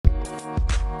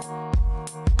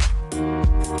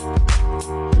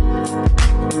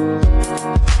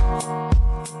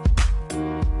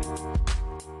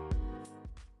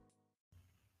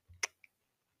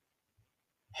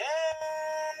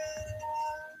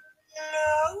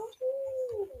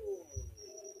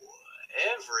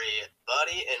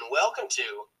everybody, and welcome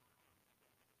to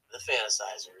the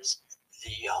Fantasizers,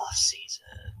 the off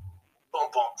season. Boom,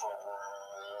 boom,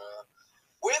 boom.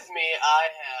 With me, I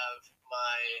have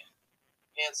my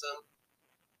handsome,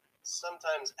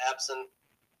 sometimes absent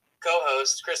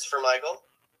co-host Christopher Michael.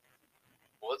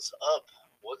 What's up?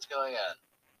 What's going on?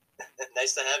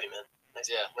 Nice to have you, man. I'm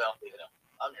here.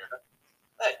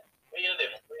 Hey, what are you gonna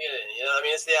do?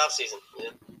 It's the off season.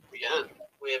 We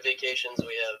have vacations.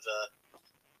 We have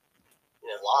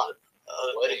a lot of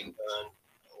weddings.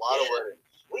 A lot of weddings.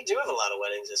 We do have a lot of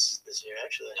weddings this year,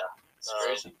 actually. Yeah, it's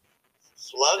crazy.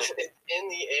 Love is in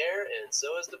the air, and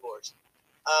so is divorce.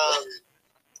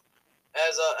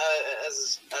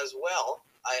 As well,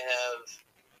 I have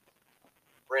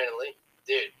Brandon Lee.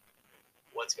 Dude,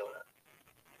 what's going on?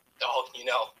 Oh,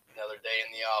 another day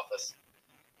in the office.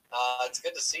 It's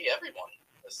good to see everyone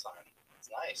this time. It's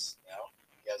nice,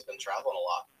 You guys have been traveling a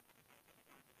lot.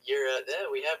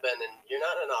 We have been, and you're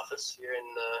not in an office. You're in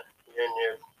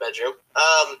your bedroom.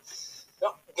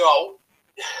 No.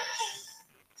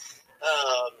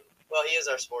 Well, he is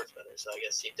our sports bettor, so I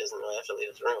guess he doesn't really have to leave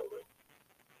his room.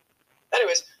 But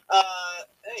anyways,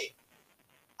 hey,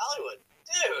 Hollywood,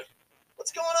 dude,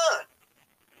 what's going on?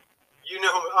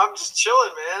 I'm just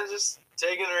chilling, man. Just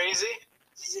taking it easy.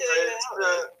 It's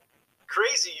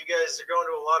crazy. You guys are going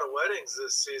to a lot of weddings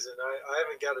this season. I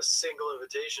haven't got a single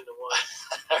invitation to one.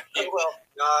 Well,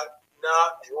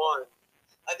 not one.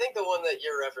 I think the one that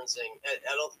you're referencing,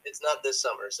 it's not this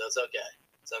summer, so it's okay.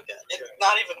 It's okay. It's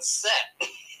not even set.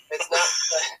 It's not.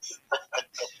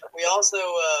 We also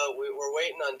we're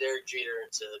waiting on Derek Jeter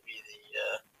to be the.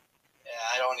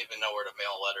 Yeah, I don't even know where to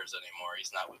mail letters anymore.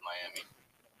 He's not with Miami.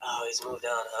 Oh, he's moved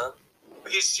on, huh?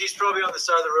 He's probably on the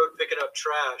side of the road picking up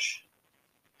trash.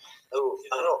 Oh,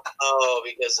 I don't. Oh,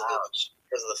 because of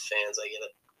the fans, I get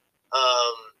it.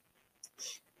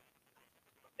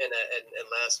 And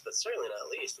last but certainly not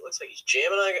least, it looks like he's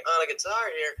jamming on a guitar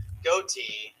here.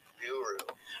 Goatee Guru.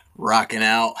 Rocking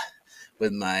out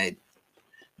with my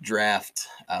draft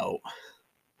out.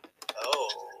 Oh,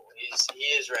 he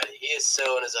is ready. He is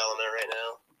so in his element right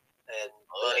now. And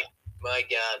my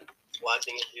God,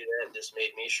 watching him do that just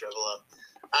made me shrivel up.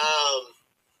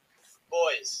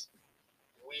 Boys,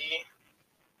 we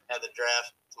have the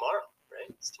draft tomorrow, right?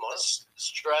 It's tomorrow.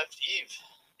 It's draft eve.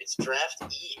 It's draft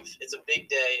eve. It's a big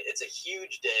day. It's a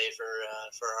huge day for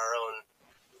our own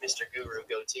Mr. Guru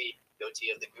Goatee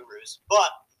of the Gurus.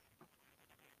 But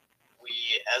we,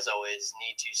 as always,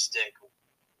 need to stick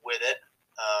with it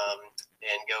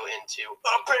and go into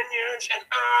opinions and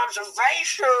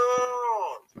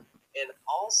observations. And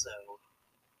also,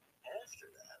 after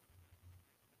that,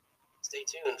 stay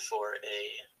tuned for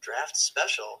a draft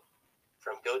special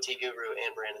from Goatee Guru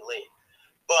and Brandon Lee.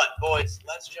 But, boys,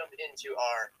 let's jump into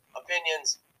our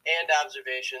opinions and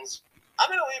observations. I'm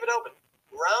going to leave it open.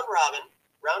 Round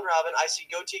robin. I see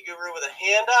Goatee Guru with a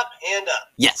hand up.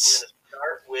 Yes. We're going to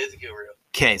start with Guru.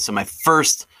 Okay, so my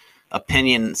first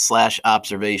opinion /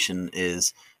 observation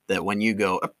is that when you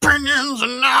go opinions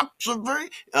and observations,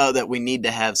 that we need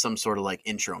to have some sort of like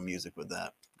intro music with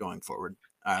that going forward.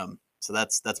 So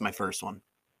that's my first one.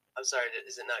 I'm sorry,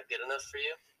 is it not good enough for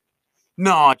you?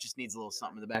 No, it just needs a little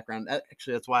something in the background.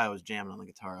 Actually, that's why I was jamming on the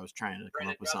guitar. I was trying to come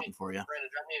up with something for you. Brandon,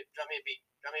 drop me a beat.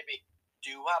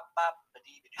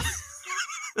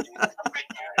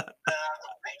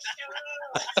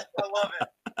 I love it.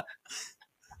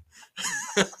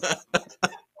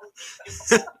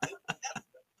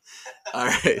 All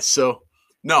right, so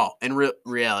no, in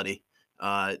reality,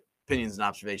 opinions and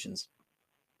observations.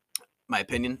 My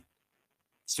opinion,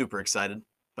 super excited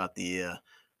about the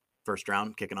first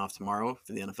round kicking off tomorrow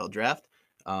for the NFL draft.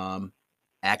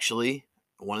 Actually,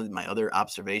 one of my other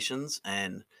observations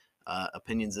and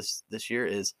opinions this year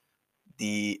is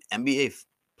the NBA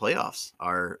playoffs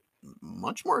are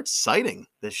much more exciting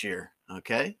this year.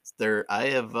 Okay, I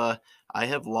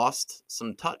have lost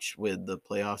some touch with the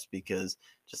playoffs because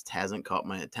it just hasn't caught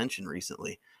my attention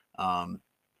recently. But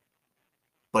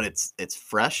it's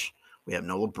fresh. We have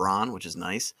no LeBron, which is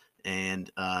nice,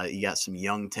 and you got some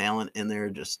young talent in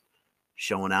there just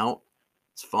showing out.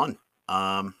 It's fun.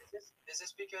 Is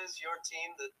this because your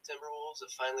team, the Timberwolves,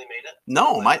 have finally made it?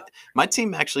 No, my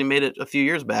team actually made it a few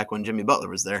years back when Jimmy Butler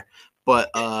was there. But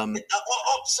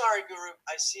sorry, Guru.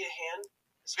 I see a hand.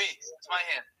 It's me. It's my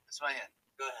hand.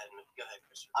 Go ahead,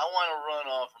 Christopher. I want to run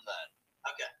off from that.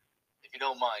 Okay. If you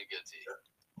don't mind, Goatee. Sure.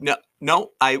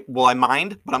 No. I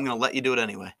mind, but I'm gonna let you do it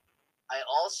anyway. I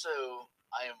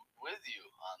am with you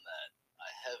on that. I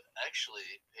have actually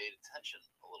paid attention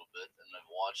a little bit, and I've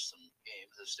watched some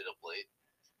games. I've stayed up late.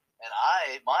 And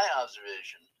my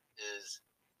observation is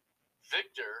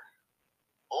Victor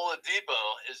Oladipo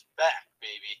is back,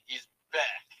 baby. He's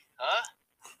back. Huh?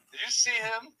 Did you see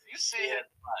him? Did you see him?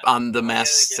 On The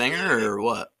Masked Yeah, Singer or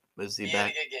what? Was he He had a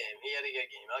back? good game. He had a good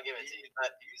game. I'll give it to you.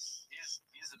 But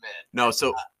He's the man. No.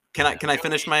 So can I Jokic-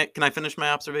 finish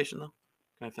my observation though?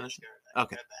 Can I finish it?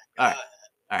 Okay. Right back. All right. Go ahead.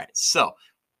 All right. So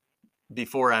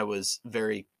before I was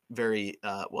very, very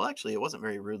well, actually, it wasn't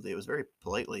very rudely. It was very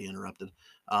politely interrupted.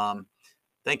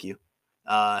 Thank you.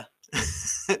 Of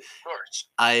course.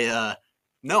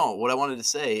 No, what I wanted to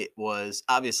say was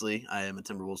obviously I am a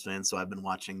Timberwolves fan, so I've been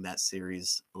watching that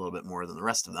series a little bit more than the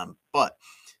rest of them. But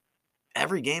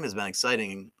every game has been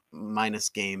exciting, minus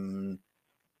game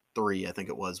 3, I think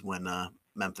it was when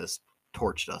Memphis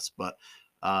torched us. But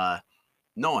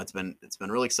no, it's been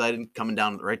really exciting, coming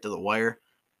down right to the wire.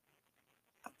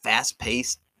 Fast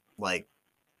paced, like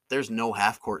there's no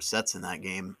half court sets in that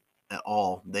game at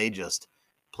all. They just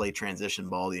play transition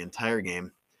ball the entire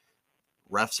game.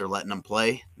 Refs are letting them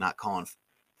play, not calling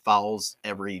fouls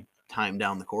every time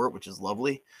down the court, which is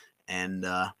lovely. And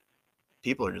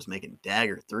people are just making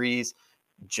dagger threes.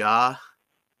 Ja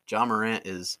Morant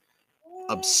is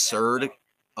absurd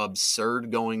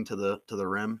going to the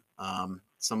rim.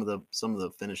 Some of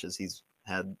the finishes he's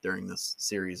had during this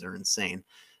series are insane.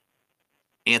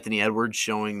 Anthony Edwards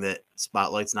showing that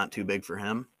spotlight's not too big for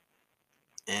him,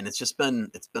 and it's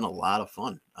been a lot of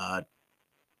fun.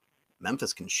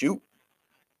 Memphis can shoot.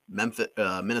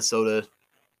 Minnesota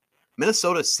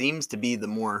seems to be the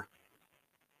more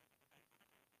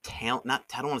talent. Not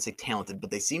I don't want to say talented,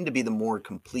 but they seem to be the more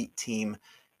complete team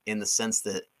in the sense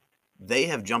that they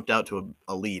have jumped out to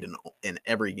a lead in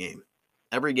every game.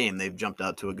 Every game they've jumped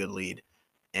out to a good lead,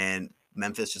 and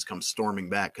Memphis just comes storming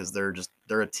back because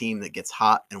they're a team that gets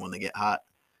hot, and when they get hot,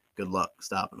 good luck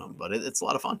stopping them. But it's a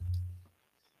lot of fun.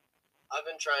 I've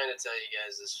been trying to tell you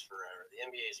guys this forever. The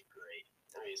NBA is great.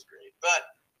 The NBA is great.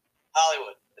 But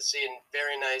Hollywood, I see a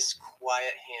very nice,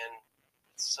 quiet hand,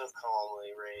 so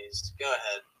calmly raised. Go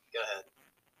ahead.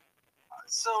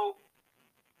 So,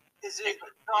 is it?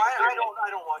 No, I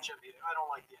don't watch NBA. I don't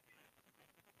like the NBA.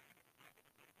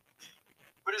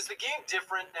 But is the game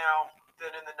different now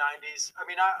than in the '90s? I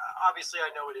mean, obviously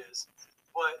I know it is,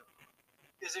 but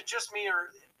is it just me,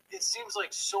 or it seems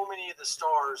like so many of the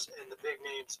stars and the big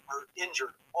names are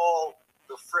injured all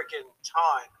the frickin'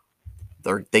 time?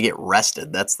 They get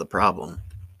rested. That's the problem.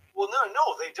 Well, no,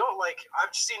 they don't. Like,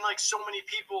 I've seen like so many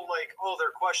people like, oh, they're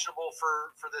questionable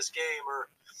for this game, or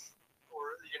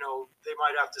you know, they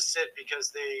might have to sit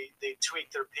because they tweak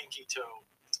their pinky toe.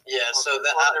 Yeah, so on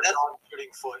their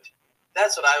non-shooting foot.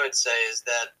 That's what I would say is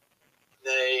that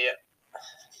they,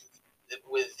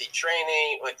 with the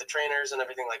training, like the trainers and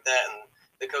everything like that, and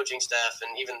the coaching staff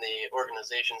and even the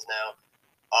organizations now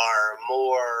are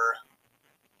more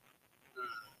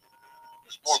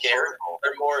scared.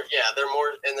 They're more,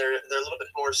 and they're a little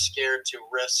bit more scared to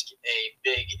risk a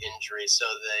big injury. So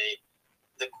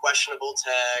the questionable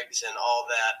tags and all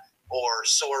that, or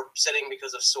sitting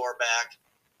because of sore back.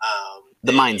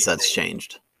 The mindset's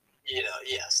changed. You know,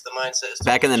 yes, the mindset is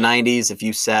Back in the totally changed. '90s, if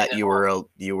you sat, you were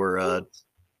a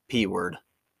P word.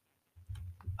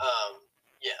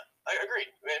 Yeah, I agree.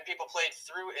 I mean, people played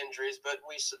through injuries, but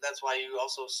that's why you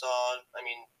also saw, I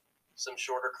mean, some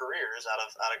shorter careers out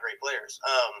of great players.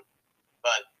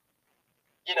 But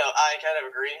you know, I kind of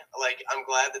agree. Like, I'm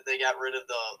glad that they got rid of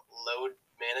the load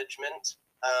management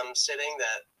sitting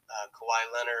that Kawhi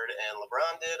Leonard and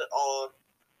LeBron did all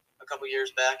a couple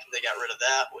years back. They got rid of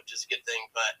that, which is a good thing.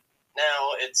 But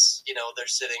now it's, you know, they're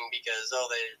sitting because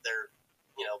they're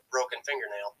you know, broken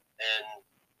fingernail, and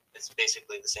it's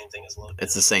basically the same thing as load.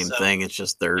 It's the same thing. It's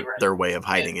just their way of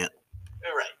hiding it.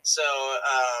 Right. So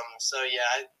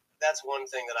yeah, that's one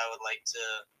thing that I would like to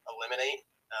eliminate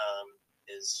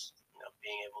is, you know,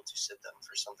 being able to sit them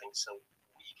for something so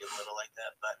weak and little like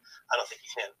that. But I don't think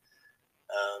you can.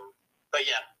 But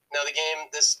yeah, no, the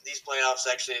game, these playoffs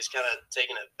actually is kind of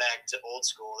taking it back to old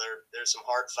school. There's some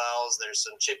hard fouls, there's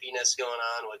some chippiness going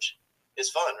on, which is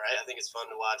fun, right? I think it's fun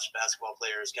to watch basketball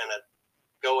players kind of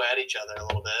go at each other a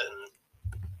little bit and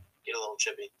get a little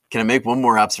chippy. Can I make one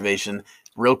more observation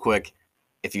real quick?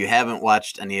 If you haven't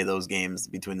watched any of those games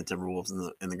between the Timberwolves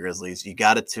and the Grizzlies, you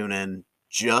got to tune in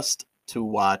just to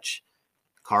watch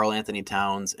Karl Anthony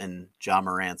Towns and Ja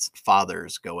Morant's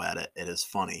fathers go at it. It is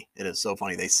funny. It is so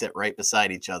funny. They sit right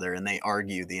beside each other and they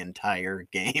argue the entire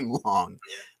game long.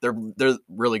 Yeah. They're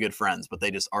really good friends, but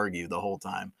they just argue the whole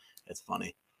time. It's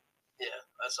funny. Yeah,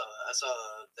 I saw that. I saw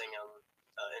the thing on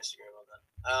Instagram on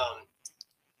that.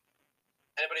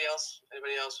 Anybody else?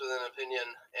 Anybody else with an opinion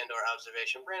and or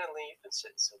observation? Brandon Lee, you've been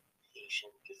sitting so patient.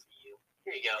 Good for you.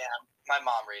 Here you go. Yeah, my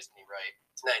mom raised me right.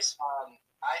 It's nice.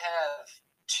 I have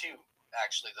two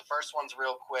actually. The first one's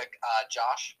real quick.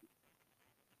 Josh,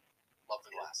 love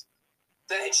the glass.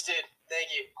 Thanks, dude.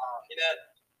 Thank you. You know,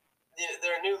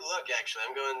 they're a new look. Actually,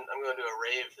 I'm going to a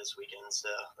rave this weekend, so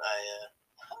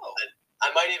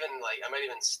I might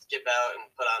even skip out and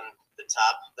put on the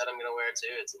top that I'm gonna wear too.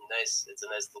 It's a nice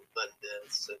little button.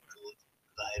 It's so cool.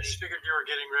 I just figured you were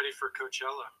getting ready for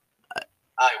Coachella.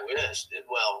 I wish.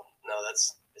 Well, no,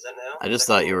 is that now? I just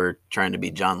thought you were trying to be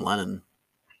John Lennon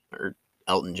or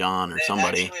Elton John or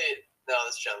somebody. Actually, no,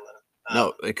 that's John Lennon.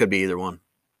 No, it could be either one.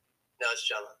 No, it's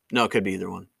John Lennon. No, it could be either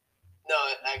one. No,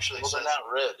 it actually Well, says they're not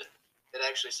red. it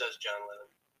actually says John Lennon.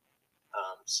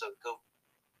 So go.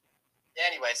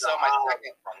 Anyway, so my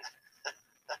second one.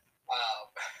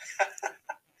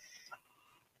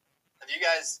 Have you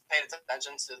guys paid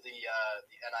attention to the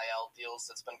NIL deals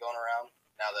that's been going around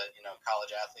now that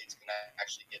college athletes can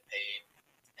actually get paid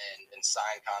and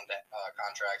sign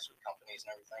contracts with companies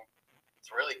and everything?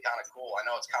 It's really kind of cool. I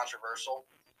know it's controversial,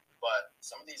 but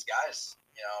some of these guys,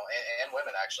 and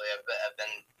women actually have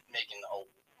been making a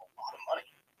lot of money.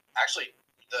 Actually,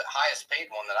 the highest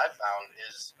paid one that I've found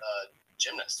is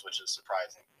gymnasts, which is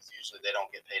surprising because usually they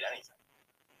don't get paid anything.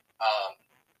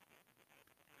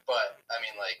 But I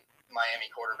mean, like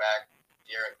Miami quarterback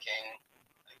Derek King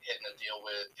hitting a deal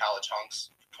with college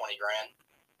hunks for $20,000.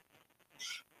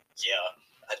 Yeah,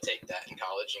 I'd take that in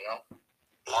college,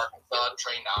 Arkansas,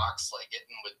 Trey Knox, like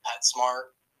getting with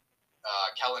PetSmart.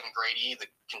 Kellen Grady, the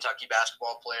Kentucky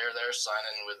basketball player there,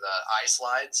 signing with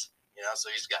iSlides. So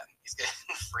he's getting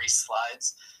free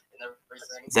slides and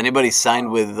everything. Has anybody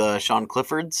signed with Sean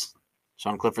Clifford's?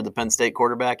 Sean Clifford, the Penn State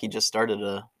quarterback, he just started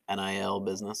a NIL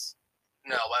business.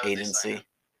 No, why would agency.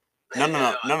 They sign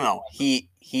him? No. He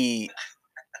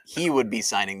would be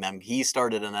signing them. He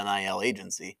started an NIL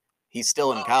agency. He's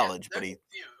still in college, but There's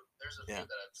a few that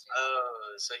I've seen.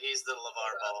 Oh, so he's the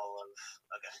LeVar Ball of.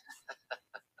 Okay.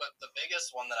 But the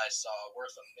biggest one that I saw,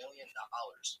 worth $1 million,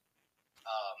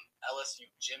 LSU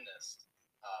gymnast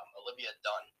Olivia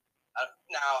Dunn.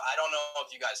 Now I don't know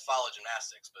if you guys follow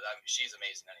gymnastics, but she's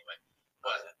amazing anyway.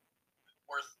 But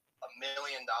worth $1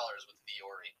 million with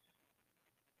Fiore.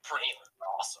 Pretty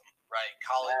awesome, right?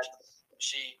 College.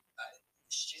 She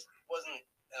wasn't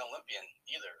an Olympian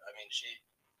either. I mean, she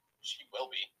will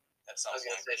be at some I was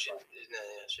gonna point. say she.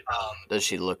 does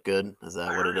she look good? Is that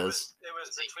what it is? It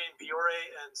was between Biore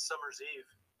and Summer's Eve.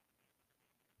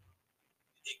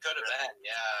 It could have been,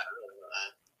 yeah.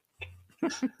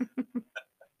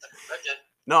 Okay.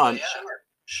 No, Yeah.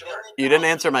 Sure. you didn't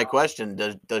answer my question.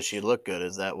 Does she look good?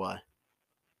 Is that why?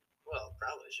 Well,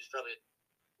 probably. She's probably a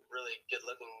really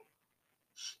good-looking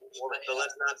woman. But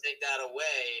let's not take that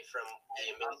away from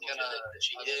the amazing woman that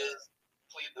she is.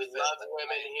 We love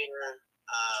women here.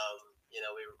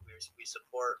 We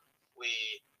support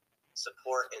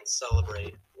and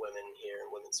celebrate women here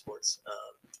in women's sports.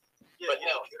 Yeah, But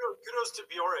no. kudos to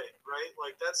Biore, right?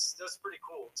 Like that's pretty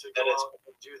cool to That go is out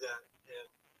and do that. And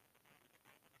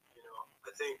I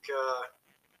think you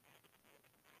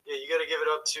got to give it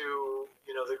up to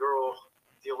the girl,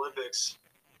 the Olympics,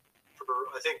 for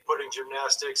I think putting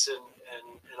gymnastics and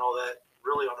all that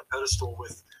really on a pedestal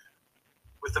with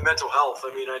the mental health.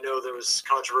 I mean, I know there was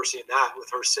controversy in that with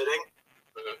her sitting,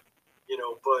 but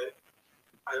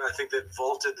I think that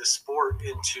vaulted the sport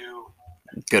into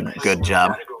Good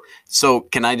job. category. So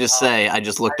can I just say, I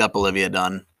just looked up Olivia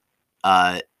Dunn.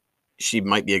 She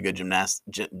might be a good gymnast.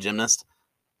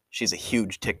 She's a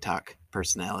huge TikTok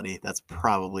personality. That's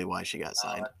probably why she got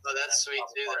signed. Oh, that's sweet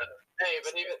too. Though. Hey,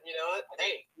 but even you know what?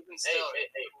 Hey,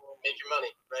 make your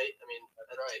money, right? I mean,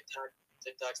 that's right.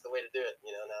 TikTok's the way to do it,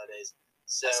 nowadays.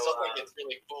 So I still think it's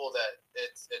really cool that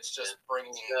it's just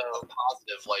bringing a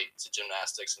positive light to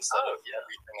gymnastics instead of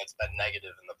everything that's been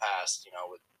negative in the past,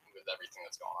 with everything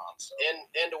that's going on. So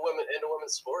and to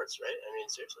women's sports, right? I mean,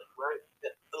 seriously. Right.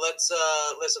 Let's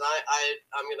listen.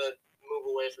 I'm gonna move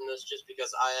away from this just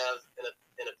because I have an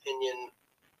opinion.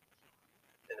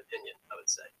 I would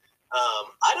say.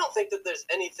 I don't think that there's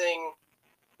anything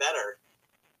better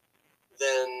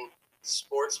than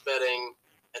sports betting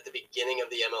at the beginning of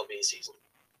the MLB season,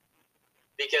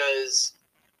 because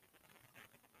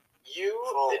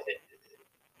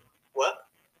what?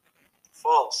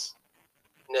 False.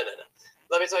 No.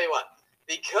 Let me tell you what.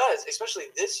 Because,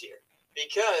 especially this year,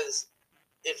 because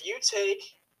if you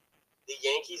take the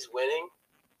Yankees winning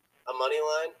a money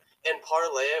line and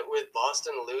parlay it with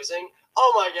Boston losing,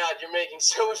 oh my God, you're making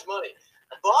so much money.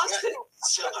 Boston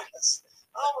sucks.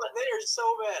 Oh my, they are so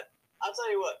bad. I'll tell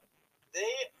you what, they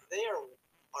are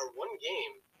one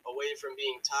game away from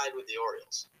being tied with the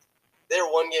Orioles. They're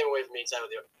one game away from being tied with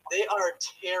the Orioles. They are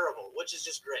terrible, which is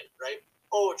just great, right?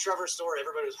 oh, Trevor Story,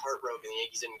 everybody was heartbroken. The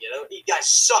Yankees didn't get him. He guy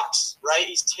sucks, right?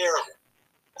 He's terrible.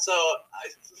 So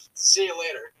see you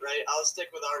later, right? I'll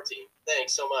stick with our team.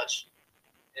 Thanks so much,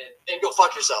 and go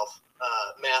fuck yourself,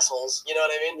 massholes. You know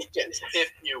what I mean?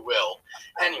 If you will.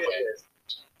 Anyway.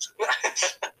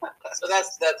 So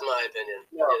that's my opinion.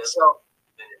 No, you know? so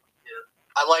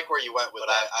I like where you went with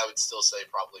that. I would still say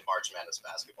probably March Madness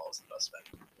basketball is the best bet.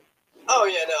 Oh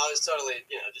yeah, no, I was totally,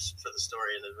 just for the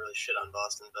story and to really shit on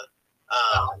Boston, but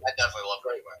I definitely love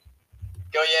where you went.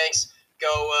 go Yanks,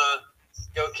 go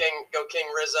King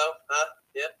Rizzo, huh?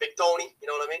 Yeah, Big Tony, you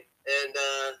know what I mean? And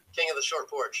King of the Short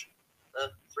Porch,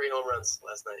 3 home runs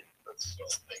last night. That's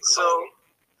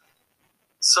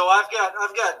So I've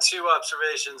got 2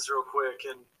 observations real quick,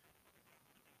 and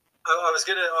I was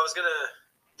gonna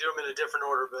do them in a different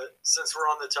order, but since we're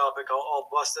on the topic, I'll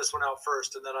bust this one out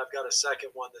first, and then I've got a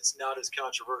second one that's not as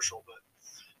controversial. But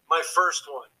my first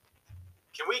one: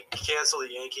 can we cancel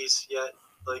the Yankees yet?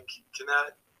 Like, can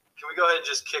we go ahead and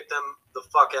just kick them the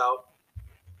fuck out?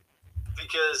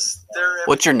 Because they're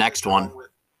What's your next one? with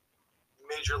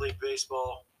Major League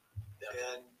Baseball,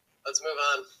 and let's move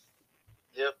on.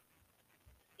 Yep.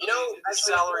 You know, the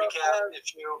actually, salary cap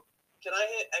issue. Can I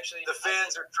hit actually? The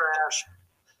fans are trash.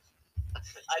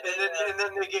 And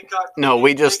then they get caught. No,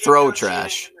 we just they get throw caught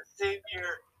trash. cheating in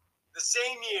the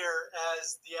same year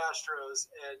as the Astros,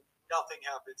 and nothing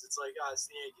happens. It's like, it's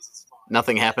the Yankees. It's fine.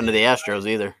 Nothing happened to the Astros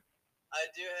either. I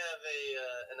do have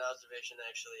an observation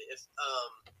actually. If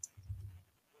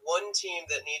one team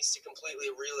that needs to completely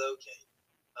relocate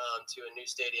to a new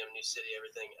stadium, new city,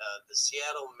 everything, the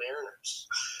Seattle Mariners.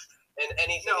 And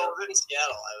anything else in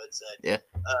Seattle, I would say. Yeah.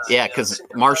 Yeah, because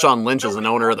Marshawn Lynch is an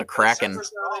owner of the Kraken. Left,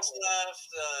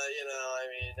 I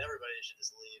mean, everybody should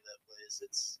just leave that place.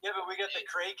 Yeah, but we got the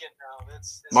Kraken now.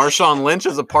 That's Marshawn Lynch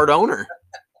is a part owner.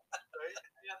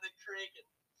 We got the Kraken.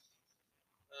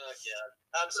 Oh God,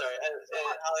 I'm sorry.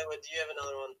 Hollywood, do you have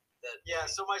another one? Yeah.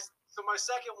 So my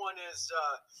second one is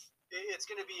it's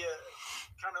going to be a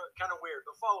kind of weird,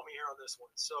 but follow me here on this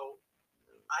one. So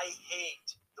I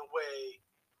hate the way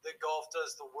that golf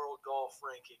does the world golf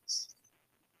rankings.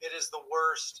 It is the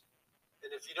worst.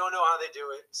 And if you don't know how they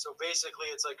do it, so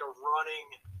basically it's like a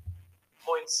running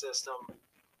point system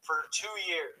for 2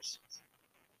 years.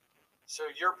 So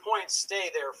your points stay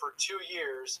there for 2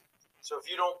 years. So if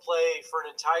you don't play for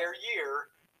an entire year,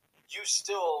 you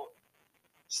still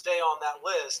stay on that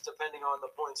list depending on the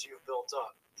points you've built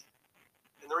up.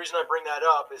 And the reason I bring that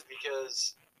up is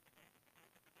because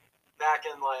back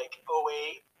in like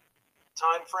 08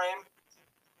 time frame,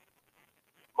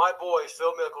 my boy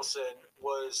Phil Mickelson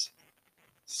was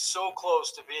so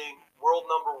close to being world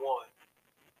number 1.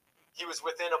 He was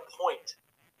within a point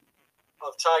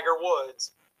of Tiger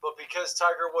Woods, but because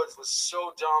Tiger Woods was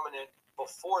so dominant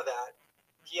before that,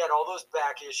 he had all those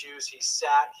back issues. He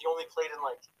only played in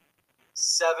like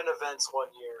 7 events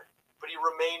one year, but he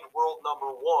remained world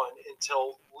number 1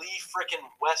 until Lee frickin'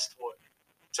 Westwood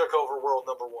took over world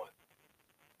number 1.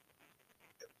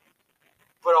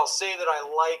 But I'll say that I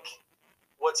like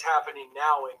what's happening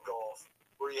now in golf,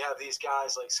 where you have these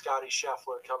guys like Scotty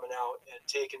Scheffler coming out and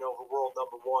taking over world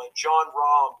number 1. John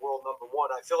Rahm, world number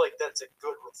 1. I feel like that's a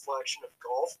good reflection of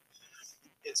golf.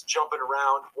 It's jumping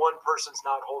around. One person's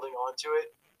not holding on to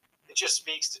it. It just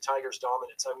speaks to Tiger's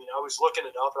dominance. I mean, I was looking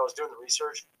it up and I was doing the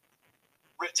research.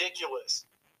 Ridiculous.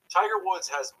 Tiger Woods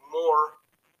has more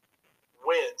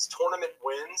wins, tournament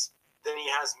wins, than he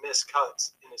has missed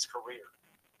cuts in his career.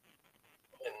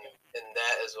 And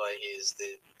that is why he's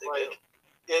the like,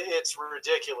 it's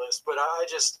ridiculous, but I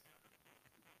just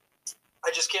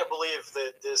can't believe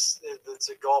that it's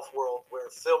a golf world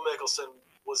where Phil Mickelson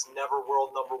was never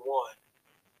world number 1,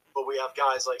 but we have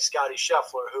guys like Scotty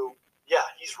Scheffler who, yeah,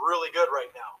 he's really good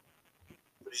right now,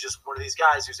 but he's just one of these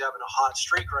guys who's having a hot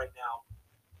streak right now,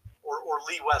 or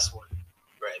Lee Westwood,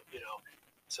 right?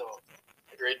 So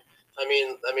agreed. I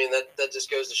mean that just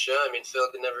goes to show. I mean, Phil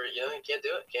can never, he can't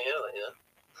do it, can't handle it,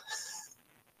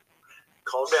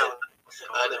 Calm down.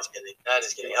 I'm just kidding. Hot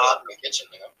in the kitchen,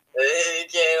 He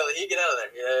can't handle it. He get out of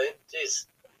there. Jeez,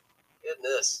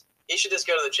 goodness. He should just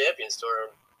go to the Champions Tour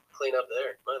and clean up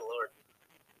there. My lord.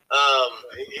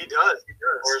 He does.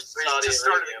 Or Saudi just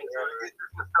started Arabia.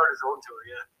 his own tour,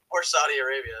 yeah. Or Saudi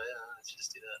Arabia. Yeah, I should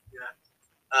just do that. Yeah.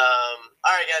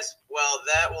 All right, guys. Well,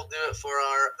 that will do it for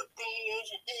our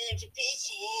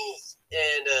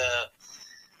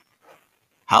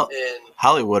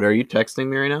Hollywood, are you texting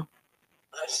me right now?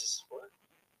 What?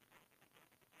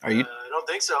 Are you? I don't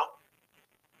think so.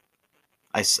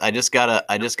 I just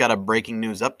got a breaking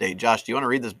news update. Josh, do you want to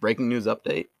read this breaking news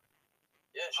update?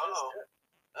 Yeah, sure. Oh.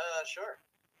 Sure.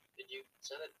 Did you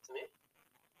send it to me?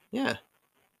 Yeah.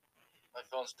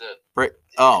 phone's dead.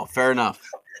 Oh, fair enough.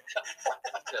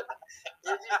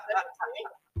 Did you send it to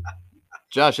me?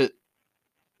 Josh, You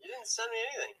didn't send me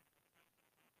anything.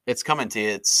 it's coming to you.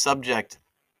 It's subject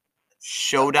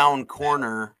Showdown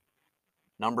Corner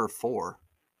number 4.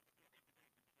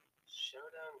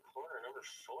 Showdown Corner number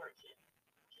 4.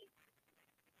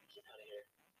 Get out of here.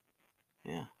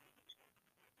 Yeah.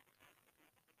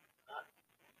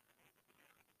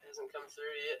 It hasn't come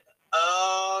through yet.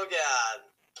 Oh, God.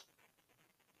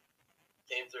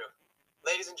 Came through.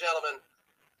 Ladies and gentlemen,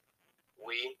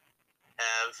 we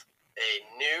have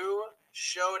a new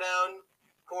Showdown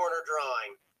Corner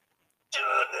drawing.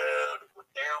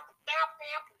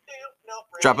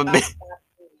 Drop a bit.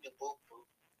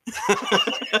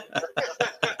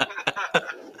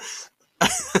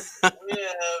 We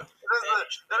have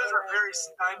That is a very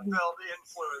Steinfeld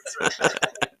influence right there.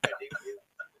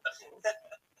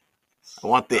 I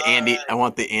want the Andy. Alright. I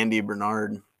want the Andy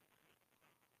Bernard.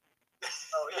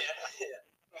 Oh yeah.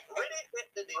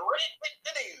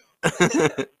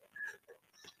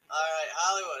 All right,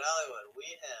 Hollywood. We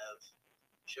have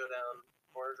Showdown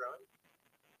Corner drawing.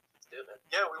 Let's do it, man.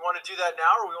 Yeah, we want to do that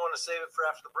now, or we want to save it for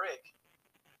after the break?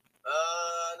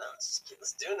 No, let's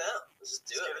do it now. Let's just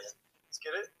do it, man. Let's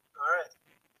get it. All right.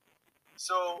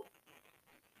 So,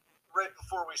 right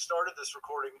before we started this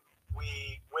recording,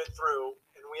 we went through,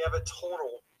 and we have a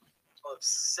total of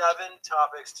 7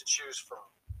 topics to choose from.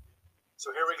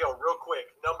 So here we go, real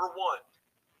quick. Number 1,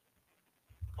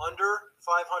 under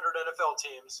 500 NFL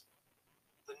teams.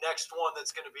 The next one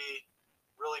that's going to be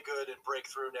really good and break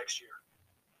through next year.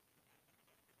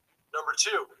 Number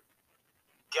 2,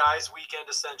 guys' weekend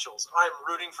essentials. I'm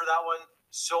rooting for that one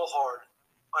so hard.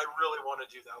 I really want to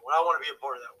do that one. I want to be a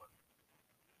part of that one.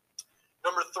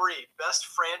 Number 3, best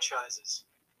franchises.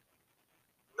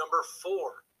 Number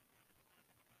 4,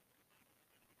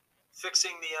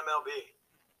 fixing the MLB.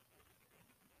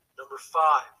 Number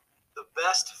 5, the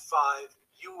best 5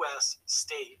 U.S.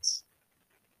 states.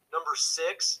 Number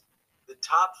 6, the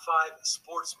top 5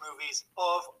 sports movies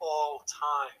of all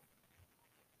time.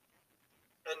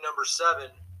 And number 7,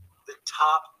 the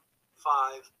top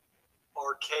 5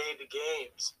 arcade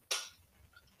games.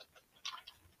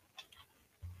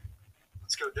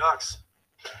 Let's go Ducks.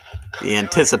 The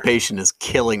anticipation is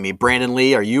killing me. Brandon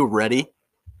Lee, are you ready?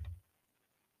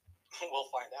 We'll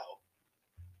find out.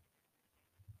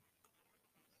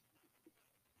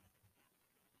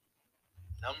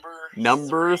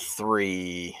 Number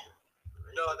 3.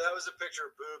 No, that was a picture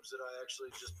of boobs that I actually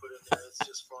just put in there. It's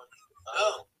just fun.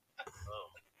 Oh.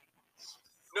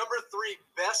 Number 3,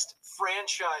 best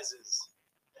franchises.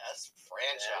 Best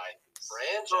franchise.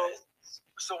 Franchise.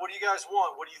 So what do you guys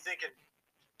want? What are you thinking?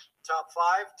 Top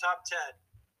 5, top 10?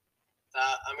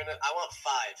 I want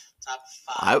 5. Top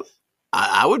 5.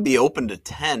 I would be open to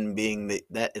 10, being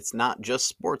that it's not just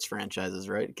sports franchises,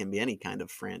 right? It can be any kind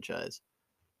of franchise.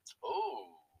 Oh,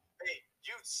 Hey,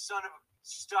 you son of a...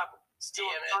 Stop. Still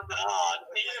Damn it. Oh,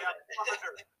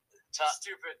 damn it.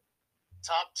 Stupid.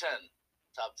 top 10.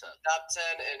 Top 10. Top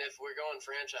 10, and if we're going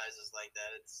franchises like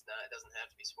that, it doesn't have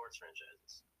to be sports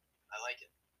franchises. I like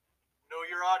it. Know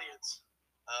your audience.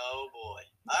 Oh boy.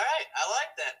 All right, I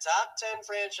like that. Top 10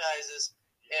 franchises,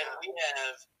 and we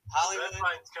have Hollywood. Red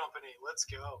Pines Company. Let's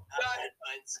go. Red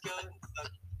Pines.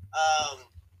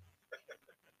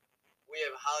 We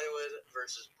have Hollywood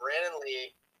versus Brandon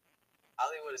Lee.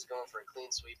 Hollywood is going for a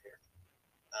clean sweep here.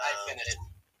 I finished.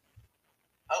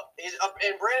 Oh, he's up.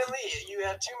 And Brandon Lee, you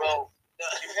have 2 minutes.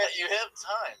 You have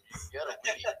time. You gotta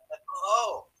wait.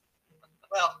 Oh.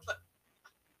 Well,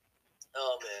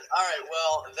 Oh man! All right,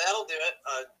 well that'll do it.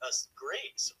 A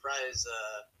great surprise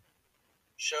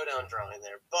showdown drawing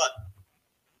there, but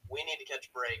we need to catch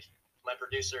a break. My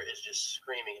producer is just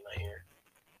screaming in my ear,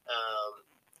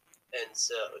 and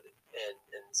so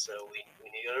we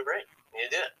need to go to a break. We need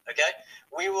to do it. Okay,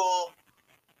 we will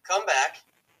come back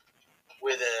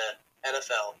with a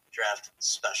NFL draft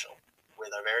special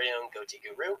with our very own Goatee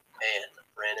Guru and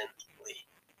Brandon Lee.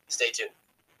 Stay tuned.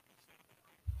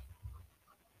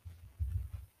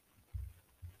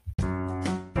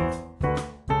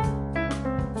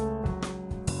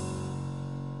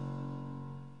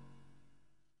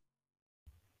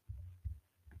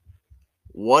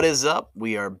 What is up?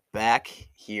 We are back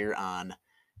here on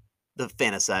the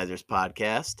Fantasizers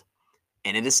podcast,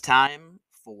 and it is time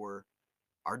for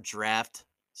our draft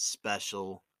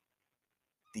special,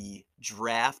 the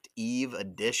Draft Eve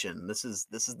edition. This is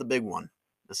the big one.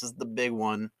 This is the big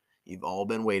one you've all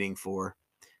been waiting for.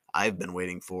 I've been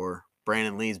waiting for.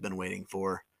 Brandon Lee's been waiting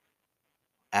for.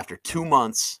 After 2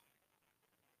 months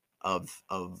of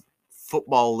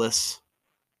football-less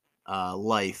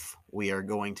life, we are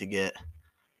going to get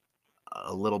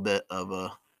a little bit of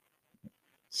a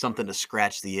something to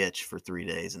scratch the itch for 3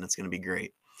 days, and it's going to be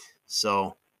great.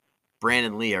 So,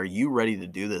 Brandon Lee, are you ready to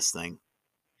do this thing?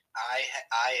 I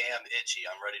am itchy.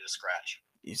 I'm ready to scratch.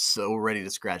 You're so ready to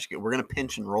scratch. We're going to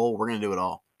pinch and roll. We're going to do it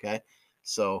all. Okay.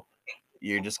 So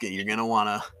you're going to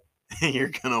want to, you're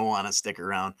going to want to stick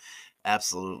around.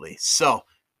 Absolutely. So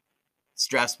it's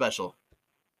draft special.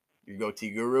 Your goatee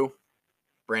guru,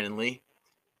 Brandon Lee.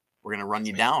 We're going to run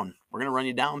you down. We're going to run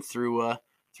you down through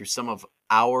some of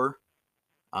our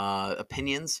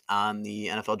opinions on the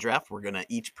NFL draft. We're going to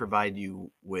each provide you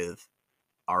with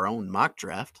our own mock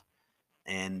draft,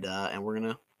 and we're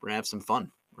gonna have some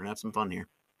fun. We're gonna have some fun here.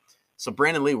 So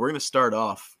Brandon Lee, we're gonna start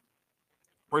off.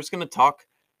 We're just gonna talk.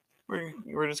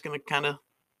 We're just gonna kind of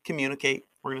communicate.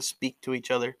 We're gonna speak to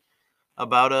each other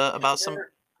about some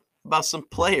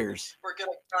players. We're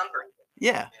gonna convert.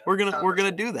 Yeah, we're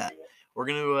gonna do that. We're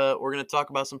gonna talk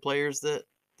about some players that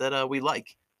we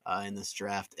like in this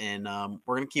draft, and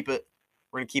we're gonna keep it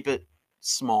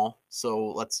small.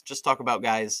 So let's just talk about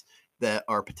guys that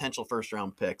are potential first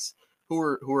round picks. Who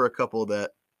are a couple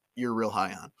that you're real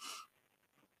high on?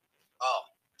 Oh,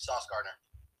 Sauce Gardner,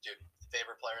 dude,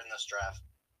 favorite player in this draft.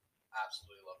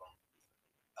 Absolutely love him.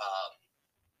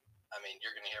 I mean,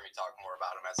 you're gonna hear me talk more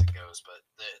about him as it goes, but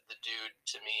the dude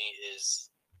to me is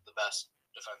the best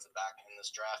defensive back in this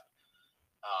draft.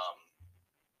 I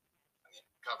mean,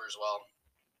 covers well.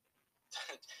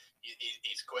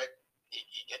 He's quick.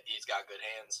 He's got good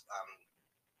hands.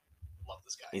 Love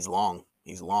this guy. He's long.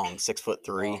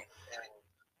 6'3".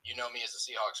 You know me as a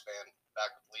Seahawks fan. Back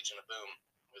with Legion of Boom,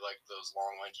 we like those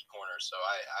long, lanky corners. So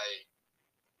I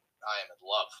am in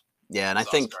love. Yeah, and I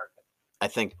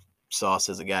think Sauce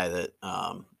is a guy that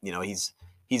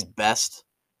he's best.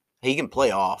 He can play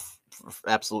off.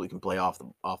 Absolutely can play off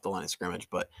the line of scrimmage,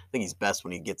 but I think he's best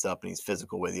when he gets up and he's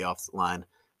physical with you off the line.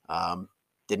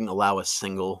 Didn't allow a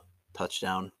single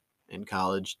touchdown in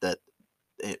college.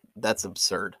 That's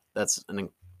absurd. That's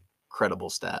an incredible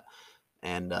stat.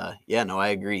 And I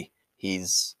agree.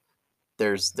 There's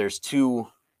two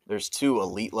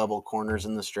elite level corners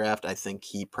in this draft. I think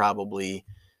he probably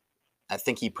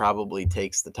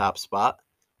takes the top spot.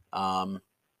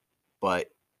 But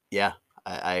yeah,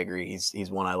 I agree.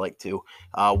 He's one I like too.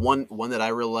 One that I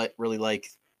really like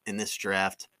in this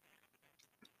draft,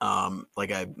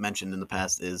 like I mentioned in the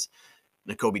past, is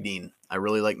Nakobe Dean. I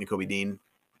really like Nakobe Dean.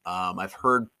 I've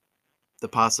heard the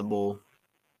possibility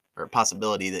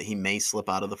that he may slip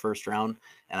out of the first round,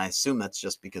 and I assume that's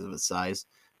just because of his size.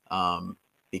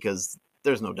 Because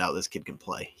there's no doubt this kid can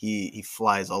play. He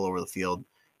flies all over the field,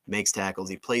 makes tackles.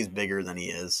 He plays bigger than he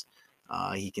is.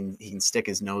 He can stick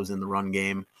his nose in the run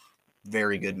game.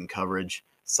 Very good in coverage,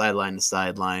 sideline to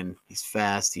sideline. He's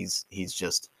fast. He's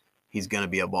gonna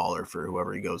be a baller for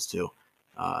whoever he goes to.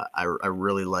 I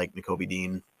really like Nakobe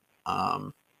Dean,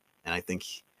 and I think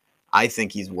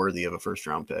he's worthy of a first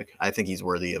round pick. I think he's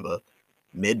worthy of a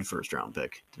mid first round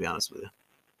pick, to be honest with you.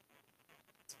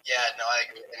 Yeah, no, I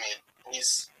agree. I mean,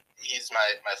 he's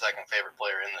my second favorite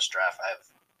player in this draft.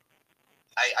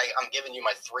 I'm giving you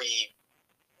my three.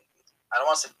 I don't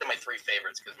want to say my three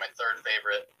favorites because my third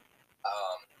favorite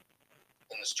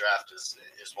in this draft is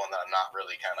one that I'm not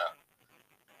really kind of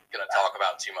going to talk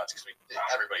about too much because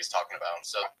everybody's talking about him.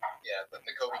 So yeah, the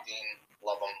Nakobe Dean,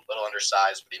 love him. Little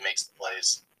undersized, but he makes the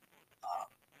plays.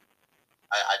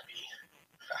 I'd be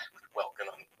welcome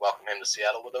him to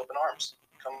Seattle with open arms.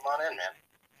 Come on in, man.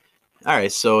 All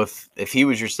right, so if he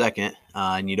was your second,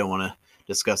 and you don't want to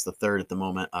discuss the third at the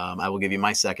moment, I will give you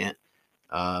my second.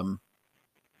 My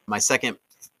second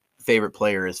favorite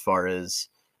player, as far as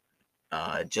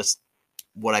just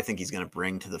what I think he's going to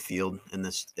bring to the field in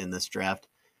this draft,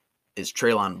 is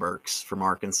Treylon Burks from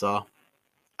Arkansas.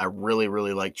 I really,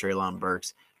 really like Treylon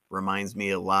Burks. Reminds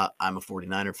me a lot. I'm a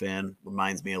 49er fan.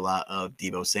 Reminds me a lot of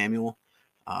Deebo Samuel.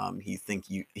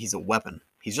 He's a weapon.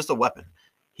 He's just a weapon.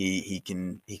 He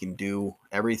can do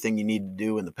everything you need to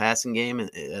do in the passing game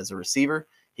as a receiver.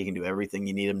 He can do everything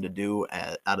you need him to do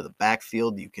out of the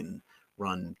backfield. You can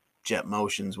run jet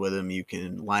motions with him. You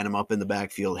can line him up in the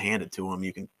backfield, hand it to him.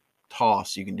 You can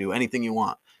toss. You can do anything you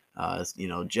want.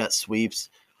 Jet sweeps,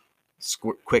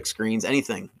 quick screens,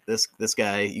 anything. This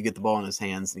guy, you get the ball in his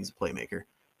hands, and he's a playmaker.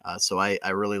 So I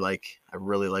really like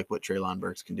what Treylon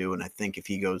Burks can do, and I think if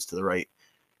he goes to the right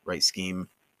scheme,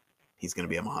 he's going to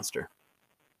be a monster.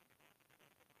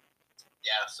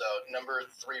 Yeah, so number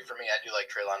 3 for me, I do like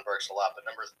Treylon Burks a lot, but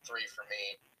number 3 for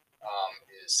me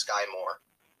is Sky Moore.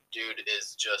 Dude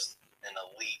is just an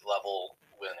elite level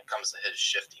when it comes to his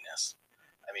shiftiness.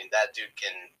 I mean, that dude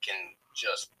can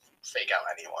just fake out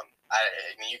anyone.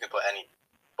 I mean, you can put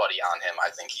anybody on him.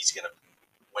 I think he's going to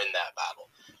win that battle.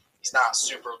 He's not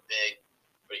super big,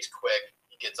 but he's quick.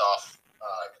 He gets off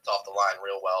the line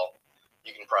real well.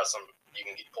 You can press him. You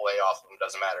can pull off him.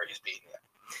 Doesn't matter. He's beating you.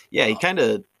 Yeah, he kind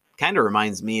of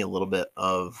reminds me a little bit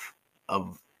of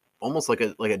almost like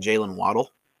a Jalen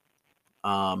Waddle.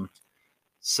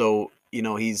 So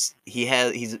he's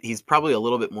probably a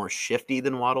little bit more shifty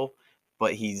than Waddle,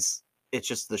 but it's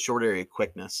just the short area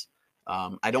quickness.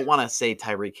 I don't want to say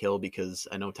Tyreek Hill because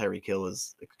I know Tyreek Hill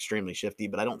is extremely shifty,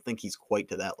 but I don't think he's quite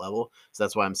to that level. So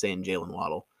that's why I'm saying Jalen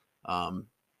Waddle.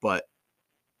 But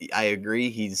I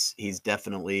agree, he's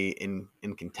definitely in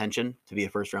contention to be a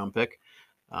first round pick.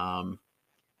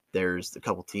 There's a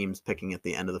couple teams picking at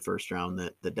the end of the first round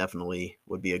that definitely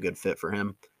would be a good fit for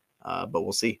him. But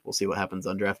we'll see. We'll see what happens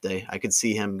on draft day. I could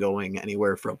see him going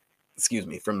anywhere from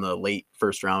the late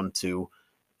first round to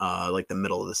like the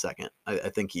middle of the second. I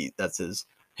think that's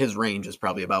his range is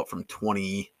probably about from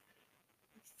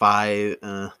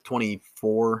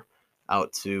 24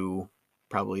 out to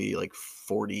probably like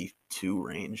 42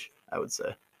 range, I would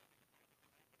say.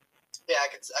 Yeah, I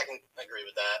can agree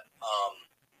with that.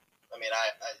 I mean,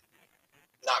 I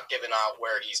not giving out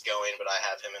where he's going, but I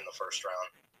have him in the first round.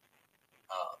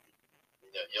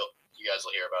 You guys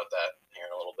will hear about that here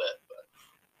in a little bit, but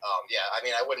yeah, I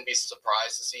mean, I wouldn't be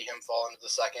surprised to see him fall into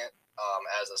the second.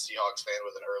 As a Seahawks fan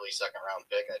with an early second round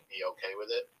pick, I'd be okay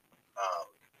with it.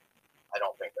 I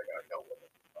don't think they're going to go with it,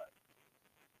 but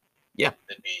yeah,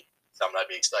 it'd be something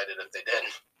I'd be excited if they did.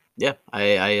 Yeah,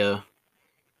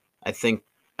 I think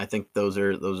those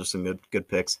are some good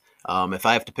picks. If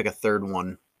I have to pick a third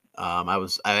one, I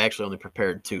actually only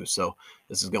prepared two, so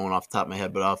this is going off the top of my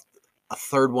head. But a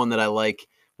third one that I like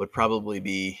would probably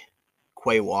be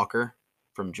Quay Walker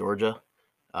from Georgia.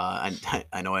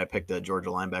 I know I picked a Georgia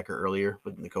linebacker earlier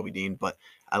with Nakobe Dean, but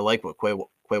I like what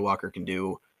Quay Walker can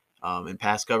do in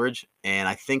pass coverage, and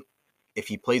I think if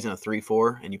he plays in a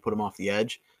 3-4 and you put him off the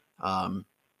edge,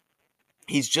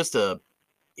 he's just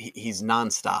he's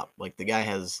nonstop. Like the guy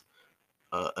has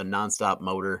a nonstop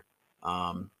motor.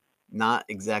 Not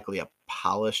exactly a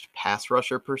polished pass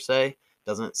rusher per se.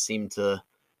 Doesn't seem to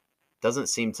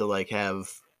like have.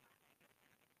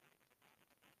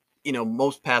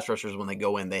 Most pass rushers when they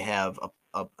go in, they have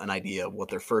an idea of what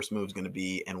their first move is going to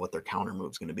be and what their counter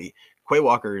move is going to be. Quay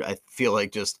Walker, I feel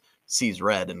like, just sees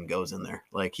red and goes in there.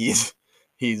 Like he's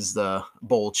the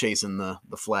bull chasing the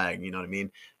flag. You know what I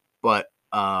mean? But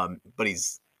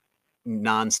he's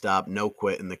nonstop, no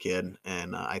quit in the kid,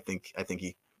 and I think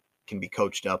he can be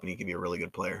coached up and he can be a really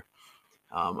good player.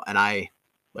 And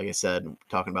like I said,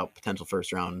 talking about potential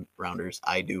first rounders,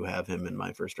 I do have him in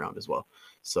my first round as well.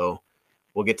 So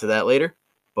we'll get to that later.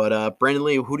 But Brandon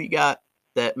Lee, who do you got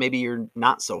that maybe you're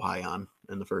not so high on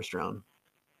in the first round?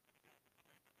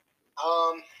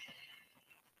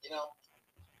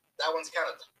 That one's kind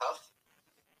of tough,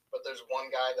 but there's one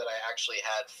guy that I actually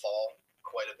had fall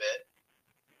quite a bit.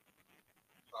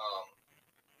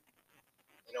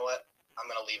 You know what? I'm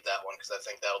gonna leave that one because I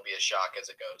think that'll be a shock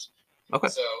as it goes. Okay.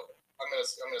 So I'm gonna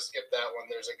skip that one.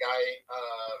 There's a guy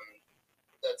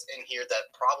that's in here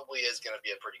that probably is gonna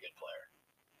be a pretty good player.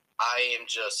 I am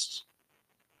just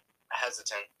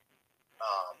hesitant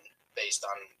based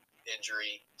on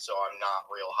injury, so I'm not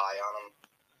real high on him,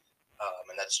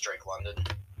 and that's Drake London.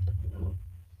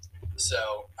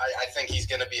 So I think he's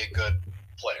going to be a good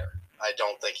player. I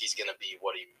don't think he's going to be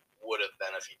what he would have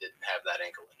been if he didn't have that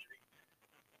ankle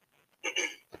injury.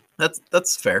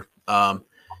 That's fair.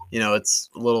 It's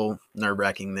a little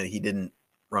nerve-wracking that he didn't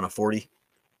run a 40,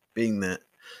 being that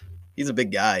he's a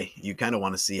big guy. You kind of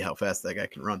want to see how fast that guy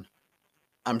can run.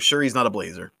 I'm sure he's not a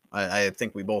blazer. I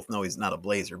think we both know he's not a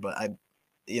blazer, but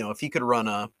if he could run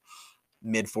a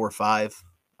mid 4.5,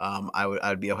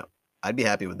 I'd be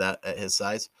happy with that at his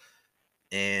size.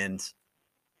 And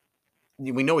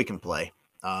we know he can play.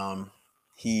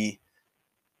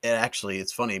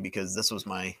 It's funny because this was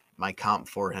my comp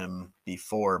for him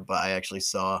before, but I actually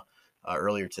saw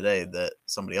earlier today that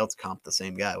somebody else comped the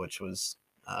same guy, which was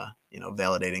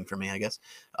validating for me, I guess.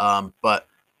 But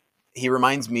he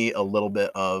reminds me a little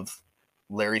bit of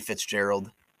Larry Fitzgerald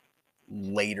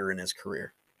later in his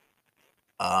career.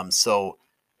 So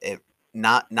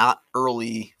not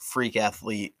early freak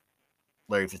athlete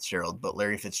Larry Fitzgerald, but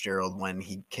Larry Fitzgerald when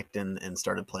he kicked in and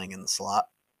started playing in the slot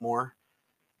more.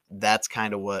 That's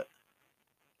kind of what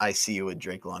I see with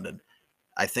Drake London.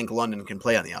 I think London can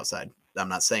play on the outside. I'm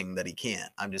not saying that he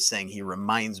can't. I'm just saying he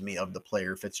reminds me of the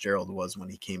player Fitzgerald was when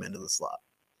he came into the slot.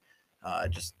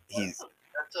 That's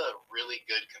a really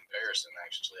good comparison,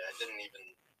 actually.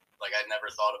 I'd never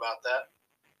thought about that.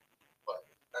 But,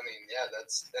 I mean, yeah,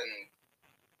 and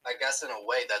I guess in a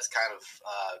way that's kind of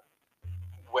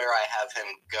where I have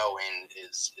him going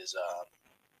is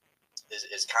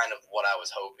kind of what I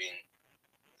was hoping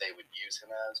they would use him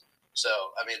as. So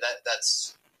I mean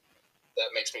that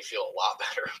makes me feel a lot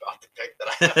better about the pick that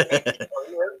I have.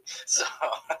 So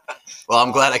Well,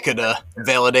 I'm glad I could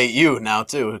validate you now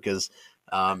too, because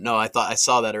no, I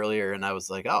saw that earlier and I was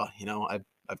like, oh,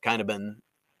 I've kind of been,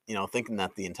 thinking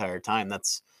that the entire time.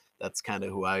 That's kind of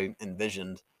who I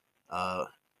envisioned,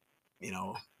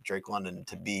 Drake London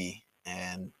to be,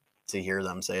 and to hear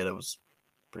them say it was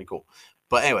pretty cool.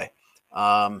 But anyway,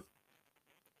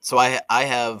 so I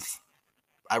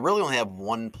really only have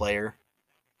one player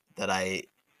that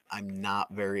I'm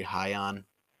not very high on.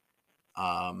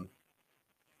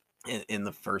 In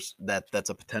the first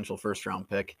that's a potential first round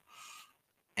pick,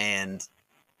 and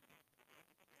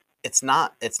it's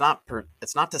not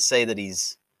to say that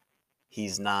he's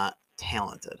not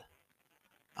talented.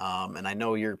 And I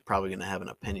know you're probably going to have an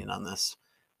opinion on this,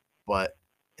 but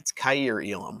it's Kaiir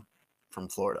Elam from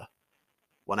Florida.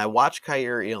 When I watch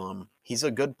Kaiir Elam, he's a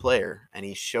good player, and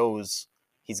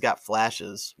he's got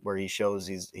flashes where he shows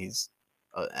he's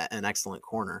an excellent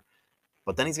corner.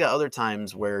 But then he's got other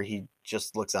times where he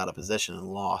just looks out of position and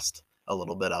lost a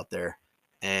little bit out there.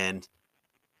 And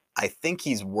I think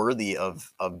he's worthy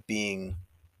of being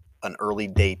an early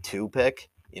day 2 pick,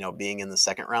 being in the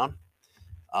second round.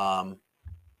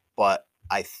 But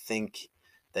I think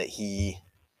that he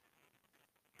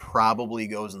probably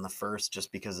goes in the first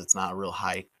just because it's not a real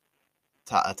high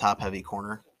top heavy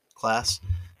corner class.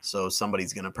 So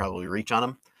somebody's going to probably reach on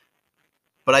him.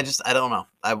 But I don't know.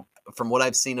 From what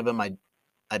I've seen of him, I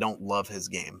don't love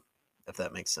his game, if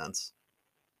that makes sense.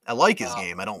 I like his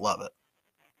game. I don't love it.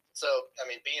 So, I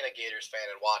mean, being a Gators fan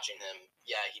and watching him,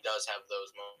 yeah, he does have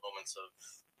those moments of,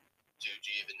 do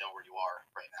you even know where you are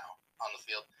right now on the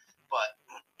field? But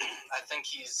I think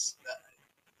he's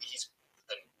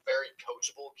a very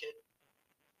coachable kid.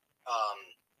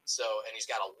 And he's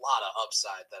got a lot of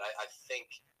upside that I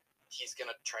think he's going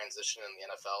to transition in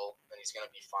the NFL, and he's going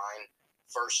to be fine.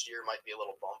 First year might be a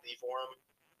little bumpy for him,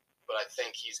 but I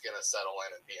think he's going to settle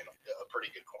in and be a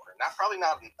pretty good corner. Probably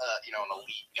not an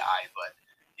elite guy, but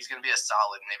he's going to be a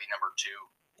solid maybe number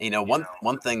 2.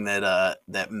 One thing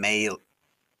that may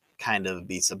kind of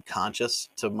be subconscious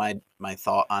to my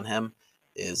thought on him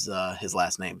is his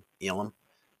last name, Elam,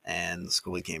 and the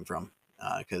school he came from.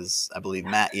 Because I believe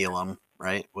Matt Elam,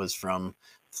 right, was from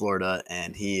Florida,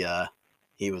 and he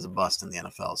was a bust in the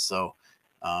NFL. So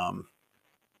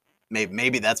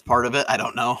maybe that's part of it. I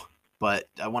don't know. But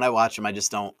when I watch him, I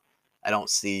don't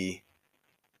see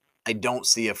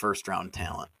a first round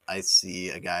talent. I see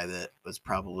a guy that was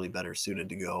probably better suited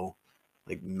to go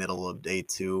like middle of day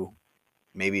 2,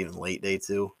 maybe even late day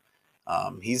 2.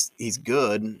 He's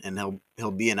good, and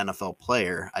he'll be an NFL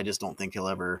player. I just don't think he'll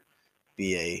ever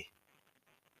be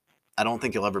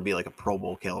like a Pro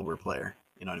Bowl caliber player.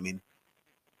 You know what I mean?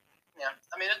 Yeah,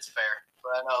 I mean it's fair,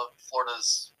 but I know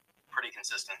Florida's pretty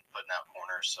consistent putting out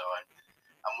corners, so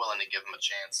I'm willing to give him a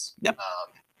chance. Yep.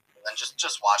 And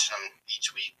just watching him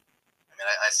each week, I mean,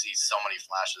 I see so many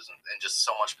flashes and just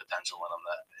so much potential in him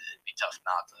that it'd be tough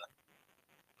not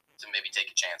to maybe take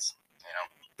a chance.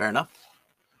 Fair enough.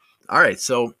 All right,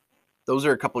 so those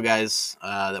are a couple of guys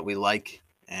that we like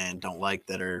and don't like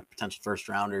that are potential first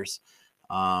rounders.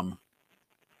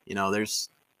 There's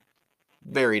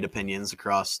varied opinions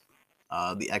across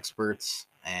the experts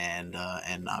and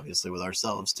obviously with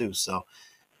ourselves too. So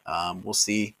we'll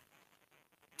see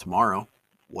tomorrow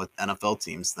what NFL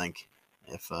teams think.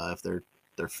 If they're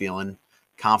feeling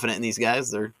confident in these guys,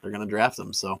 they're going to draft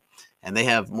them. So, and they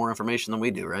have more information than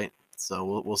we do, right?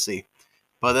 So we'll see.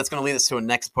 But that's going to lead us to a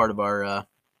next part of our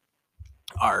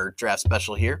draft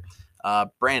special here.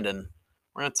 Brandon,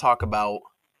 we're going to talk about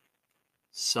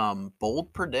some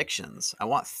bold predictions. I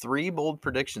want 3 bold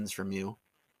predictions from you,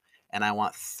 and I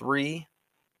want 3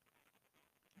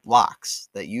 locks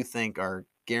that you think are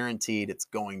guaranteed it's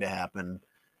going to happen.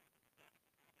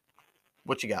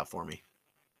 What you got for me?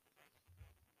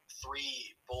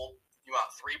 You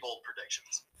want 3 bold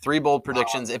predictions? 3 bold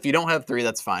predictions. If you don't have 3,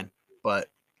 that's fine. But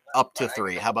up to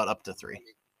 3. How about up to 3?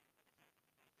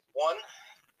 1,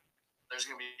 there's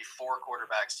going to be 4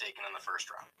 quarterbacks taken in the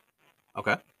first round.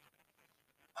 Okay.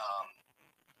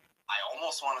 I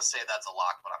almost want to say that's a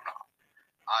lock, but I'm not.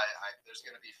 There's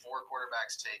going to be 4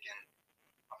 quarterbacks taken.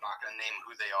 I'm not going to name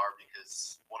who they are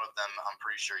because one of them I'm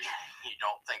pretty sure you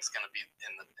don't think is going to be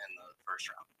in the first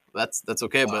round. That's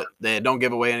okay, but they don't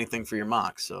give away anything for your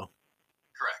mock, so.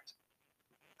 Correct.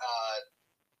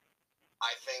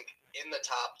 I think in the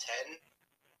top 10,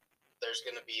 there's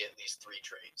going to be at least 3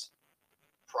 trades.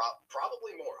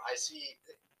 Probably more. I see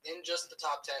in just the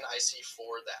top 10, I see 4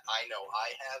 that I know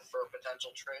I have for a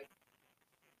potential trade.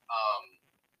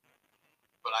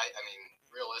 But I mean,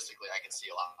 realistically, I can see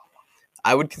a lot more.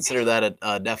 I would consider that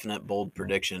a definite bold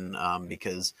prediction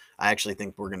because I actually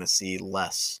think we're going to see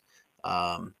less,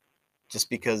 just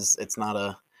because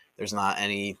there's not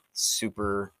any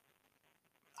super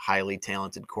highly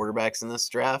talented quarterbacks in this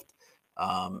draft,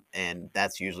 and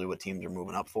that's usually what teams are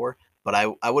moving up for. But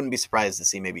I wouldn't be surprised to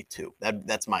see maybe 2.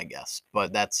 That's my guess,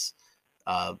 but that's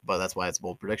why it's a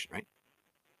bold prediction, right?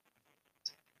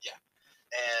 Yeah,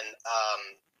 and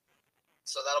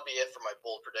so that'll be it for my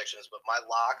bold predictions. But my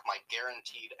lock, my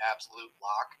guaranteed absolute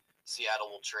lock, Seattle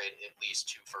will trade at least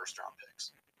 2 first-round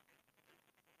picks.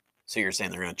 So you're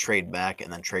saying they're going to trade back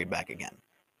and then trade back again,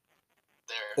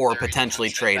 They're potentially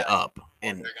either trade back, up, or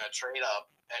and they're going to trade up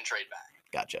and trade back.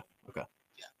 gotcha. Okay.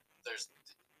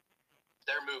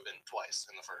 They're moving twice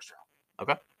in the first round.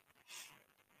 Okay.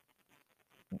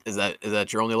 Is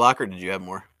that your only lock, or did you have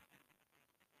more?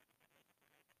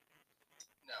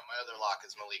 No, my other lock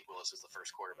is Malik Willis as the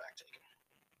first quarterback taken.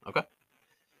 Okay.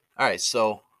 All right.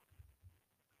 So,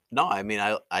 no, I mean,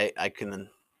 I can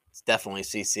definitely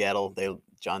see Seattle.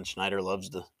 John Schneider loves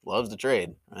to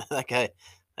trade. that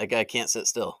guy can't sit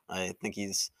still. I think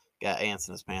he's got ants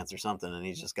in his pants or something, and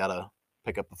he's just got to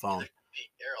pick up the phone. Pete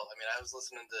Carroll. I mean, I was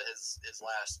listening to his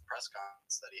last press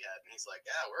conference that he had, and he's like,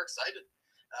 "Yeah, we're excited."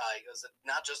 He goes,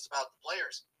 "Not just about the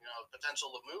players,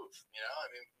 potential to move.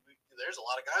 I mean, there's a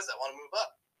lot of guys that want to move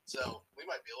up, so we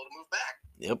might be able to move back.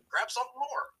 Yep. Grab something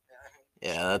more."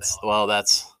 Yeah,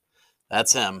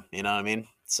 that's him. You know what I mean?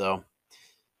 So,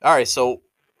 all right. So,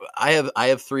 I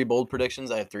have 3 bold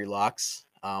predictions. I have 3 locks.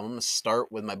 I'm gonna start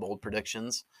with my bold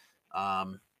predictions.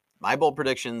 My bold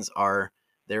predictions are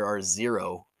there are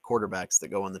 0 quarterbacks that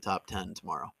go in the top 10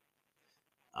 tomorrow.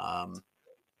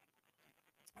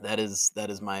 That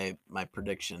is my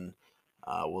prediction.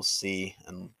 We'll see,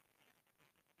 and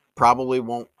probably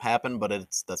won't happen, but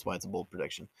that's why it's a bold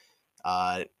prediction.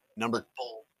 Number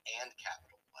bold and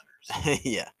capital letters.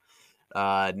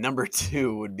 Yeah. Number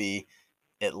 2 would be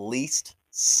at least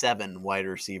 7 wide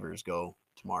receivers go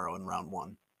tomorrow in round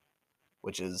 1,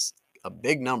 which is a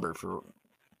big number for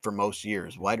most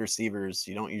years. Wide receivers,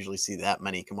 you don't usually see that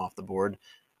many come off the board.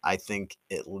 I think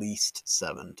at least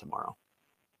 7 tomorrow.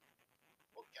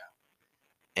 Okay.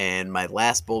 And my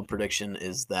last bold prediction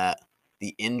is that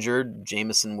the injured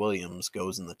Jameson Williams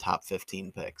goes in the top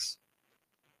 15 picks.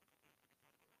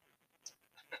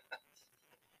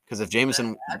 Because if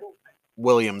Jameson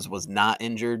Williams was not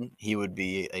injured, he would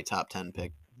be a top 10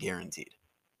 pick guaranteed.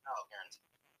 Oh, guaranteed.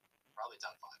 Probably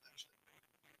top 5, actually.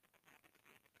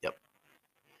 Yep.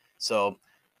 So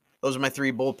those are my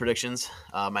 3 bold predictions.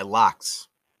 My locks.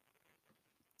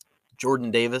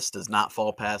 Jordan Davis does not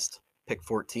fall past pick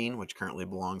 14, which currently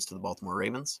belongs to the Baltimore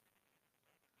Ravens.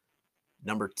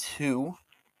 Number 2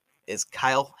 is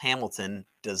Kyle Hamilton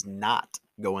does not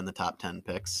go in the top 10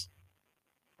 picks.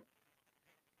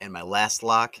 And my last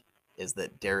lock is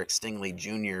that Derek Stingley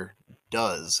Jr.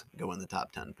 does go in the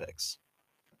top 10 picks.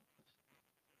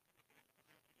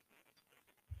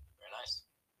 Very nice.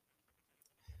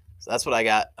 So that's what I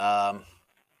got.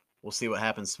 We'll see what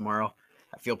happens tomorrow.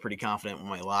 I feel pretty confident with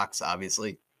my locks,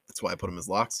 obviously. That's why I put them as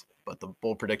locks. But the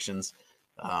bold predictions,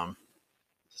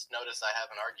 just notice I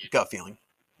haven't argued. Gut feeling.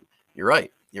 You're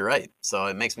right. So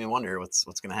it makes me wonder what's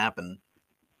going to happen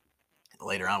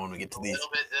later on when we get to these. A little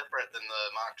bit different than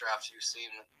the mock drafts you've seen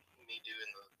me do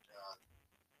in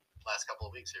the last couple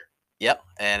of weeks here. Yep,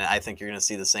 and I think you're going to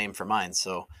see the same for mine.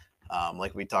 So,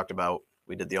 like we talked about,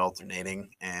 we did the alternating,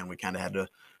 and we kind of had to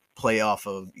play off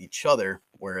of each other.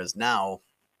 Whereas now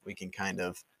we can kind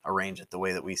of arrange it the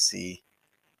way that we see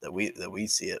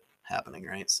it happening,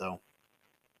 right? So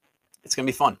it's going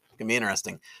to be fun. It's going to be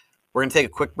interesting. We're going to take a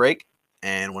quick break,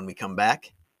 and when we come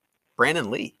back,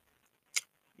 Brandon Lee,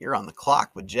 you're on the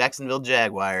clock with Jacksonville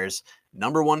Jaguars,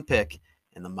 number 1 pick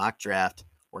in the mock draft.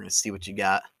 We're going to see what you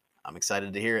got. I'm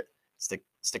excited to hear it.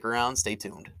 Stick around. Stay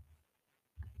tuned.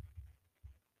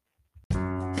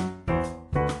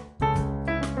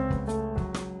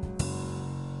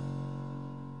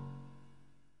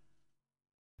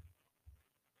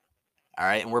 All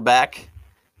right, and we're back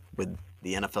with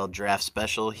the NFL Draft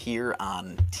Special here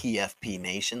on TFP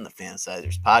Nation, the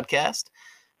Fantasizers podcast.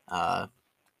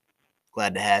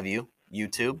 Glad to have you,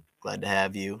 YouTube. Glad to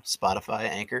have you, Spotify,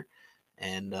 Anchor.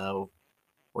 And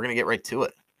we're going to get right to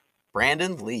it.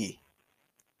 Brandon Lee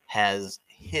has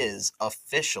his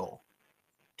official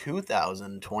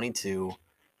 2022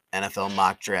 NFL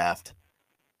mock draft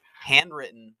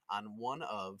handwritten on one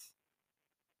of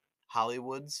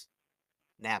Hollywood's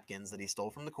napkins that he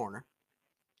stole from the corner.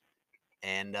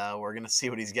 and we're gonna see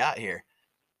what he's got here.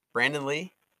 Brandon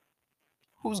Lee,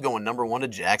 who's going number 1 to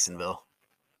Jacksonville?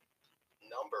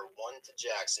 Number 1 to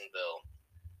Jacksonville.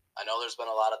 I know there's been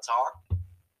a lot of talk,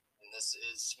 and this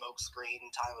is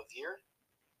smokescreen time of year,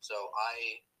 so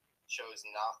I chose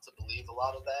not to believe a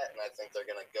lot of that, and I think they're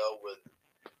going to go with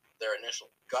their initial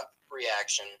gut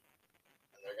reaction,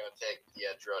 and they're going to take the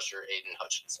edge rusher, Aiden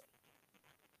Hutchinson.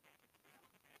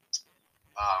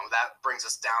 That brings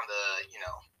us down to,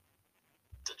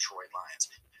 Detroit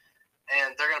Lions.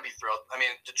 And they're going to be thrilled. I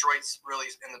mean, Detroit's really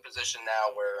in the position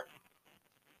now where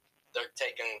they're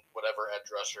taking whatever edge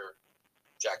rusher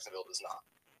Jacksonville does not.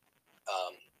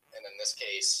 And in this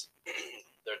case,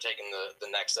 they're taking the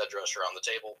next edge rusher on the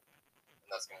table, and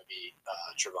that's going to be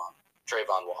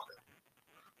Trayvon Walker.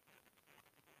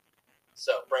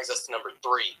 So it brings us to number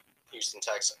 3, Houston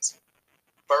Texans.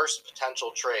 First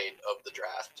potential trade of the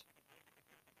draft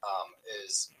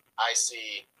is I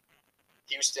see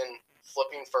Houston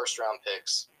flipping first-round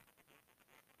picks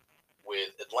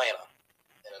with Atlanta,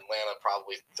 and Atlanta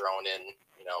probably throwing in,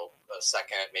 a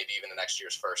second, maybe even the next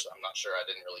year's first. I'm not sure. I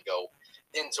didn't really go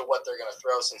into what they're going to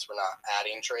throw since we're not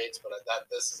adding trades, but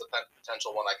this is a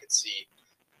potential one I could see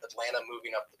Atlanta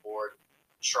moving up the board,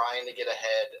 trying to get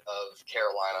ahead of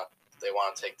Carolina if they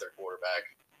want to take their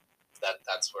quarterback.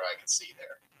 That's where I could see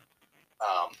there.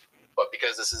 But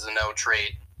because this is a no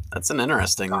trade, That's an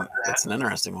interesting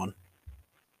one.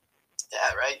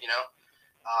 Yeah, right.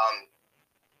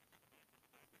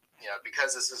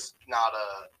 Because this is not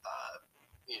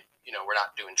we're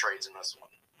not doing trades in this one.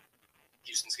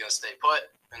 Houston's going to stay put,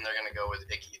 and they're going to go with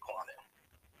Ike Ekwonu.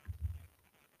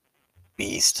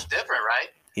 Beast. Different, right?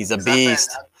 He's a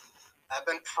beast. I've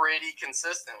been pretty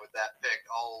consistent with that pick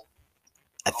all.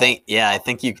 I think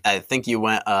you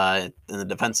went in the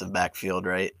defensive backfield,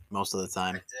 right? Most of the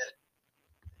time. I did.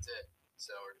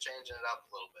 So we're changing it up a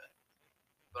little bit.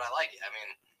 But I like it. I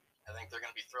mean, I think they're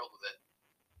going to be thrilled with it.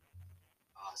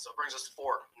 So it brings us to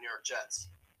 4, New York Jets.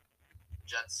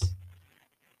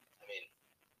 I mean,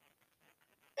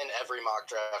 in every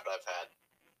mock draft I've had,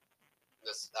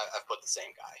 I've put the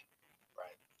same guy,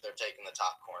 right? They're taking the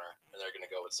top corner, and they're going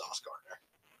to go with Sauce Gardner.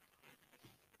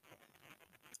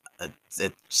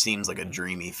 It seems like a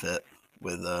dreamy fit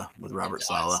with Robert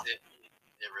Saleh. It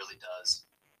really does.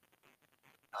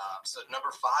 So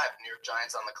number 5, New York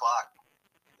Giants on the clock.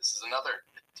 This is another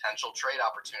potential trade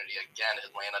opportunity. Again,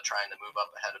 Atlanta trying to move up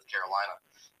ahead of Carolina.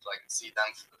 So I can see them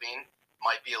flipping.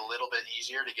 Might be a little bit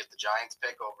easier to get the Giants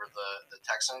pick over the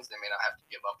Texans. They may not have to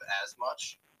give up as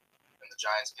much. And the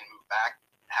Giants can move back,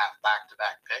 have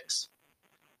back-to-back picks,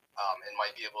 and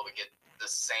might be able to get the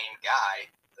same guy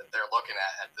that they're looking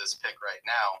at this pick right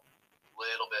now, a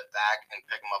little bit back and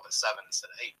pick them up at 7 instead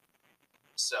of 8.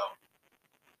 So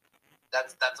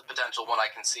that's a potential one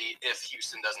I can see if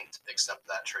Houston doesn't accept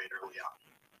that trade early on.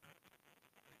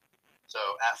 So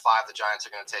at 5, the Giants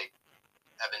are going to take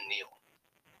Evan Neal.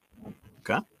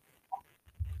 Okay.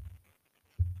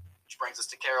 Which brings us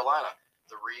to Carolina.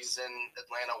 The reason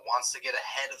Atlanta wants to get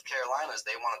ahead of Carolina is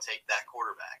they want to take that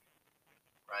quarterback,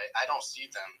 right? I don't see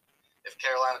them. If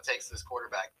Carolina takes this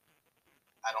quarterback,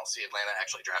 I don't see Atlanta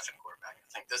actually drafting a quarterback. I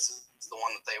think this is the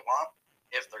one that they want,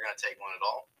 if they're going to take one at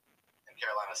all. And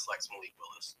Carolina selects Malik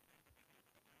Willis.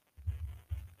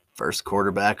 First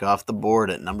quarterback off the board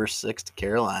at number 6 to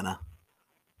Carolina.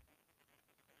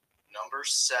 Number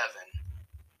 7.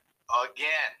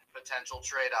 Again, potential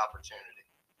trade opportunity.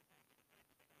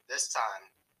 This time,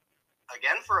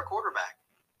 again for a quarterback.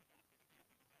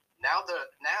 Now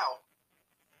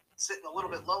sitting a little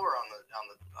bit lower on the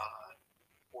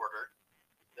order,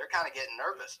 they're kind of getting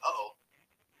nervous.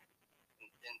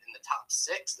 In the top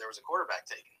 6, there was a quarterback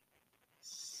taken.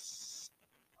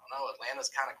 I don't know. Atlanta's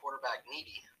kind of quarterback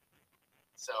needy,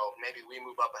 so maybe we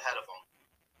move up ahead of them.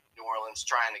 New Orleans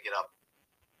trying to get up,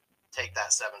 take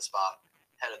that 7 spot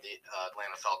ahead of the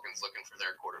Atlanta Falcons, looking for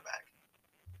their quarterback.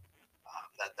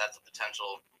 That's a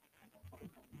potential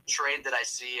trade that I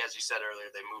see. As you said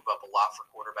earlier, they move up a lot for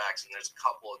quarterbacks, and there's a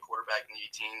couple of quarterback needy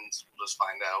teams. We'll just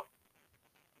find out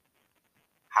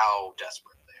how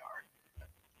desperate they are.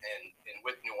 And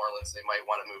with New Orleans, they might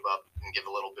want to move up and give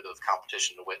a little bit of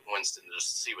competition to Winston to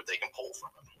just see what they can pull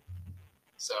from him.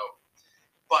 So,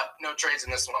 but no trades in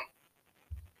this one.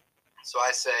 So I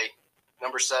say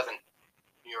number 7,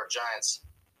 New York Giants,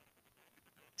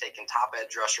 taking top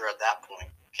edge rusher at that point,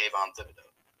 Kayvon Thibodeau.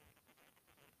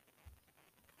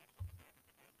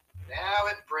 Now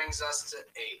it brings us to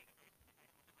 8.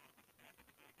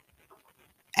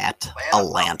 At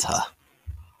Atlanta.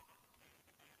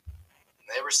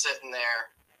 They were sitting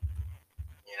there,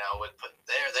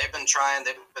 they've been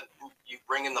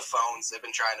ringing the phones. They've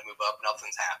been trying to move up.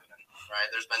 Nothing's happening, right?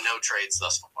 There's been no trades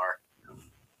thus far.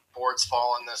 Board's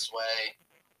fallen this way.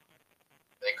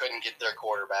 They couldn't get their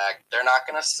quarterback. They're not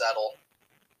going to settle.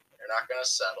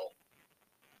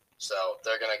 So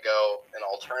they're going to go an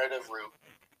alternative route,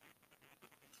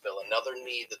 fill another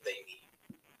need that they need.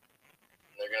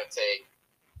 And they're going to take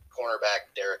cornerback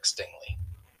Derek Stingley.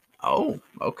 Oh,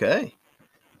 okay.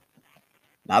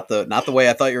 Not the way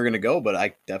I thought you were going to go, but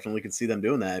I definitely could see them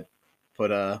doing that.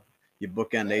 Put you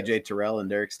bookend AJ Terrell and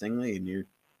Derek Stingley, and your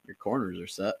corners are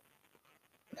set.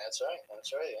 That's right.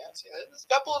 Yeah. See, there's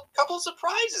a couple of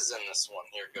surprises in this one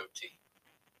here, Goatee.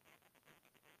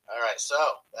 All right, so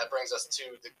that brings us to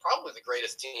probably the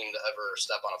greatest team to ever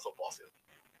step on a football field.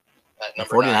 At The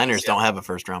number 49ers 9, don't have a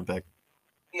first-round pick.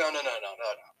 No.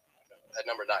 At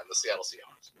number 9, the Seattle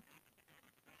Seahawks.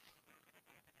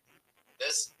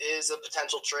 This is a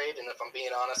potential trade, and if I'm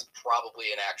being honest,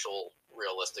 probably an actual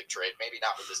realistic trade. Maybe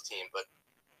not with this team, but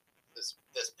this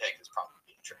pick is probably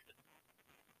being traded.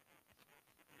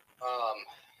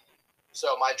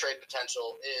 So my trade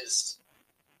potential is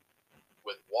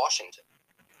with Washington.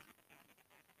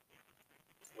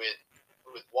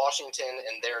 With Washington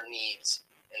and their needs,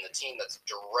 and the team that's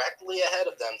directly ahead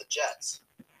of them, the Jets,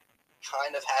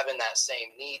 kind of having that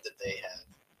same need that they have.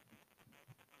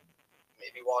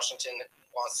 Maybe Washington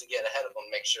wants to get ahead of them,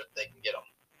 make sure that they can get them.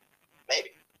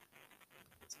 Maybe.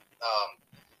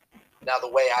 Now, the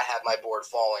way I have my board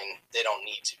falling, they don't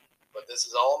need to. But this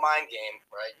is all a mind game,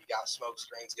 right? You got smoke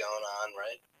screens going on,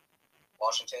 right?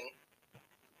 Washington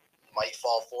might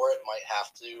fall for it, might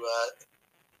have to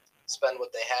spend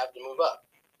what they have to move up.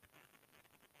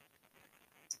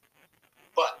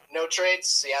 But no trades.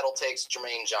 Seattle takes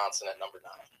Jermaine Johnson at number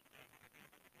 9.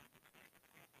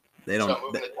 They don't. So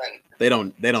moving to 10. They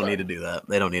don't Sorry. need to do that.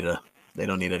 They don't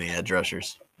need any edge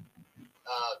rushers.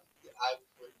 I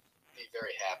would be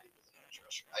very happy with an edge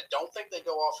rusher. I don't think they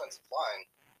go offensive line.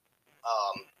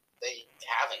 They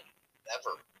haven't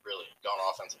ever really gone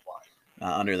offensive line.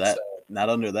 Not under that. So, Not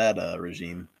under that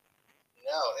regime.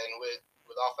 no, and with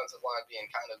offensive line being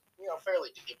kind of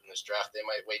fairly deep in this draft, they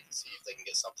might wait to see if they can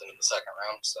get something in the second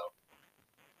round. So,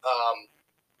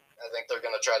 I think they're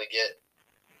going to try to get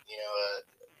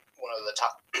one of the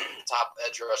top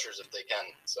edge rushers if they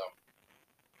can. So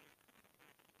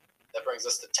that brings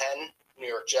us to 10, New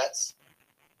York Jets.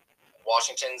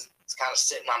 Washington's kind of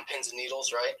sitting on pins and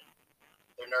needles, right?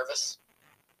 They're nervous.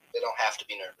 They don't have to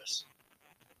be nervous.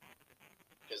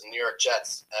 Because the New York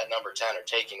Jets at number 10 are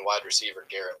taking wide receiver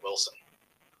Garrett Wilson.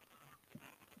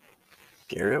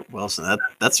 Garrett Wilson.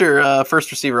 That's your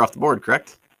first receiver off the board,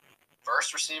 correct?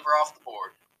 First receiver off the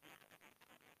board.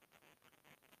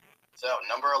 So,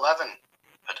 number 11,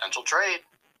 potential trade.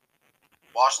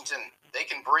 Washington, they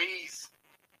can breathe.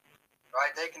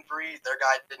 Right? They can breathe. Their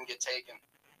guy didn't get taken.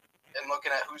 And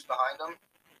looking at who's behind them,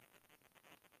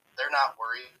 they're not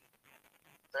worried.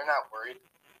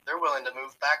 They're willing to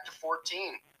move back to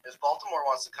 14 if Baltimore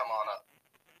wants to come on up.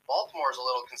 Baltimore's a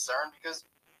little concerned because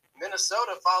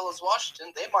Minnesota follows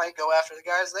Washington. They might go after the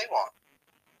guys they want.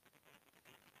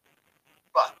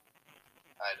 But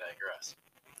I digress.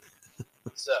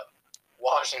 So,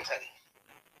 Washington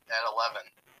at 11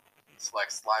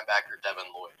 selects linebacker Devin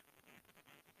Lloyd.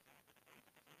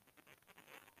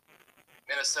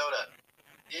 Minnesota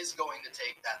is going to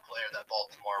take that player that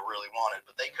Baltimore really wanted,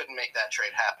 but they couldn't make that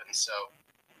trade happen, so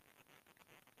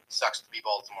sucks to be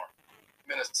Baltimore.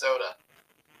 Minnesota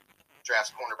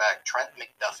drafts cornerback Trent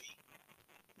McDuffie.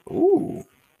 Ooh.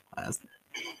 I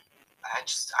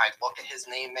look at his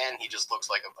name, man, he just looks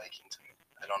like a Viking to me.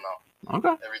 I don't know.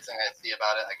 Okay. Everything I see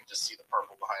about it, I can just see the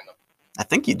purple behind him. I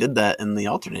think you did that in the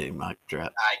alternating mock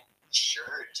draft. I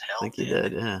sure as hell I think you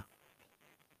did, yeah.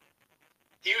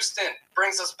 Houston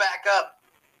brings us back up.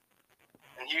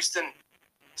 And Houston,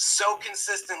 so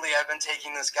consistently, I've been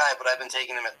taking this guy, but I've been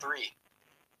taking him at 3.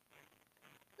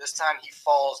 This time he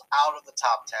falls out of the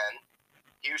top 10.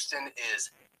 Houston is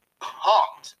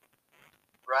pumped,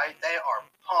 right? They are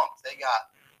pumped. They got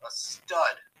a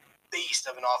stud beast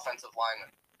of an offensive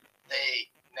lineman. They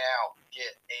now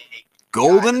get a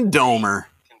Golden Domer.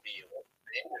 Can be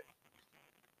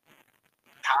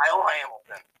Kyle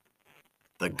Hamilton.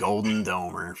 The Golden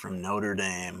Domer from Notre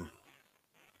Dame.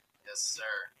 Yes,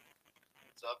 sir.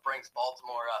 So it brings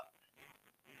Baltimore up.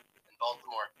 And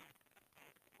Baltimore,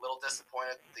 a little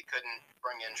disappointed they couldn't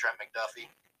bring in Trent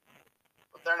McDuffie.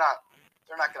 But they're not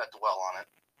going to dwell on it.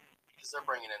 Because they're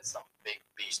bringing in some big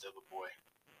beast of a boy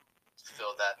to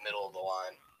fill that middle of the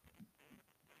line.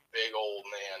 Big old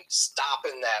man.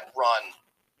 Stopping that run.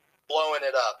 Blowing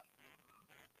it up.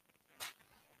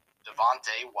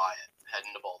 Devontae Wyatt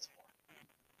heading to Baltimore.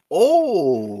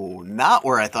 Oh, not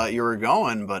where I thought you were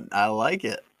going, but I like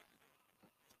it.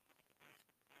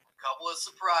 couple of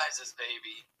surprises,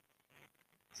 baby.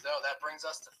 So that brings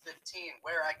us to 15,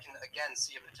 where I can again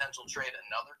see a potential trade.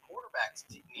 Another quarterback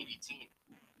needy team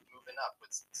moving up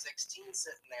with 16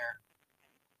 sitting there,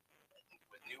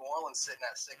 with New Orleans sitting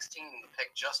at 16, the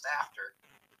pick just after.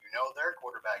 You know they're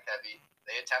quarterback heavy.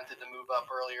 They attempted to move up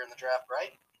earlier in the draft,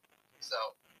 right?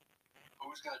 So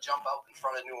who's going to jump out in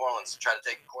front of New Orleans to try to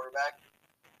take a quarterback?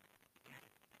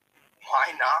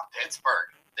 Why not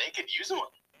Pittsburgh? They could use one.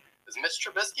 Is Mitch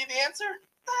Trubisky the answer?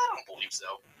 I don't believe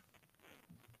so.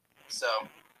 So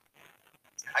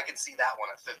I could see that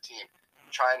one at 15,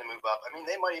 trying to move up. I mean,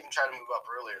 they might even try to move up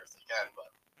earlier if they can,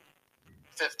 but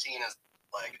 15 is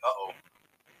like, uh-oh,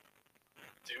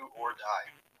 do or die.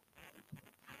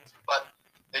 But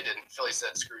they didn't. Philly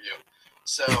said, screw you.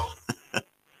 So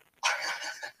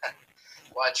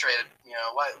why trade it?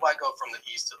 Why go from the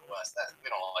east to the west? We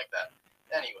don't like that.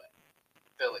 Anyway,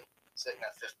 Philly sitting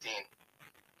at 15.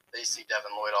 They see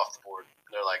Devin Lloyd off the board.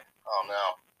 They're like, oh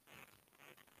no.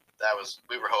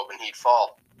 We were hoping he'd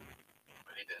fall,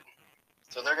 but he didn't.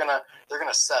 So they're gonna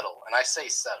settle, and I say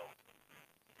settle.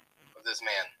 But this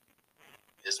man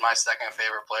is my second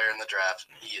favorite player in the draft,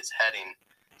 and he is heading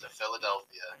to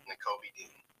Philadelphia, Nakobe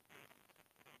Dean.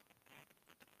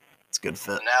 It's a good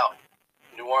fit. So now,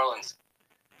 New Orleans,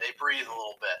 they breathe a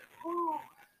little bit. Woo.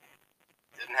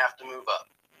 Didn't have to move up.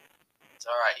 It's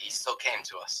all right. He still came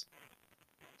to us.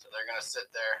 So they're gonna sit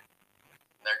there.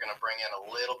 They're going to bring in a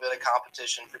little bit of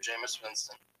competition for Jameis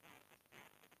Winston.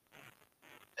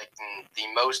 Taking the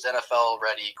most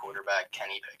NFL-ready quarterback,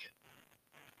 Kenny Pickett.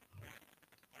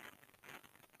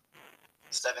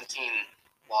 17,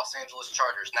 Los Angeles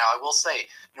Chargers. Now, I will say,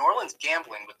 New Orleans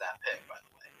gambling with that pick, by the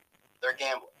way. They're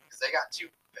gambling because they got 2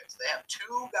 picks. They have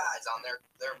 2 guys on their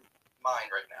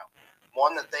mind right now.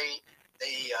 One that they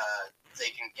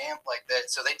can gamble like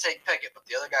that, so they take Pickett, but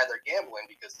the other guy they're gambling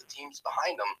because the teams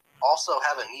behind them also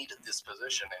have a need at this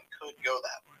position and could go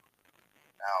that way.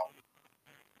 Now,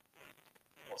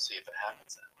 we'll see if it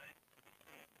happens that way.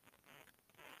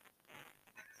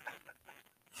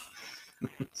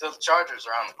 So the Chargers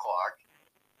are on the clock,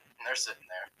 and they're sitting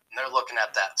there, and they're looking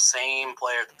at that same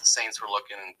player that the Saints were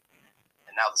looking,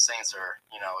 and now the Saints are,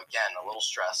 again, a little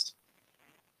stressed.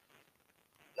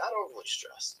 Not overly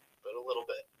stressed, but a little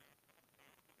bit.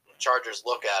 The Chargers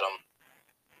look at him.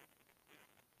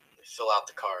 They fill out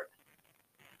the card.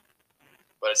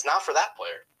 But it's not for that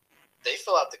player. They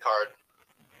fill out the card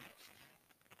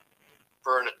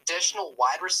for an additional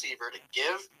wide receiver to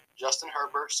give Justin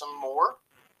Herbert some more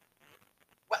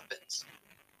weapons.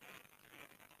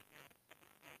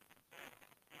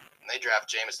 And they draft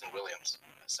Jameson Williams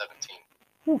at 17.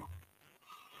 Whew.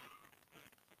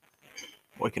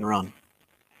 Boy can run.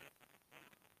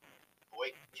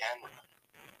 Boy can run.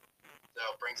 So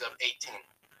it brings up 18,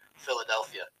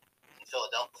 Philadelphia. And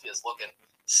Philadelphia's looking,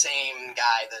 same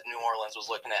guy that New Orleans was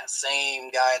looking at,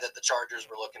 same guy that the Chargers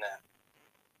were looking at.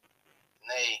 And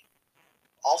they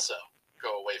also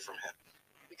go away from him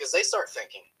because they start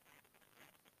thinking,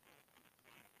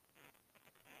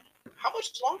 how much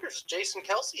longer does Jason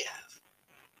Kelce have?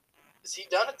 Is he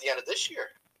done at the end of this year?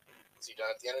 Is he done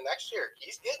at the end of next year?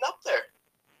 He's getting up there.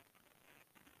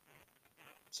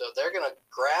 So they're going to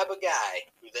grab a guy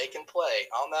who they can play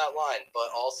on that line, but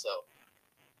also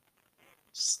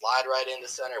slide right into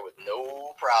center with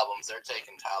no problems. They're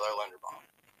taking Tyler Linderbaum.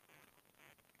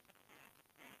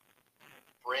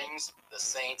 Brings the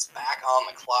Saints back on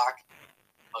the clock.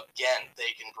 Again,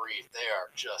 they can breathe. They are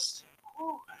just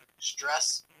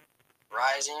stress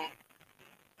rising.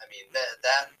 I mean,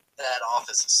 that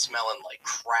office is smelling like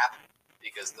crap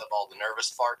because of all the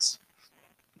nervous farts.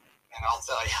 And I'll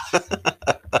tell you,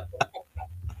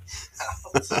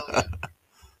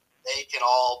 they can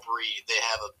all breathe. They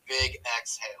have a big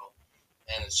exhale,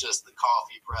 and it's just the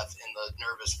coffee breath and the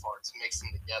nervous farts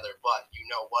mixing together. But you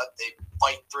know what? They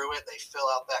fight through it. They fill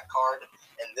out that card,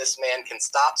 and this man can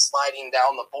stop sliding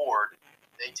down the board.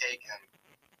 They take him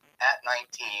at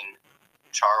 19,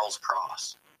 Charles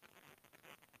Cross.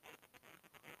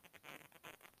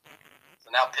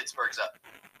 So now Pittsburgh's up.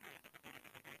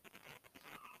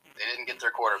 They didn't get their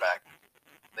quarterback.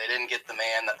 They didn't get the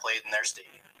man that played in their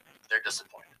stadium. They're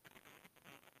disappointed.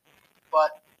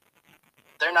 But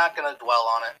they're not going to dwell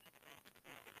on it,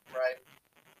 right?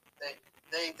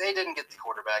 They didn't get the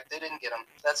quarterback. They didn't get him.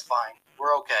 That's fine.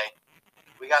 We're okay.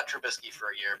 We got Trubisky for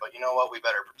a year, but you know what? We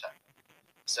better protect him.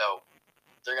 So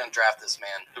they're going to draft this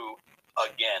man who,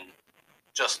 again,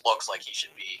 just looks like he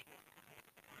should be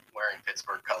wearing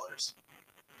Pittsburgh colors.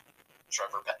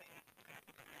 Trevor Penny.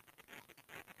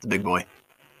 The big boy.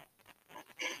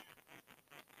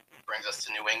 Brings us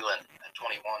to New England at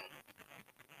 21.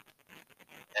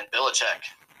 And Belichick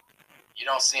You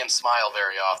don't see him smile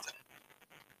very often.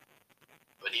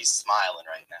 But he's smiling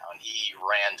right now, and he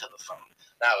ran to the phone.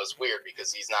 Now, it was weird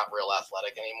because he's not real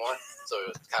athletic anymore, so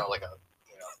it was kind of like a,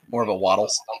 More of a waddle.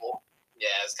 stumble.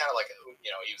 Yeah, it's kind of like,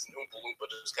 he was an Oompa Loompa,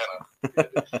 just kind of.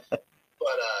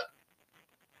 But,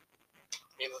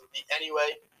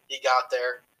 anyway, he got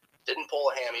there, didn't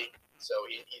pull a hammy, so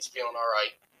he's feeling all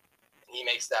right. He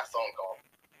makes that phone call.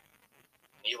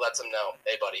 He lets him know,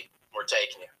 hey, buddy, we're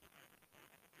taking you.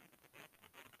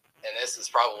 And this is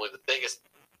probably the biggest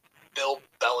Bill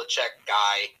Belichick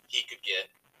guy he could get.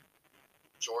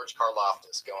 George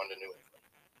Karlaftis going to New England.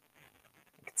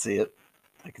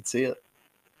 I can see it.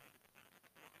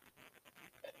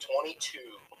 At 22,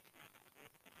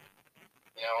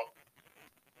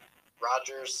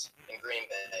 Rodgers and Green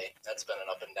Bay, that's been an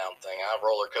up and down thing. A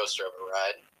roller coaster of a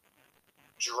ride.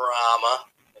 Drama,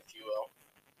 if you will.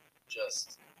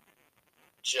 Just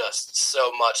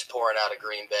so much pouring out of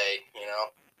Green Bay,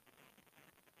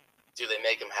 Do they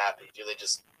make him happy? Do they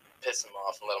just piss him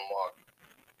off and let him walk?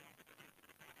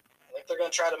 I think they're going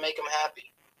to try to make him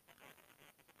happy.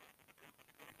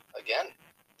 Again,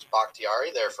 is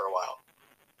Bakhtiari there for a while?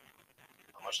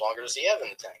 How much longer does he have in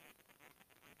the tank?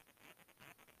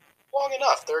 Long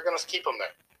enough. They're going to keep him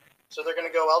there. So they're going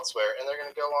to go elsewhere, and they're going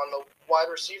to go on the wide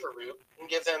receiver route and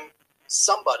give him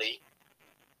somebody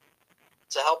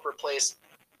to help replace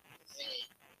the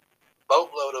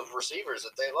boatload of receivers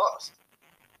that they lost.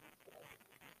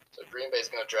 So Green Bay's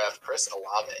going to draft Chris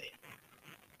Olave.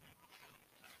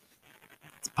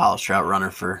 It's a polished route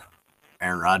runner for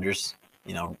Aaron Rodgers.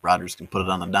 Rodgers can put it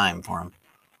on a dime for him.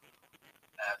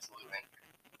 Absolutely.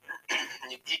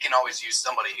 He can always use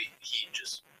somebody he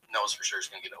just knows for sure is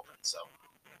going to get open. So,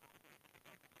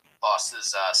 lost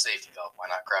his safety valve. Why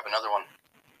not grab another one?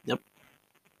 Yep.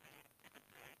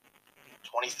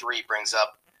 23 brings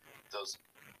up those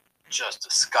just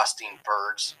disgusting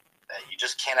birds that you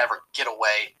just can't ever get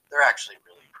away. They're actually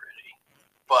really pretty.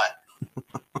 But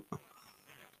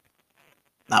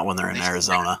not when they're in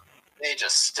Arizona. They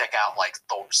just stick out like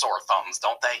sore thumbs,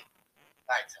 don't they?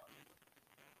 I tell you.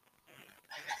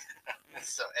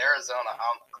 So Arizona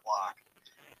on the clock.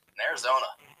 In Arizona,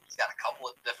 he's got a couple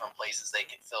of different places they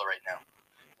can fill right now.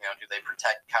 Do they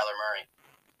protect Kyler Murray?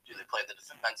 Do they play the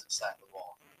defensive side of the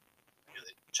ball? Do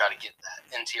they try to get that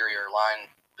interior line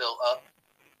built up?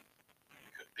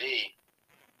 Could be.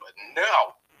 But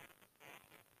no.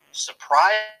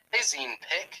 Surprising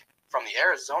pick from the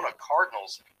Arizona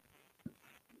Cardinals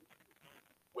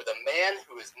with a man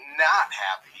who is not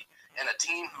happy and a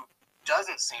team who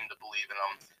doesn't seem to believe in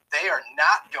him. They are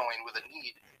not going with a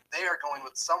need. They are going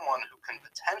with someone who can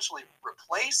potentially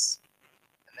replace,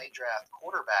 and they draft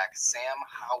quarterback Sam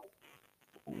Howell.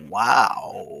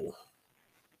 Wow.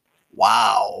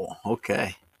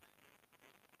 Okay.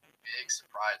 Big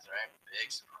surprise, right?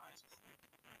 Big surprise.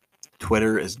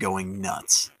 Twitter is going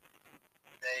nuts.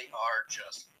 They are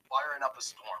just firing up a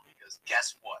storm because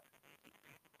guess what?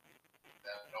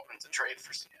 That opens a trade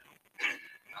for Seattle.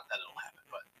 Not that it'll happen,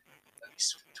 but that'd be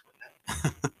sweet, wouldn't it?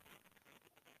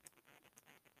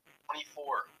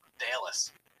 24,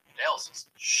 Dallas. Dallas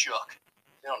is shook.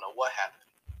 They don't know what happened.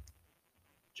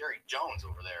 Jerry Jones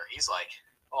over there, he's like,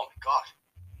 oh my God,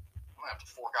 I'm going to have to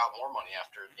fork out more money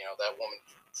after, that woman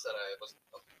said I was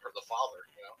the father,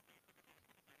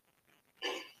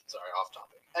 Sorry, off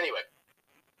topic. Anyway,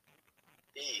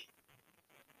 he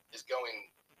is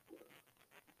going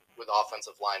with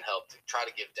offensive line help to try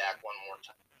to give Dak one more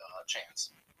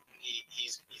chance.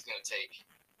 He's going to take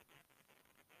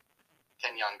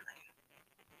Kenyon Green.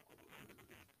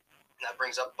 And that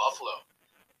brings up Buffalo,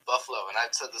 and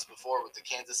I've said this before with the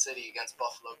Kansas City against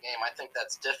Buffalo game. I think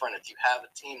that's different if you have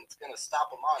a team that's going to stop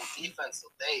them on defense.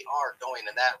 So they are going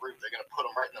in that route. They're going to put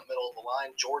them right in the middle of the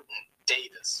line. Jordan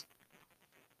Davis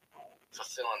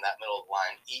fulfilling that middle of the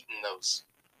line, eating those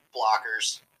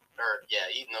blockers,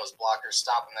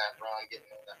 stopping that run, getting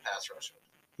that pass rush.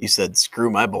 You said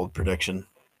screw my bold prediction.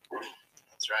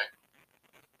 That's right.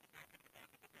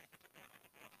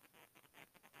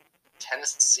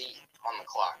 Tennessee on the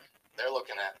clock. They're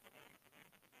looking at a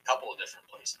couple of different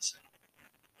places.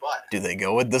 But do they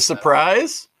go with the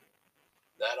surprise?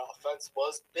 That offense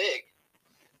was big.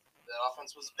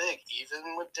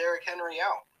 Even with Derrick Henry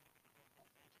out.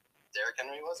 Derrick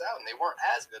Henry was out, and they weren't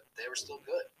as good, but they were still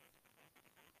good.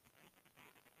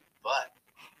 But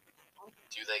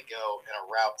do they go in a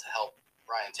route to help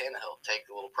Ryan Tannehill take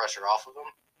a little pressure off of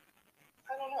him?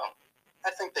 I don't know.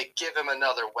 I think they give him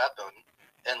another weapon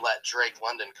and let Drake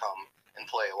London come and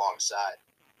play alongside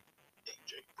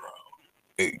A.J.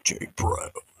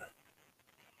 Brown.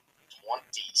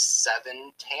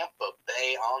 27, Tampa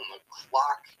Bay on the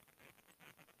clock.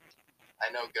 I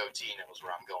know Goatee knows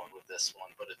where I'm going with this one,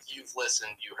 but if you've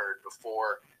listened, you heard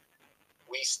before,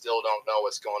 we still don't know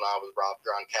what's going on with Rob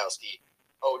Gronkowski.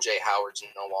 O.J. Howard's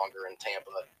no longer in Tampa.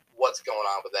 What's going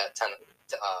on with that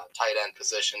tight end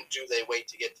position? Do they wait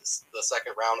to get to the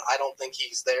second round? I don't think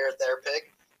he's there at their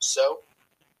pick. So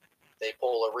they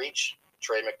pull a reach.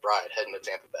 Trey McBride heading to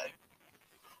Tampa Bay.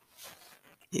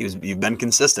 You've been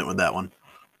consistent with that one.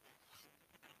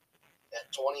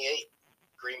 At 28,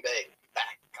 Green Bay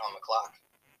back on the clock.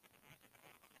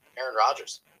 Aaron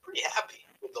Rodgers, pretty happy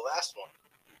with the last one.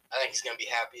 I think he's going to be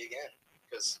happy again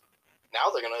because now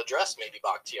they're going to address maybe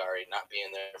Bakhtiari not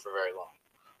being there for very long.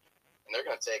 And they're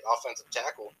going to take offensive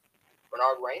tackle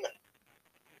Bernard Raymond.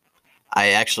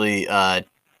 I actually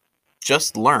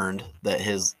just learned that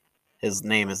his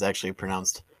name is actually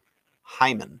pronounced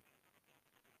Hyman.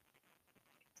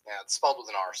 Yeah, it's spelled with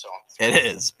an R, so it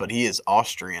is, but he is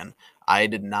Austrian. I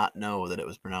did not know that it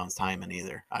was pronounced Hyman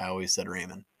either. I always said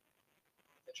Raymond.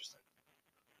 Interesting.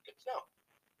 Good to know.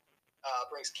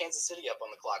 Brings Kansas City up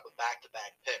on the clock with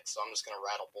back-to-back picks, so I'm just going to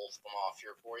rattle both of them off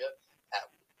here for you.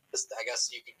 I guess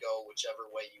you could go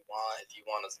whichever way you want if you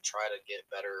want to try to get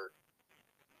better,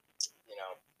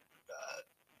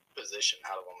 position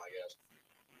out of them, I guess.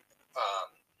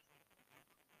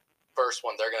 First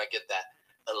one, they're going to get that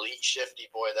elite shifty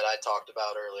boy that I talked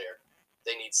about earlier.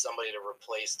 They need somebody to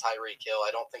replace Tyreek Hill. I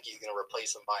don't think he's going to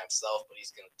replace him by himself, but he's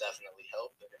going to definitely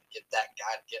help. They're going to get that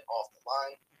guy to get off the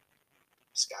line.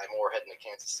 Sky Moore heading to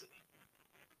Kansas City.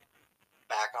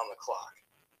 Back on the clock.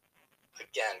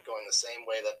 Again, going the same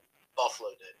way that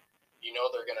Buffalo did. You know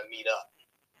they're going to meet up.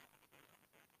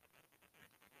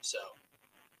 So,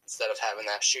 instead of having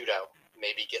that shootout,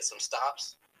 maybe get some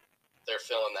stops, they're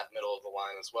filling that middle of the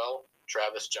line as well.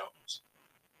 Travis Jones,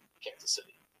 Kansas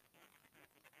City.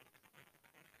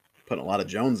 Putting a lot of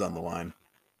Jones on the line.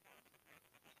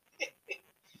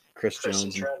 Christian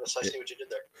Jones. Travis, I see what you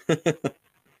did there.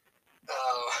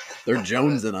 They're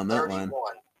jonesing on that 31,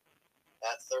 line.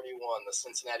 At 31, the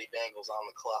Cincinnati Bengals on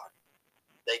the clock.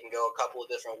 They can go a couple of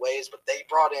different ways, but they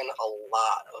brought in a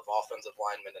lot of offensive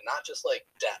linemen, and not just like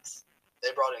depth.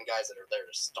 They brought in guys that are there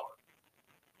to start.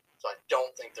 So I don't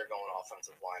think they're going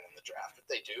offensive line in the draft. If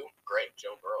they do, great.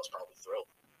 Joe Burrow's probably thrilled.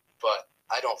 But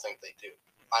I don't think they do.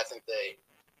 I think they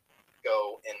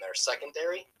go in their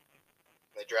secondary.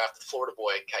 They draft the Florida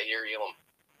boy, Kaiir Elam.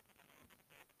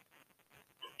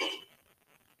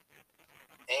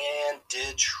 And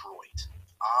Detroit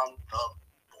on the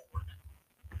board.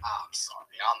 I'm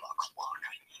sorry, on the clock,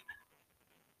 I mean.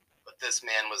 But this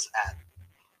man was at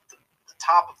the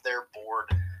top of their board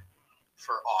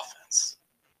for offense.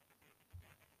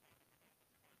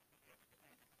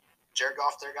 Jared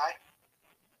Goff, their guy?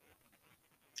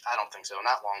 I don't think so.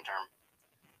 Not long term.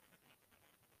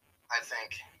 I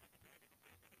think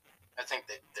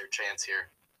their chance here,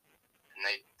 and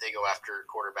they go after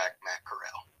quarterback Matt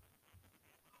Corral.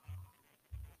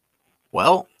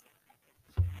 Well,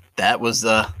 that was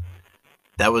a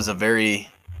very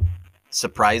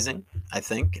surprising, I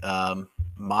think,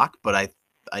 mock, but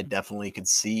I definitely could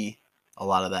see a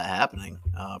lot of that happening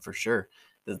for sure.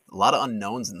 There's a lot of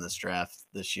unknowns in this draft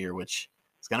this year, which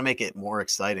is going to make it more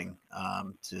exciting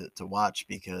to watch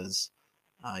because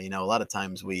a lot of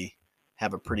times we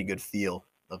have a pretty good feel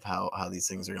of how these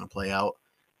things are going to play out.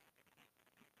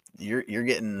 You're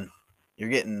getting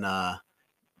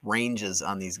ranges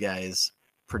on these guys,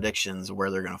 predictions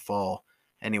where they're going to fall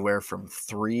anywhere from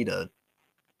 3 to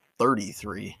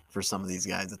 33 for some of these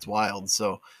guys. It's wild.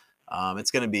 So it's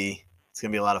going to be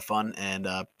a lot of fun. And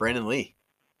Brandon Lee,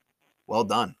 well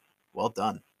done.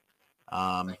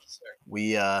 Thank you, sir.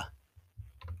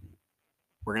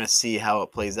 We're going to see how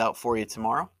it plays out for you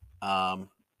tomorrow.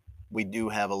 We do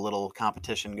have a little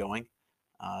competition going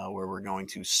where we're going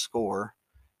to score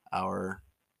our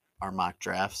mock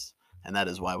drafts, and that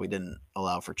is why we didn't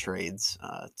allow for trades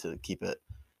to keep it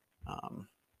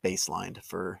baselined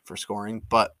for scoring.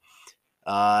 But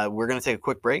we're going to take a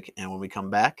quick break, and when we come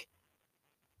back,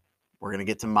 we're going to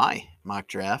get to my mock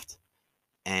draft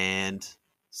and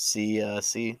see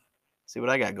what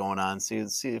I got going on. See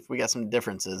if we got some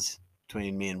differences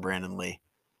between me and Brandon Lee.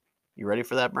 You ready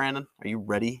for that, Brandon? Are you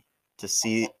ready to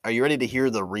see? Are you ready to hear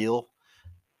the real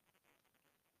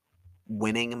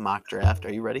winning mock draft?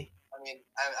 Are you ready? I mean,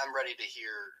 I'm ready to hear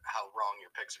how wrong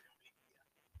your picks are going to be.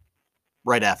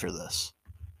 Right after this.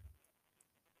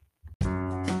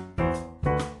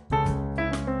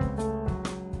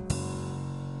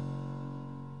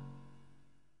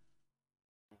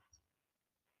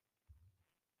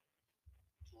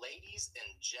 Ladies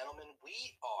and gentlemen,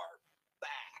 we are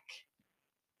back.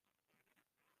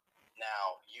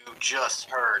 Now, you just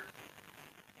heard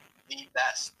the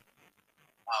best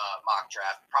mock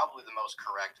draft, probably the most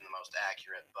correct and the most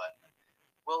accurate. But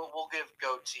we'll give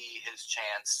Goatee his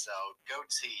chance. So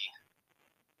Goatee,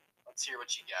 let's hear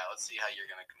what you got. Let's see how you're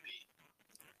gonna compete.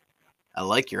 I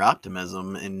like your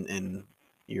optimism in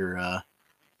your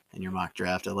mock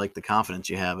draft. I like the confidence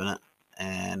you have in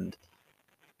it,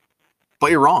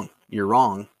 but you're wrong. You're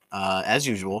wrong. As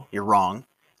usual, you're wrong.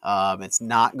 It's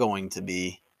not going to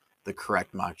be the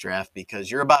correct mock draft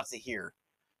because you're about to hear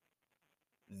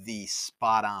the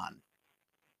spot on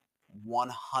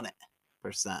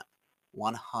 100%.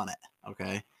 100.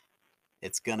 Okay.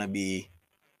 It's going to be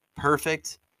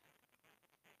perfect.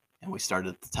 And we start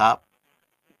at the top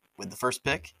with the first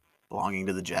pick belonging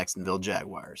to the Jacksonville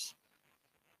Jaguars.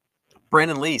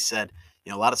 Brandon Lee said,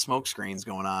 a lot of smoke screens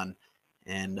going on.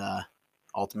 And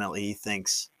ultimately, he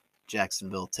thinks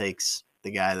Jacksonville takes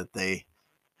the guy that they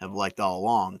have liked all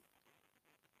along.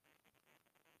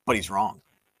 But he's wrong.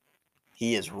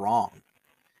 He is wrong.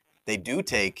 They do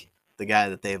take the guy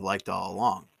that they've liked all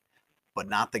along, but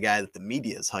not the guy that the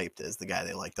media is hyped as the guy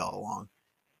they liked all along.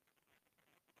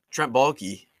 Trent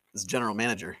Baalke is general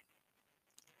manager.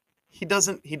 He goes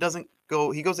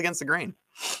against the grain.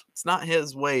 It's not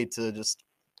his way to just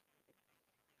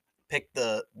pick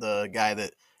the guy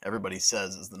that everybody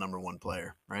says is the number one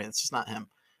player, right? It's just not him.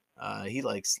 He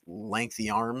likes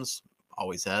lengthy arms,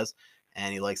 always has,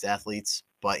 and he likes athletes,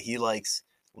 but he likes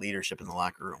leadership in the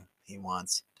locker room. He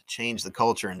wants to change the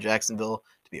culture in Jacksonville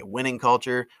to be a winning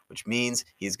culture, which means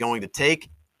he's going to take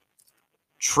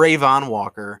Trayvon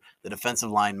Walker, the defensive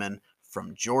lineman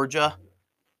from Georgia.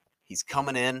 He's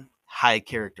coming in, high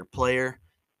character player,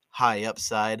 high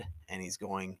upside, and he's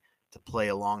going to play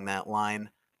along that line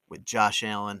with Josh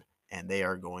Allen, and they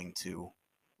are going to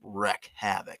wreak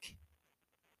havoc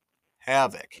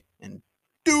in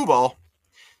Duval.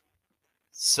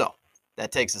 So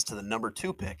that takes us to the number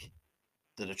 2 pick.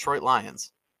 The Detroit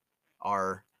Lions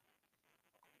are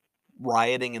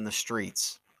rioting in the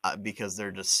streets because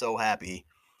they're just so happy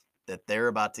that they're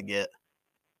about to get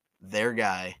their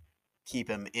guy, keep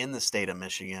him in the state of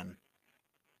Michigan,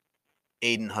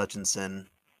 Aiden Hutchinson,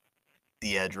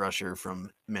 the edge rusher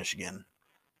from Michigan.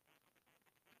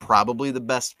 Probably the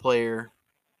best player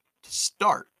to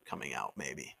start coming out,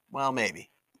 maybe. Well, maybe.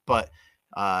 But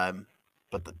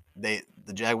the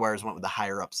Jaguars went with the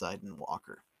higher upside in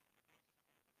Walker.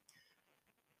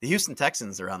 The Houston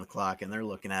Texans are on the clock, and they're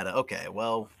looking at it. Okay,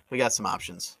 well, we got some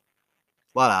options.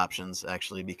 A lot of options,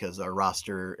 actually, because our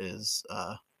roster is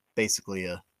basically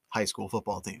a high school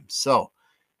football team. So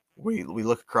we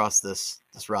look across this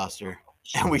roster,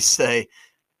 and we say,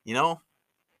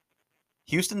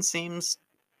 Houston seems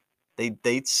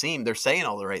they're saying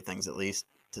all the right things, at least,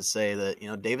 to say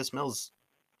that Davis Mills,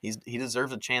 he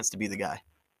deserves a chance to be the guy.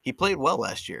 He played well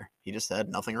last year. He just had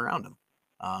nothing around him.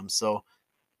 So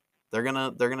they're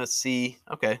gonna see,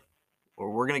 okay,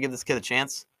 we're gonna give this kid a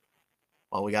chance.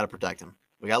 Well, we got to protect him.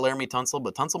 We got Laramie Tunsil,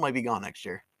 but Tunsil might be gone next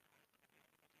year.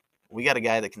 We got a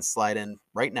guy that can slide in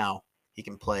right now. He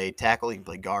can play tackle, he can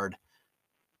play guard,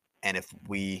 and if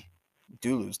we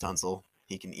do lose Tunsil,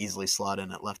 he can easily slot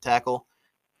in at left tackle.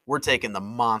 We're taking the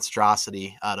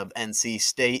monstrosity out of NC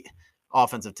State,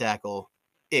 offensive tackle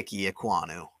Ike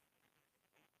Ekwonu.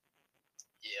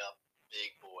 Yeah,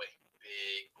 big boy.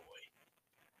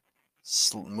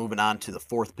 Moving on to the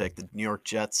 4th pick, the New York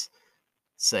Jets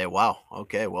say, wow,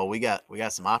 okay, well, we got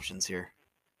some options here.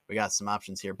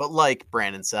 But like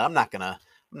Brandon said, I'm not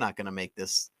gonna make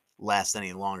this last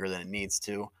any longer than it needs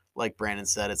to. Like Brandon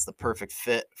said, it's the perfect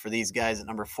fit for these guys at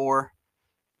number 4.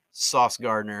 Sauce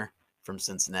Gardner from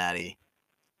Cincinnati.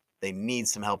 They need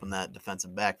some help in that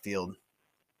defensive backfield.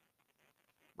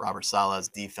 Robert Saleh's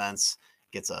defense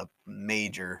gets a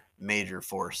major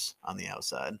force on the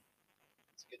outside.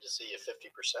 It's good to see you 50%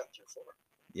 through 4.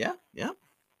 Yeah.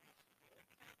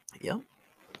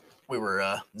 We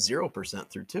were 0%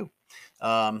 through 2.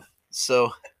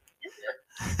 So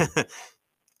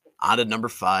on to number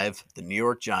 5, the New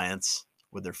York Giants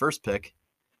with their first pick.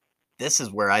 This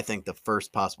is where I think the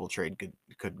first possible trade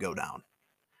could go down.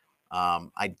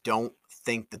 I don't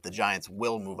think that the Giants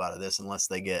will move out of this unless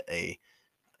they get a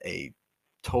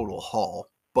total haul.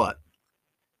 But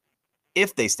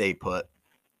if they stay put,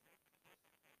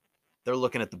 they're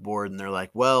looking at the board and they're like,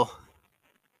 well,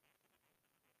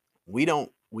 we're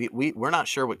not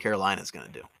sure what Carolina's going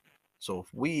to do. So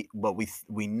we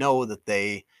know that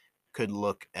they could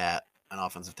look at an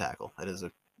offensive tackle. That is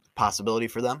a possibility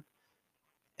for them.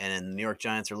 And the New York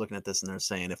Giants are looking at this and they're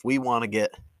saying, if we want to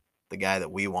get the guy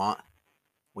that we want,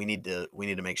 we need to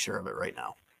make sure of it right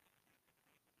now.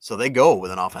 So they go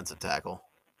with an offensive tackle.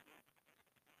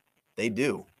 They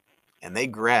do. And they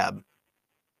grab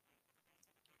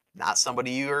Not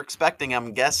somebody you were expecting,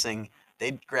 I'm guessing.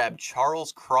 They'd grab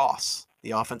Charles Cross,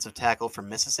 the offensive tackle from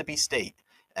Mississippi State,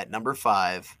 at number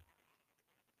 5.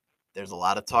 There's a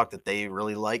lot of talk that they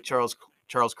really like Charles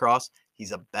Cross.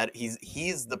 He's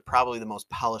probably the most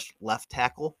polished left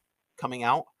tackle coming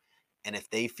out. And if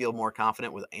they feel more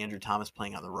confident with Andrew Thomas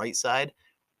playing on the right side,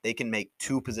 they can make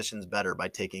 2 positions better by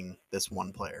taking this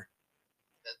one player.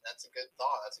 That's a good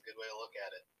thought. That's a good way to look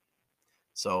at it.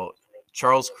 So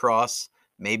Charles Cross,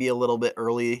 maybe a little bit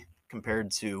early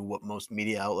compared to what most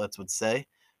media outlets would say,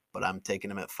 but I'm taking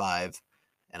him at 5,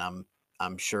 and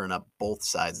I'm shoring up both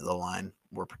sides of the line.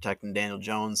 We're protecting Daniel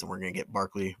Jones, and we're going to get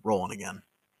Barkley rolling again.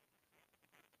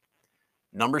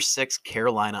 Number 6,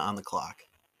 Carolina on the clock.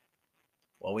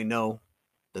 Well, we know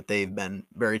that they've been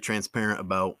very transparent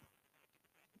about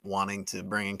wanting to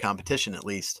bring in competition, at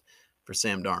least, for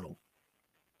Sam Darnold.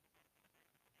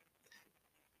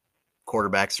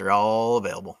 Quarterbacks are all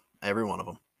available, every one of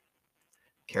them.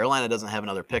 Carolina doesn't have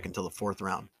another pick until the 4th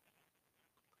round.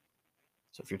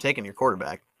 So if you're taking your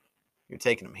quarterback, you're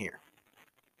taking him here.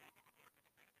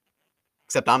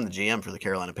 Except I'm the GM for the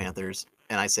Carolina Panthers,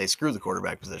 and I say screw the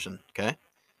quarterback position, okay?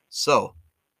 So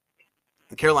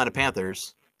the Carolina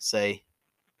Panthers say,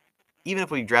 even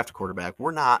if we draft a quarterback,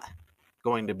 we're not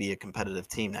going to be a competitive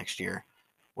team next year.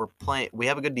 We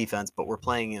have a good defense, but we're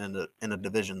playing in a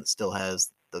division that still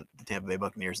has the Tampa Bay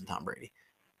Buccaneers and Tom Brady.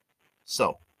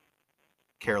 So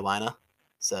Carolina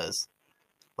says,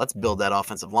 let's build that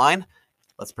offensive line.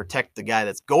 Let's protect the guy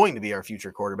that's going to be our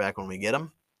future quarterback when we get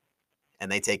him. And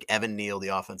they take Evan Neal, the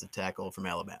offensive tackle from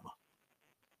Alabama.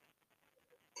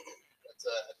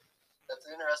 That's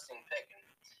an interesting pick,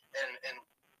 and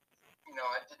you know,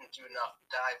 I didn't do enough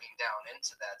diving down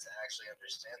into that to actually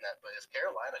understand that. But if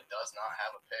Carolina does not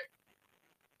have a pick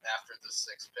after the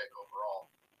 6th pick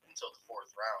overall until the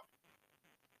 4th round,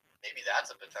 maybe that's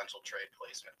a potential trade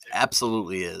placement too.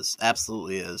 Absolutely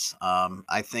is.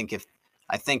 I think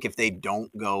if they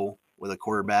don't go with a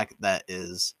quarterback, that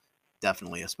is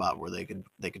definitely a spot where they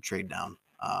could trade down.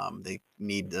 They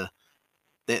need to.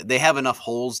 They have enough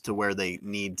holes to where they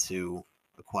need to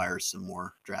acquire some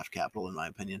more draft capital, in my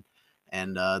opinion.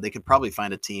 And they could probably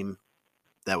find a team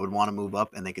that would want to move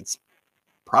up, and they could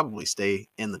probably stay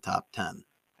in the top 10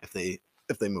 if they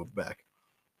move back.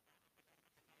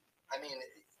 I mean,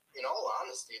 in all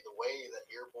honesty, the way that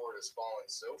your board has fallen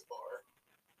so far,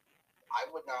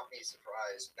 I would not be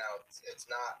surprised. Now, it's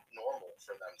not normal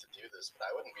for them to do this, but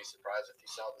I wouldn't be surprised if you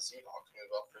saw the Seahawks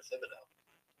move up for Thibodeau.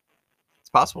 It's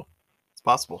possible.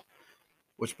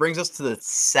 Which brings us to the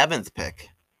 7th pick,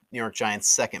 New York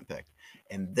Giants' 2nd pick.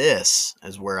 And this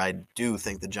is where I do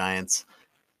think the Giants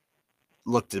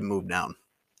look to move down.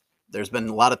 There's been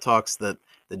a lot of talks that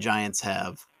the Giants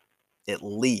have at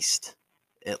least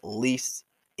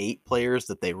 8 players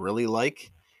that they really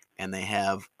like, and they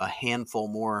have a handful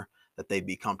more that they'd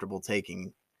be comfortable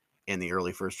taking in the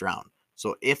early 1st round.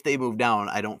 So if they move down,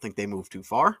 I don't think they move too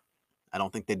far. I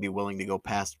don't think they'd be willing to go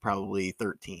past probably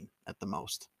 13 at the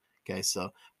most. Okay,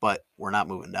 but we're not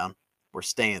moving down. We're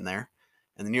staying there.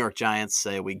 And the New York Giants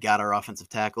say, we got our offensive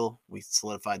tackle. We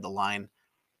solidified the line.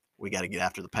 We got to get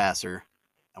after the passer.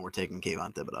 And we're taking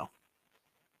Kayvon Thibodeau.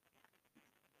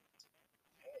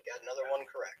 Got another one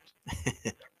correct.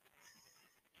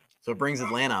 So it brings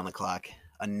Atlanta on the clock.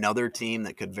 Another team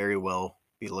that could very well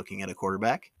be looking at a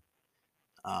quarterback.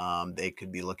 They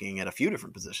could be looking at a few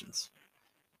different positions.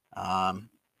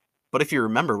 But if you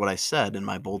remember what I said in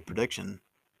my bold prediction,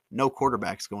 no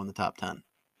quarterbacks go in the top 10.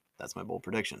 That's my bold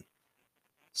prediction.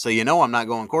 So you know I'm not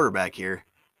going quarterback here.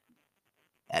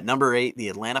 At number 8, the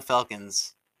Atlanta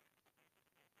Falcons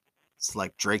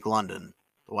select Drake London,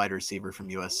 the wide receiver from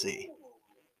USC.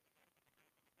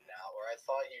 Now where I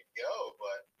thought you'd go,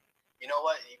 but you know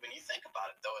what? When you think about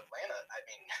it, though, Atlanta, I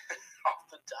mean, off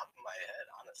the top of my head,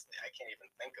 honestly, I can't even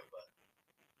think of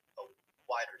a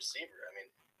wide receiver. I mean,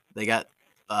 they got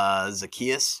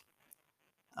Zacchaeus,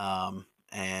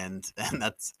 and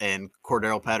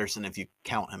Cordero Patterson if you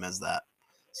count him as that.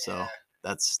 So yeah.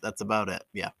 that's about it.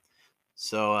 Yeah.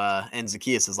 So and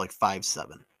Zacchaeus is like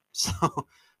 5'7". So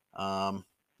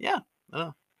yeah, I don't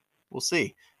know. We'll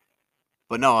see.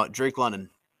 But no, Drake London,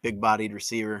 big-bodied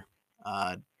receiver.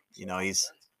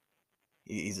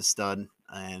 He's a stud,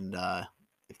 and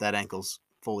if that ankle's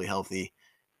fully healthy,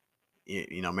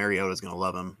 Mariota's going to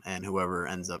love him, and whoever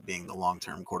ends up being the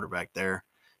long-term quarterback there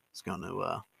is going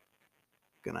to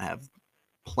have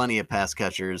plenty of pass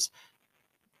catchers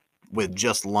with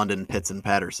just London, Pitts, and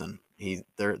Patterson.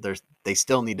 They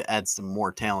still need to add some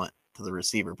more talent to the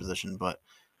receiver position, but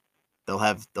they'll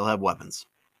have weapons.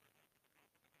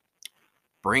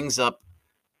 Brings up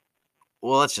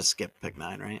Well, let's just skip pick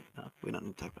 9, right? No, we don't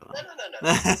need to talk about No, that.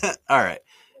 no, no, no. no. All right.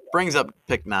 Brings up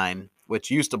pick 9,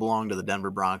 which used to belong to the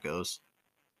Denver Broncos.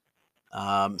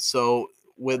 So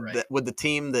with Right. with the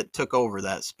team that took over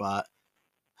that spot,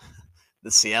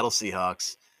 the Seattle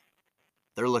Seahawks,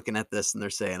 they're looking at this and they're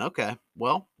saying, okay,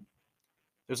 well,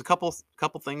 there's a couple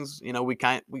things, we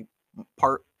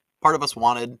part of us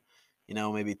wanted,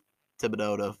 maybe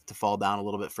Thibodeau to fall down a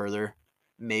little bit further,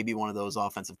 maybe one of those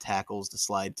offensive tackles to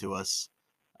slide to us,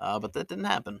 but that didn't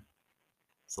happen.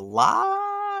 It's a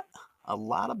lot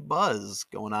of buzz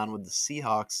going on with the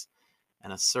Seahawks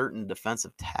and a certain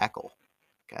defensive tackle.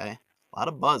 Okay, a lot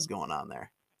of buzz going on there.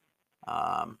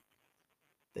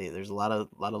 There's a lot of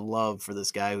love for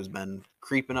this guy who's been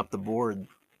creeping up the board,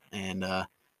 and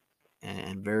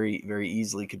very very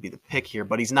easily could be the pick here,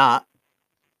 but he's not.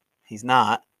 He's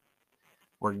not.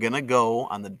 We're gonna go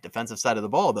on the defensive side of the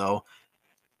ball though,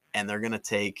 and they're gonna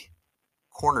take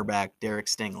cornerback Derek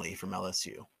Stingley from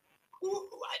LSU. Ooh,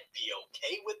 I'd be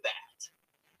okay with that.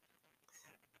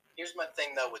 Here's my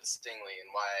thing though with Stingley and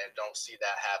why I don't see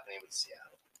that happening with Seattle.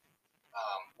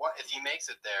 What if he makes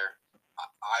it there?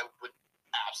 I would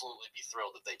absolutely be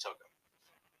thrilled if they took him.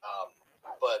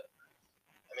 But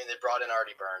I mean, they brought in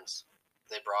Artie Burns.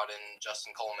 They brought in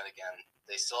Justin Coleman again.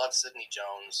 They still have Sidney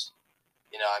Jones.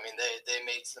 I mean, they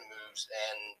made some moves,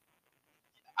 and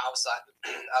outside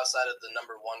of the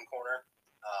number 1 corner,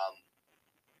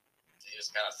 they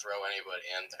just kind of throw anybody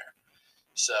in there.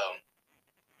 So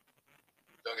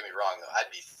don't get me wrong, though. I'd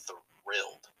be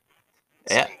thrilled.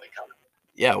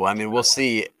 Yeah. Well, I mean, we'll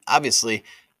see. Obviously,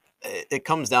 it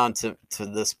comes down to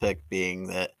this pick being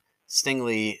that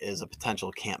Stingley is a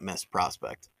potential can't miss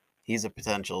prospect. He's a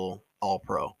potential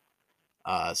All-Pro.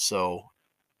 So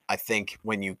I think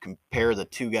when you compare the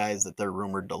two guys that they're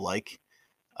rumored to like,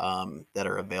 that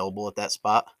are available at that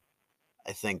spot,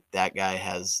 I think that guy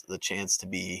has the chance to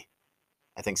be.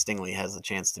 I think Stingley has the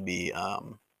chance to be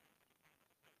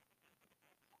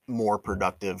more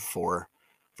productive for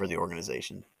the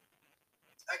organization.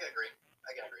 I can agree.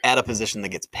 At a position that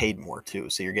gets paid more too,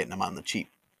 so you're getting him on the cheap.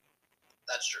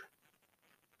 That's true.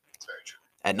 That's very true.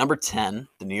 At number 10,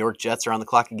 the New York Jets are on the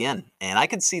clock again, and I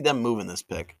could see them moving this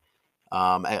pick.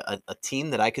 A team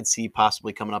that I could see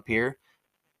possibly coming up here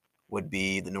would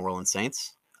be the New Orleans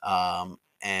Saints, and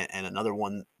another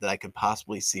one that I could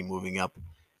possibly see moving up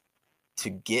to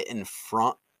get in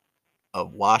front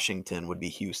of Washington would be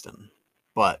Houston.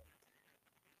 But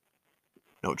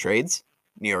no trades.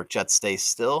 New York Jets stay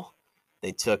still.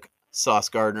 They took Sauce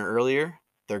Gardner earlier.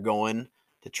 They're going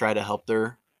to try to help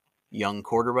their young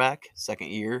quarterback, second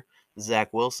year,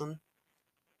 Zach Wilson.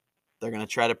 They're going to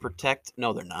try to protect.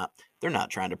 No, they're not. They're not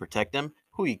trying to protect him.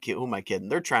 Who am I kidding?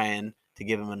 They're trying to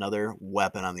give him another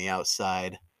weapon on the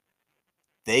outside.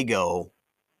 They go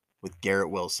with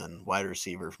Garrett Wilson, wide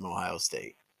receiver from Ohio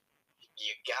State.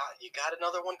 You got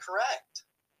another one correct.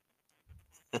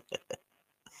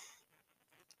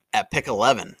 At pick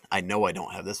 11, I know I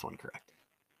don't have this one correct.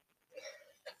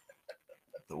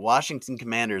 The Washington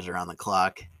Commanders are on the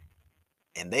clock,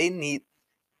 and they need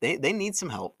some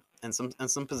help and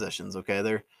some positions. Okay,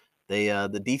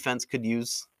 the defense could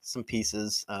use some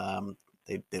pieces.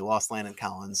 They lost Landon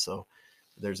Collins, so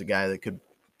there's a guy that could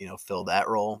fill that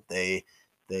role. They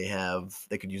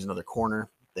could use another corner.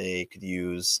 They could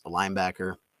use a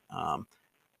linebacker.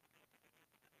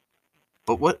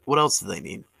 But what else do they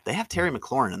need? They have Terry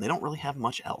McLaurin, and they don't really have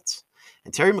much else.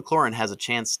 And Terry McLaurin has a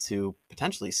chance to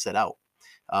potentially sit out.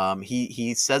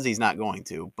 He says he's not going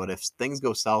to, but if things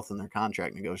go south in their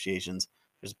contract negotiations,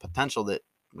 there's a potential that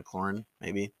McLaurin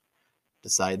maybe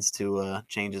decides to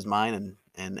change his mind.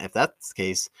 And if that's the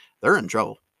case, they're in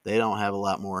trouble. They don't have a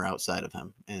lot more outside of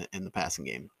him in the passing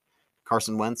game.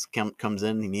 Carson Wentz comes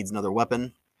in. He needs another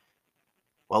weapon.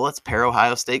 Well, let's pair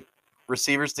Ohio State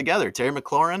receivers together. Terry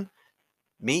McLaurin,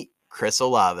 meet Chris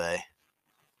Olave. Wow.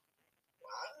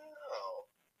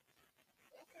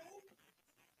 Okay.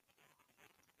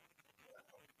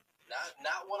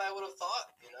 Not what I would have thought,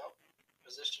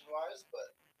 position wise,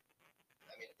 but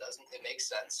I mean it makes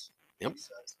sense. Yep. Makes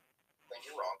sense. I think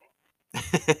you're wrong.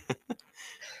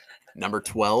 Number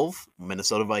 12,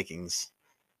 Minnesota Vikings.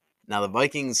 Now the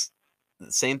Vikings,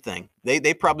 same thing.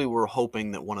 They probably were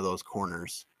hoping that one of those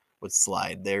corners would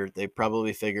slide. They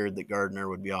probably figured that Gardner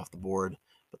would be off the board,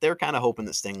 but they were kind of hoping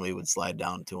that Stingley would slide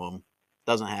down to him.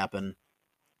 Doesn't happen.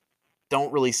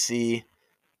 Don't really see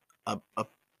a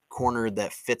corner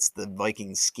that fits the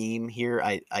Vikings scheme here.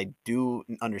 I do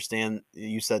understand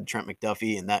you said Trent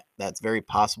McDuffie, and that's very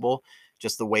possible.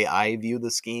 Just the way I view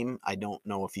the scheme, I don't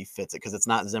know if he fits it because it's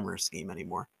not Zimmer's scheme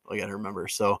anymore. I got to remember.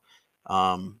 So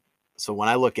when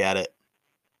I look at it,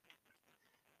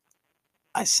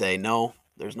 I say no.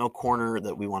 There's no corner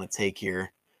that we want to take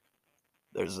here.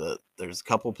 There's a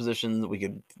couple positions that we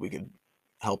could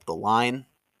help the line,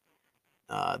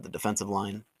 the defensive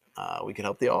line. We could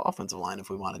help the offensive line if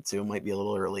we wanted to. It might be a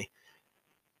little early.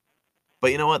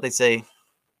 But you know what? They say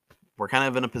we're kind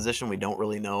of in a position we don't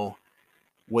really know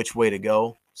which way to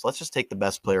go. So let's just take the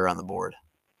best player on the board.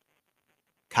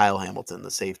 Kyle Hamilton,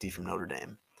 the safety from Notre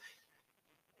Dame.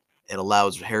 It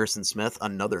allows Harrison Smith,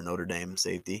 another Notre Dame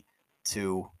safety,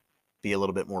 to be a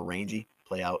little bit more rangy,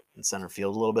 play out in center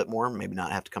field a little bit more, maybe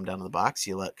not have to come down to the box.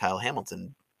 You let Kyle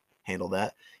Hamilton handle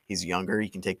that. He's younger. He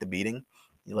can take the beating.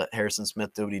 You let Harrison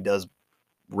Smith do what he does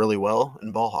really well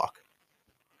in ball hawk.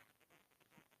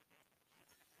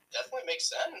 Definitely makes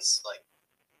sense. Like,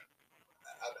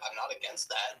 I'm not against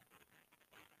that.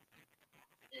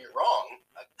 You're wrong.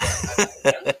 I'm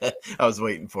not against it. I was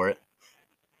waiting for it.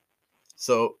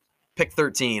 So, pick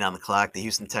 13 on the clock, the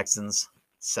Houston Texans,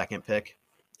 second pick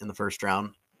in the first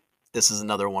round. This is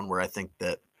another one where I think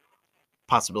that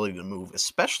possibility to move,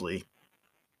 especially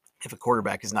if a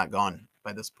quarterback is not gone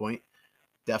by this point,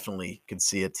 definitely could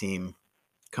see a team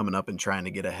coming up and trying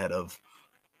to get ahead of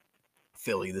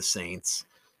Philly, the Saints,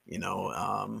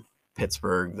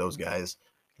 Pittsburgh, those guys.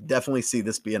 Definitely see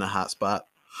this being a hot spot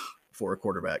for a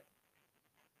quarterback.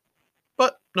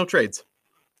 But no trades.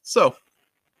 So,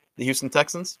 the Houston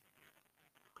Texans,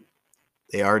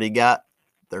 they already got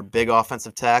their big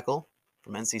offensive tackle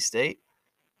from NC State.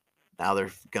 Now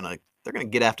they're gonna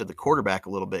get after the quarterback a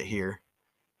little bit here.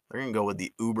 They're gonna go with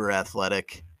the uber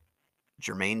athletic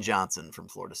Jermaine Johnson from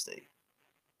Florida State.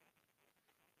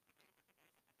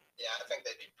 Yeah, I think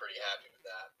they'd be pretty happy with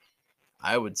that.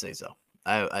 I would say so.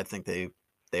 I think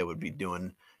they would be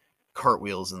doing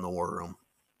cartwheels in the war room.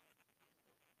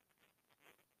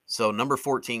 So number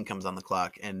 14 comes on the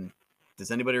clock, and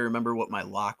does anybody remember what my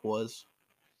lock was?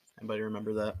 Anybody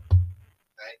remember that?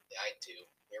 I do.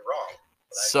 You're wrong.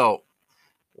 So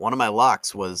one of my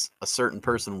locks was a certain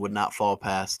person would not fall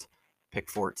past pick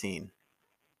 14.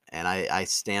 And I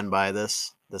stand by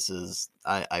this. This is,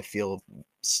 I feel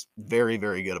very,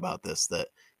 very good about this, that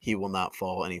he will not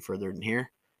fall any further than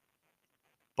here.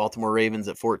 Baltimore Ravens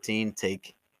at 14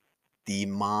 take the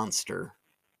monster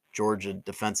Georgia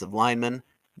defensive lineman,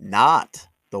 not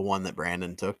the one that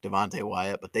Brandon took, Devontae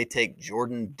Wyatt, but they take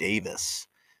Jordan Davis,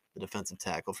 the defensive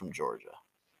tackle from Georgia.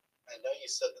 I know you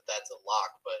said that that's a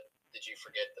lock, but did you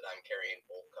forget that I'm carrying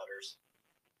bolt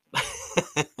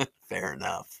cutters? Fair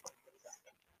enough.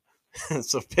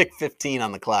 So pick 15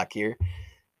 on the clock here.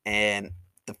 And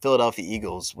the Philadelphia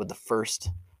Eagles with the first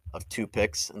of two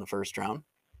picks in the first round.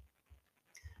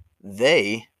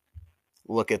 They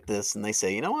look at this and they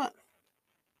say, you know what?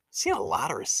 Seeing a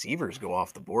lot of receivers go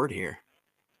off the board here.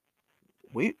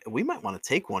 We might want to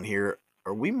take one here,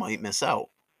 or we might miss out.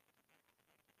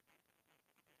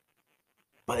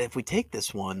 But if we take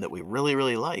this one that we really,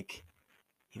 really like,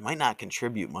 he might not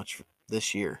contribute much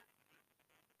this year.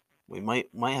 We might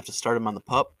have to start him on the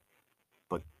pup,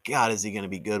 but God, is he going to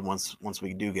be good once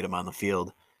we do get him on the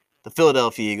field. The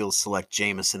Philadelphia Eagles select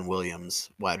Jamison Williams,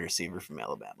 wide receiver from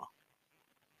Alabama.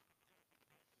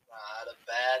 Not a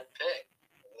bad pick.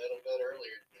 A little bit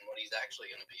earlier than what he's actually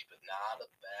going to be, but not a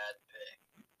bad pick.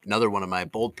 Another one of my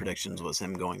bold predictions was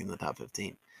him going in the top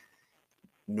 15.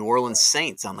 New Orleans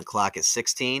Saints on the clock at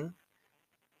 16.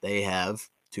 They have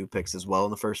two picks as well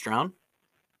in the first round.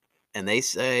 And they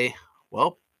say,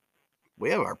 well, we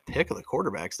have our pick of the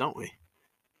quarterbacks, don't we?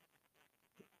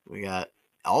 We got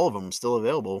all of them still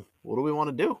available. What do we want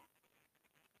to do?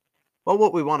 Well,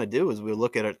 what we want to do is we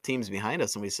look at our teams behind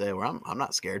us and we say, well, I'm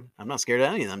not scared. I'm not scared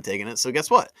of any of them taking it. So guess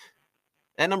what?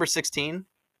 At number 16,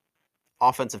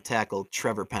 offensive tackle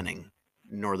Trevor Penning,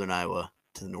 Northern Iowa,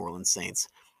 to the New Orleans Saints.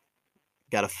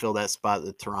 Got to fill that spot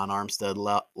that Teron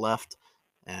Armstead left.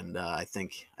 And I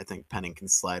think Penning can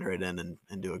slide right in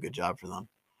and do a good job for them.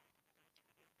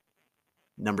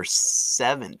 Number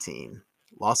 17,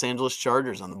 Los Angeles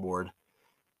Chargers on the board.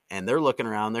 And they're looking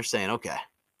around. They're saying, okay,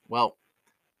 well,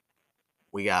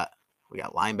 we got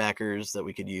linebackers that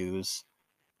we could use.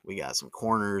 We got some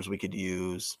corners we could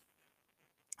use.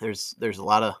 There's a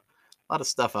lot of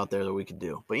stuff out there that we could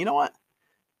do. But you know what?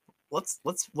 Let's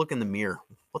look in the mirror.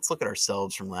 Let's look at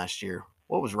ourselves from last year.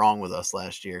 What was wrong with us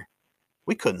last year?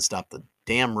 We couldn't stop the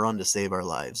damn run to save our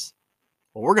lives.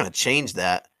 Well, we're going to change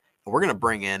that, and we're going to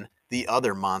bring in the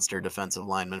other monster defensive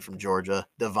lineman from Georgia,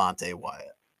 Devontae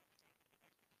Wyatt.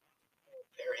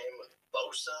 Pair him with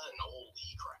Bosa and holy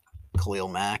crap. Khalil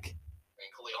Mack. And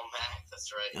Khalil Mack,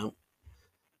 that's right. Yep.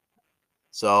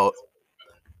 So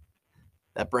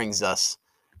that brings us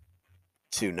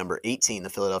to number 18, the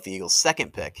Philadelphia Eagles'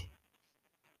 second pick.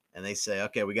 And they say,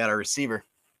 okay, we got our receiver.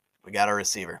 We got our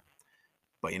receiver.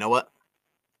 But you know what?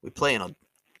 We play in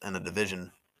a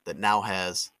division that now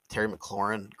has Terry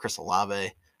McLaurin, Chris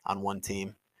Olave on one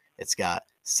team. It's got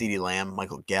CeeDee Lamb,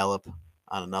 Michael Gallup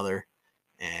on another,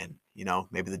 and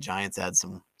maybe the Giants add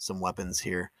some weapons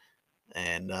here,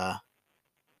 and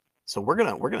so we're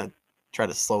gonna try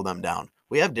to slow them down.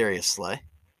 We have Darius Slay.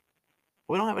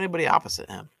 We don't have anybody opposite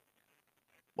him.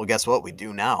 Well, guess what? We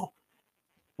do now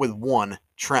with one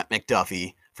Trent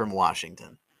McDuffie from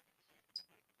Washington.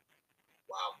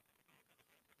 Wow.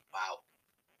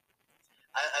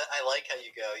 I like how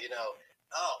you go,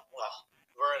 oh, well,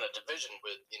 we're in a division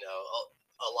with,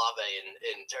 Olave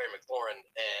and Terry McLaurin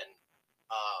and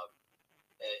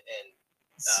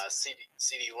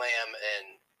CeeDee Lamb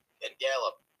and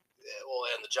Gallup, well,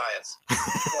 and the Giants.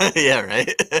 Yeah,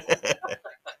 right?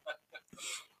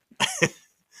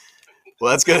 Well,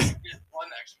 that's good. One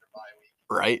extra bye week.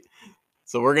 Right?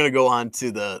 So we're going to go on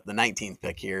to the 19th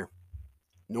pick here.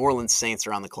 New Orleans Saints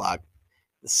are on the clock.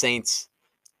 The Saints,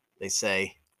 they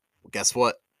say, well, guess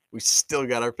what? We still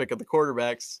got our pick of the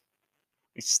quarterbacks.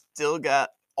 We still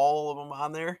got all of them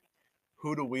on there.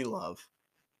 Who do we love?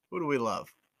 Who do we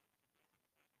love?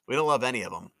 We don't love any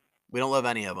of them.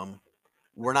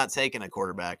 We're not taking a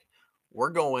quarterback.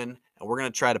 We're going and we're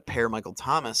going to try to pair Michael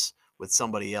Thomas with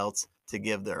somebody else to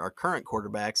give our current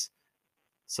quarterbacks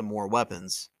some more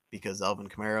weapons, because Alvin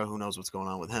Kamara, who knows what's going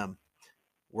on with him.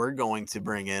 We're going to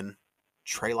bring in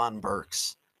Treylon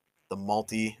Burks, the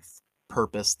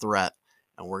multi-purpose threat,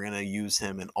 and we're going to use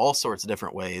him in all sorts of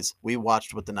different ways. We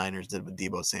watched what the Niners did with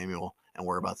Deebo Samuel, and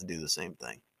we're about to do the same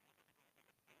thing.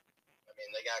 I mean,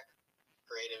 they got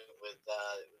creative with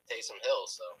Taysom Hill,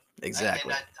 so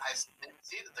exactly. And I didn't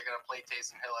see that they're going to play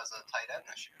Taysom Hill as a tight end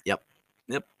this year.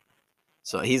 Yep.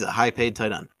 So he's a high-paid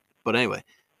tight end. But anyway,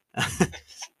 That's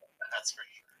for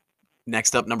sure.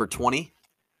 Next up, number 20,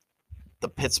 the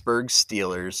Pittsburgh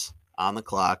Steelers on the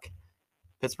clock.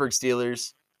 Pittsburgh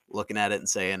Steelers looking at it and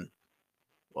saying,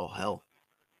 well, hell,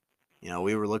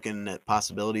 we were looking at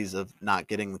possibilities of not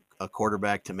getting a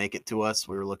quarterback to make it to us.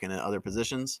 We were looking at other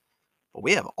positions, but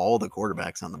we have all the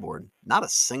quarterbacks on the board. Not a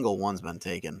single one's been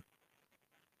taken.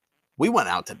 We went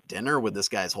out to dinner with this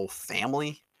guy's whole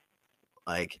family.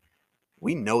 Like,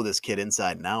 we know this kid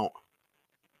inside and out.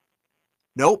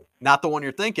 Nope, not the one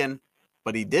you're thinking,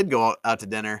 but he did go out to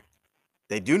dinner.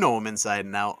 They do know him inside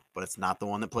and out, but it's not the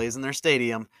one that plays in their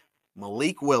stadium.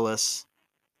 Malik Willis,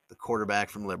 the quarterback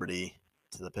from Liberty,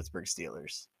 to the Pittsburgh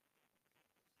Steelers.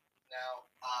 Now,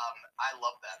 I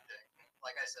love that pick.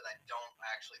 Like I said, I don't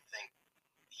actually think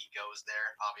he goes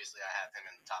there. Obviously, I have him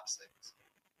in the top 6.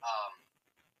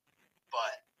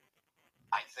 But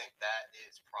I think that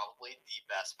is probably the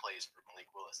best place for Malik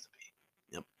Willis to be.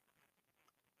 Yep.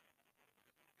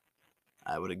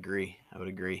 I would agree.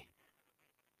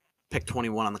 Pick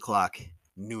 21 on the clock,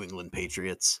 New England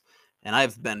Patriots. And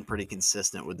I've been pretty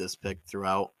consistent with this pick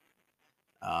throughout.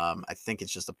 I think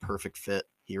it's just a perfect fit.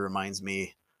 He reminds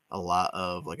me a lot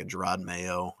of like a Gerard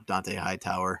Mayo, Dante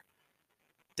Hightower,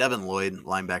 Devin Lloyd,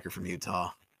 linebacker from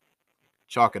Utah.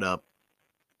 Chalk it up.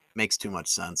 Makes too much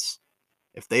sense.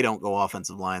 If they don't go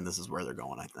offensive line, this is where they're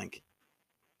going, I think.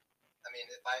 I mean,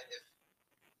 if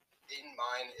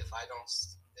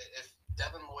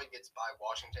Devin Lloyd gets by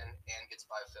Washington and gets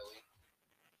by Philly,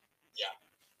 yeah.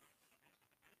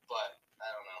 But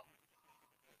I don't know.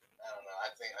 I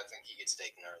think he gets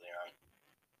taken earlier on.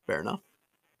 Fair enough.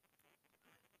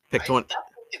 Pick 20. I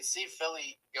can see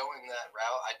Philly going that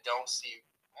route. I don't see.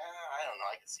 I don't know.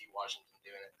 I can see Washington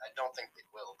doing it. I don't think they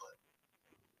will, but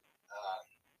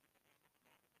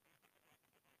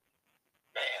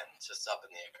man, it's just up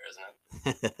in the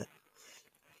air, isn't it?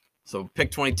 So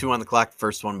pick 22 on the clock,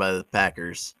 first one by the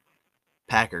Packers.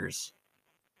 Packers,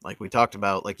 like you talked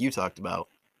about,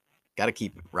 got to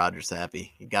keep Rodgers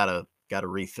happy. You got to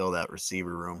refill that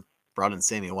receiver room. Brought in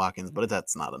Sammy Watkins, but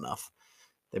that's not enough.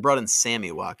 They brought in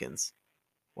Sammy Watkins.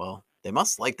 Well, they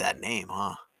must like that name,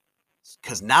 huh?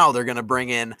 Because now they're going to bring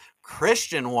in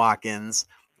Christian Watkins,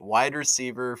 wide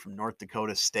receiver from North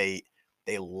Dakota State.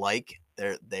 They like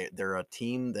they're a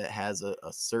team that has a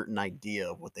certain idea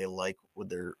of what they like with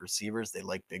their receivers. They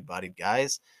like big-bodied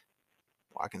guys.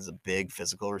 Watkins is a big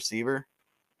physical receiver.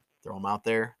 Throw him out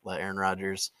there. Let Aaron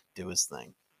Rodgers do his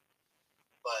thing.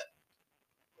 But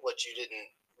what you didn't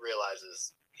realize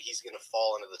is he's going to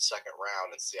fall into the second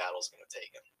round, and Seattle's going to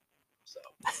take him. So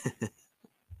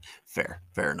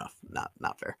fair enough.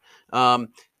 Not fair.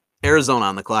 Arizona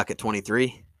on the clock at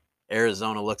 23.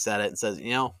 Arizona looks at it and says,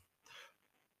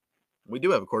 we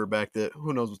do have a quarterback that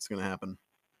who knows what's going to happen.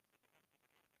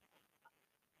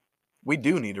 We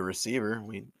do need a receiver.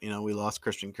 We lost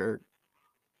Christian Kirk.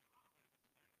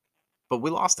 But we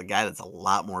lost a guy that's a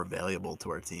lot more valuable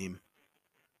to our team,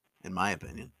 in my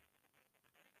opinion.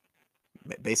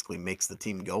 Basically makes the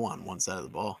team go on one side of the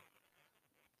ball.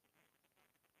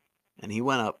 And he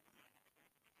went up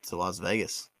to Las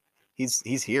Vegas. He's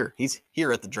here. He's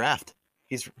here at the draft.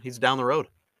 He's down the road.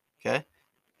 Okay?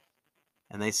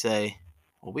 And they say,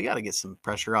 well, we got to get some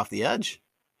pressure off the edge.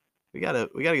 We gotta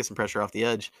get some pressure off the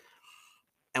edge.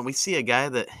 And we see a guy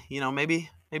that, maybe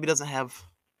doesn't have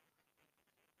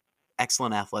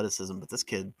excellent athleticism, but this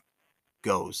kid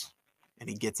goes and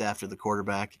he gets after the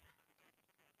quarterback.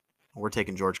 We're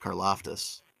taking George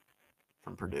Karlaftis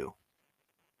from Purdue.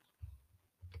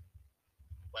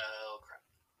 Well,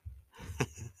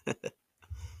 crap.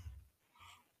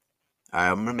 All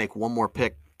right, I'm gonna make one more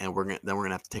pick, and we're gonna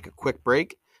have to take a quick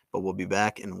break, but we'll be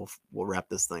back and we'll wrap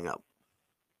this thing up.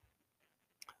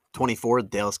 24,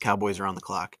 Dallas Cowboys are on the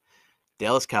clock.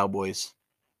 Dallas Cowboys.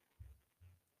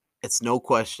 It's no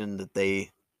question that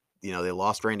they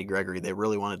lost Randy Gregory. They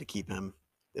really wanted to keep him.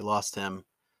 They lost him,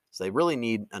 so they really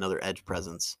need another edge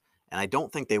presence. And I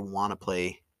don't think they want to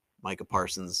play Micah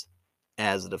Parsons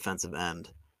as a defensive end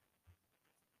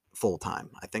full time.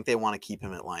 I think they want to keep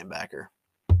him at linebacker.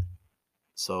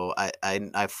 So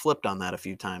I flipped on that a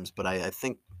few times, but I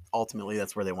think ultimately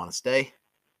that's where they want to stay.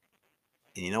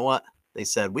 And you know what? They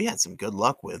said we had some good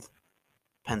luck with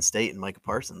Penn State and Micah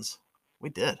Parsons. We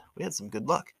did. We had some good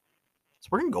luck. So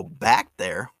we're going to go back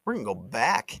there. We're going to go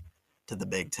back to the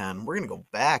Big Ten. We're going to go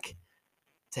back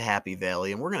to Happy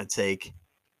Valley, and we're going to take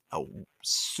a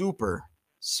super,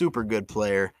 super good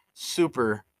player,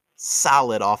 super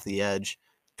solid off the edge,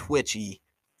 twitchy,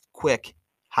 quick,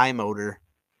 high motor,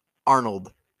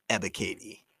 Arnold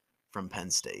Ebiketie from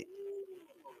Penn State.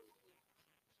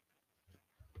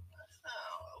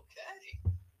 Oh,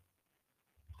 okay.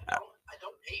 I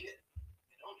don't hate it.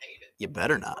 I don't hate it. You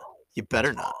better not. You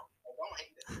better not.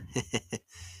 I don't hate it.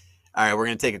 All right, we're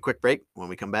going to take a quick break. When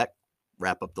we come back,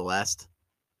 wrap up the last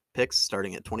picks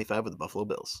starting at 25 with the Buffalo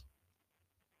Bills.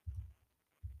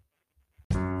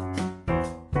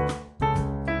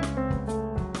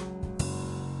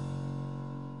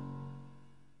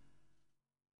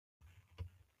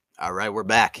 All right, we're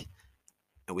back.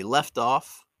 And we left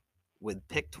off with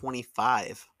pick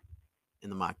 25 in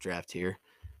the mock draft here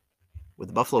with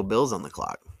the Buffalo Bills on the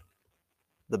clock.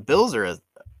 The Bills are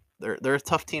they're a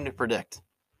tough team to predict.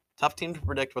 Tough team to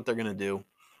predict what they're going to do.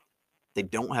 They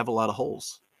don't have a lot of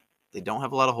holes.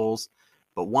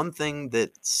 But one thing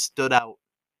that stood out,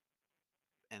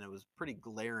 and it was pretty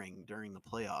glaring during the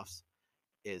playoffs,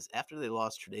 is after they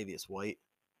lost Tre'Davious White,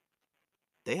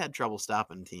 they had trouble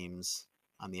stopping teams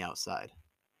on the outside.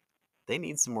 They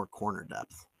need some more corner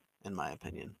depth, in my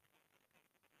opinion.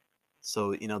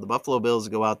 So, the Buffalo Bills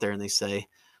go out there and they say,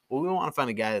 well, we want to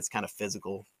find a guy that's kind of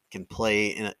physical, can play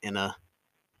in a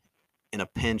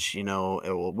pinch, we don't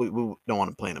want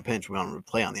to play in a pinch. We want him to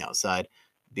play on the outside,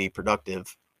 be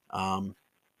productive.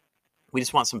 We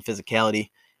just want some physicality.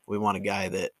 We want a guy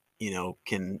that,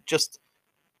 can just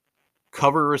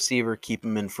cover a receiver, keep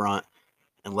him in front,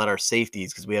 and let our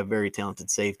safeties, because we have very talented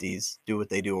safeties, do what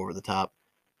they do over the top.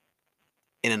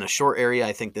 And in a short area,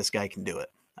 I think this guy can do it.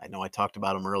 I know I talked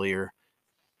about him earlier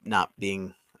not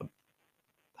being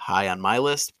high on my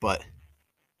list, but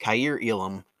Kaiir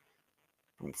Elam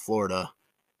from Florida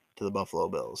to the Buffalo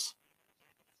Bills.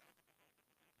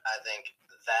 I think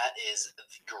that is the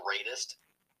greatest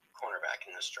cornerback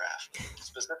in this draft,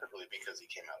 specifically because he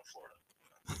came out of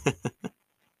Florida.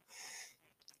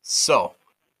 So,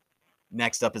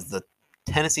 next up is the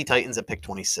Tennessee Titans at pick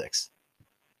 26.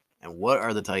 And what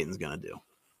are the Titans going to do?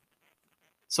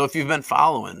 So, if you've been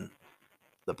following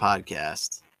the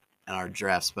podcast and our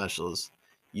draft specials,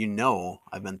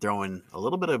 I've been throwing a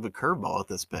little bit of a curveball at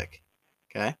this pick.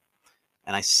 Okay?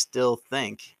 And I still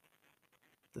think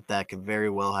that could very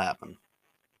well happen.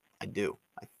 I do.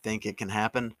 I think it can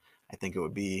happen. I think it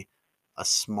would be a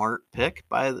smart pick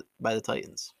by the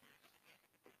Titans.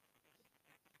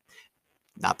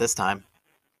 Not this time.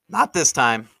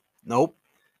 Nope.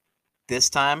 This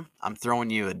time, I'm throwing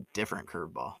you a different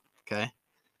curveball. Okay?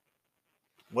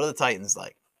 What are the Titans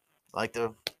like? They like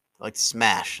to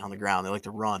smash on the ground. They like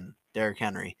to run. Derrick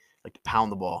Henry, like to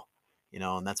pound the ball.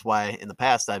 And that's why in the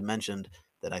past I've mentioned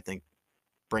that I think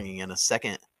bringing in a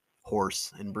second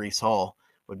horse in Breece Hall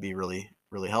would be really,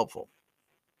 really helpful.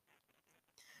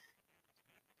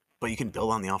 But you can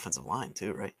build on the offensive line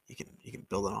too, right? You can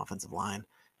build an offensive line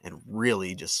and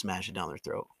really just smash it down their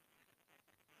throat.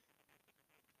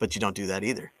 But you don't do that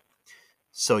either.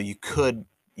 So you got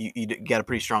a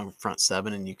pretty strong front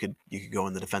seven, and you could go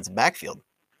in the defensive backfield.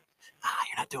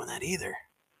 You're not doing that either.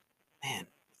 Man.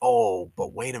 Oh,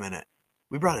 but wait a minute.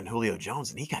 We brought in Julio Jones,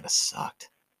 and he kind of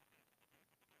sucked.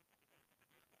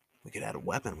 We could add a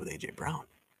weapon with A.J. Brown.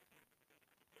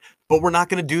 But we're not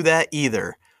going to do that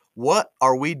either. What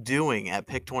are we doing at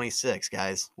pick 26,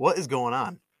 guys? What is going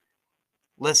on?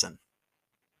 Listen.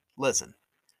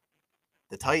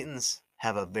 The Titans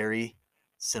have a very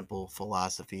simple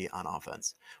philosophy on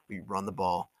offense. We run the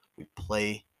ball, we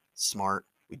play smart,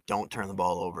 we don't turn the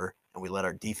ball over, and we let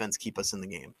our defense keep us in the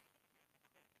game.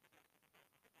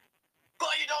 But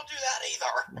you don't do that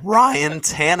either. Ryan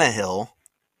Tannehill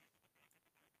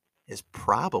is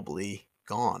probably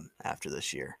gone after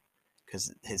this year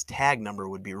because his tag number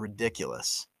would be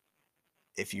ridiculous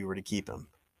if you were to keep him.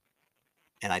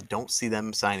 And I don't see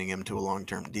them signing him to a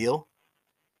long-term deal.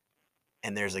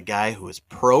 And there's a guy who is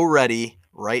pro-ready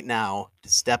right now to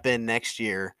step in next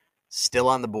year, still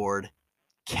on the board,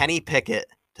 Kenny Pickett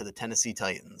to the Tennessee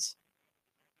Titans.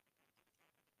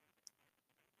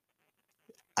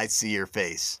 I see your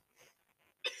face.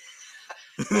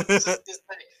 Just say,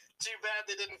 too bad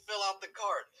they didn't fill out the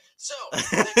card. So,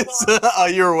 they Oh,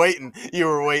 you were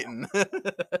waiting.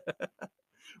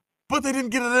 But they didn't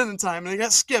get it in time, and they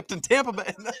got skipped in Tampa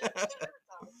Bay.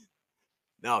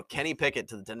 No, Kenny Pickett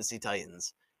to the Tennessee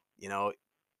Titans. You know,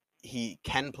 he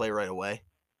can play right away.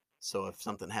 So if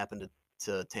something happened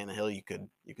to Tannehill, you could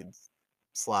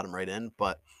slot him right in.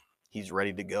 But he's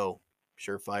ready to go,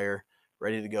 surefire,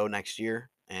 ready to go next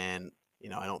year. And you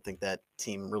know, I don't think that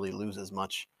team really loses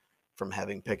much from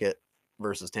having Pickett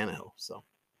versus Tannehill. So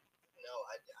No,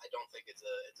 I don't think it's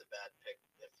a bad pick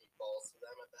if he falls to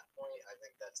them at that point. I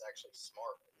think that's actually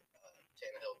smart.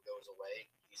 Tannehill goes away,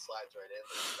 he slides right in.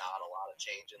 There's not a lot of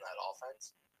change in that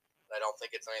offense. And I don't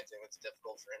think it's anything that's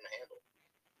difficult for him to handle.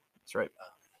 that's right. I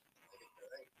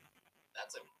think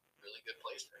that's a really good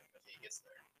place for him if he gets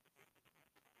there.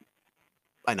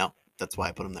 I know. That's why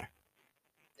I put him there.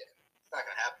 It's not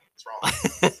going to happen. It's wrong.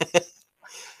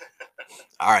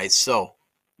 All right, so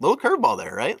little curveball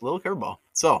there, right? Little curveball.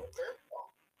 So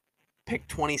pick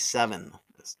 27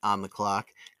 is on the clock.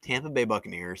 Tampa Bay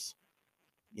Buccaneers.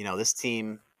 You know, this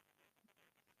team,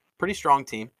 pretty strong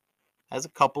team, has a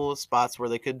couple of spots where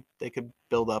they could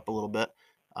build up a little bit.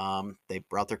 They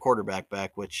brought their quarterback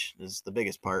back, which is the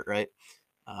biggest part, right?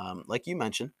 Like you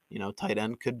mentioned, you know, tight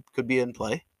end could be in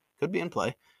play. Could be in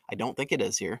play. I don't think it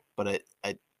is here, but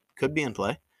it could be in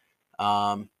play.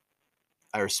 I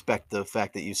respect the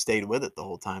fact that you stayed with it the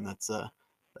whole time. That's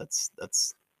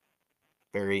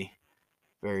very,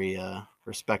 very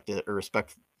respected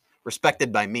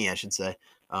by me, I should say.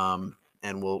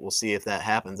 And we'll see if that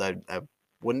happens. I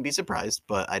wouldn't be surprised,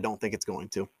 but I don't think it's going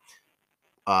to.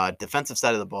 Defensive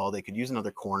side of the ball, they could use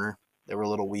another corner. They were a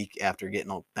little weak after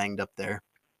getting all banged up there.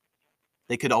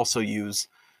 They could also use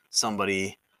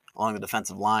somebody along the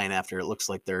defensive line after it looks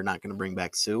like they're not going to bring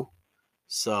back Sue.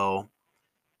 So,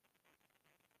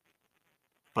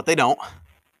 but they don't.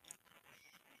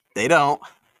 They don't.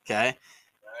 Okay.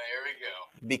 Here we go.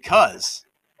 Because,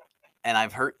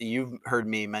 and you've heard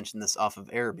me mention this off of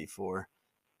air before,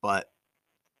 but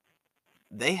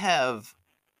they have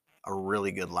a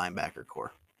really good linebacker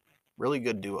core, really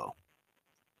good duo.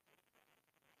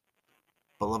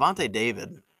 But Levante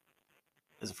David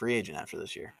is a free agent after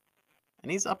this year,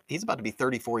 and he's about to be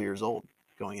 34 years old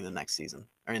going into next season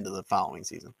or into the following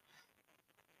season.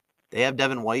 They have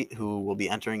Devin White, who will be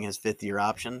entering his 5th-year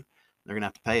option. They're going to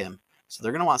have to pay him. So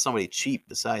they're going to want somebody cheap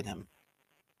beside him.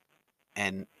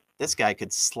 And this guy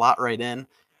could slot right in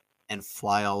and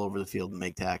fly all over the field and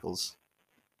make tackles.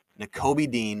 Nakobe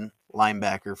Dean,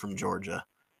 linebacker from Georgia,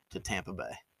 to Tampa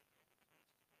Bay.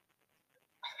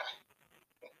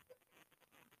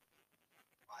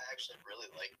 I actually really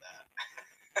like that.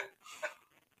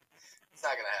 It's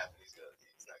not going to happen. He's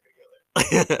not going to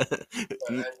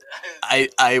go there.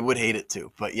 I would hate it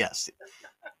too, but yes.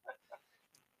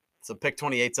 So pick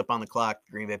 28's up on the clock.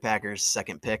 Green Bay Packers,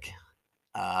 second pick.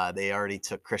 They already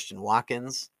took Christian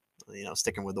Watkins, you know,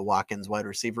 sticking with the Watkins wide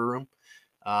receiver room.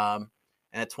 And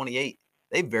at 28,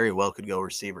 they very well could go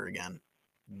receiver again.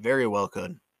 Very well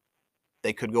could.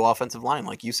 They could go offensive line,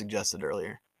 like you suggested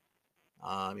earlier.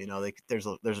 You know, there's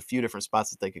a few different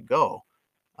spots that they could go.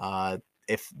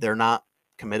 If they're not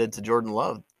committed to Jordan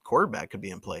Love, quarterback could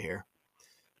be in play here.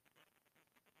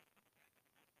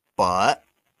 But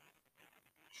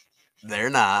they're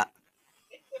not.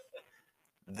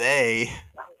 I'm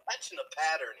catching a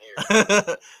pattern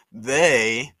here.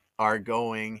 They are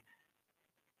going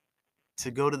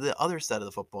to go to the other side of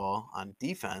the football on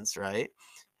defense, right?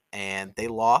 And they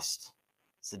lost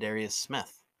Za'Darius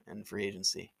Smith in free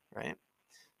agency, right?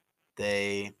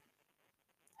 They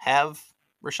have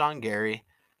Rashawn Gary.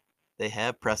 They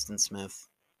have Preston Smith,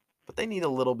 but they need a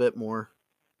little bit more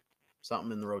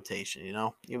something in the rotation. You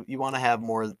know, you want to have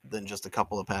more than just a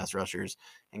couple of pass rushers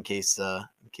in case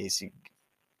you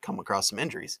come across some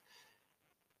injuries.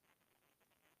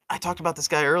 I talked about this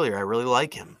guy earlier. I really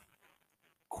like him.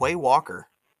 Quay Walker,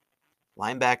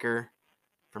 linebacker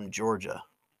from Georgia.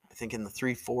 I think in the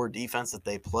 3-4 defense that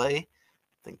they play,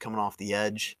 I think coming off the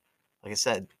edge, like I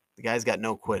said, the guy's got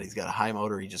no quit. He's got a high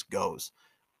motor. He just goes.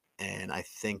 And I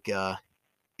think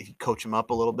if you coach him up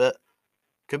a little bit,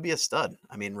 could be a stud.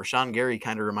 I mean, Rashawn Gary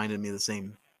kind of reminded me of the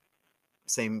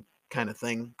same kind of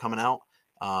thing coming out.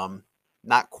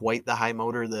 Not quite the high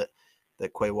motor that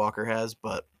Quay Walker has,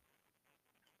 but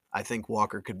I think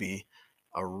Walker could be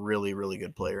a really, really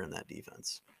good player in that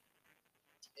defense.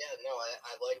 Yeah, no,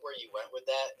 I like where you went with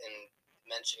that, and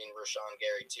mentioning Rashawn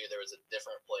Gary too. There was a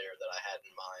different player that I had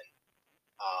in mind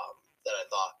that I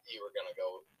thought you were going to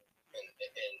go and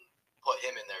put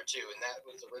him in there too, and that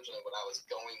was originally what I was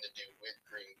going to do with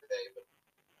Green Bay, but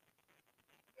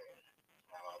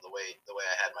I don't know, the way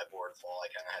I had my board fall,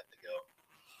 I kind of had to go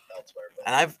elsewhere. But.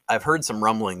 And I've heard some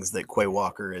rumblings that Quay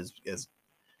Walker is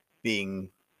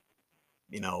being,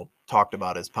 talked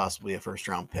about as possibly a first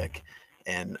round pick,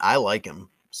 and I like him,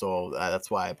 so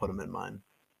that's why I put him in mine.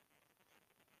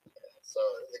 So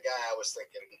the guy I was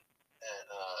thinking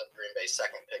at Green Bay's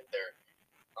second pick there,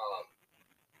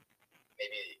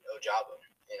 maybe Ojabo,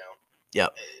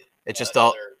 Yep. It's just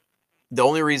the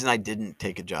only reason I didn't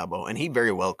take Ojabo, and he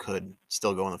very well could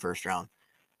still go in the first round.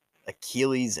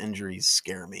 Achilles injuries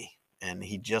scare me, and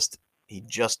he just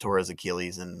tore his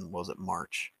Achilles in, what was it,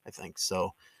 March, I think.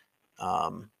 So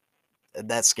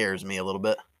that scares me a little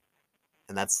bit,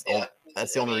 and that's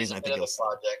the only reason I think he'll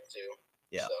project too.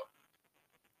 Yeah.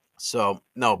 So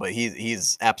no, but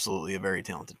he's absolutely a very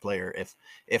talented player.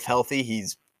 If healthy,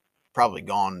 he's probably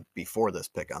gone before this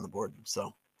pick on the board.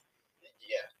 So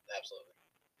yeah, absolutely.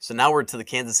 So now we're to the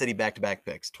Kansas City back-to-back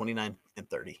picks, 29 and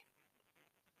 30.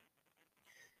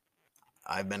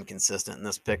 I've been consistent in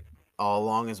this pick all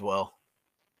along as well.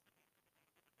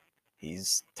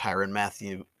 He's Tyrann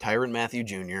Mathieu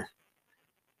Jr.,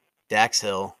 Dax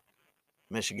Hill,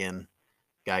 Michigan.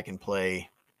 Guy can play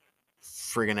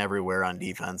friggin' everywhere on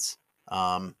defense.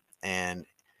 And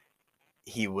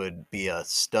he would be a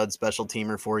stud special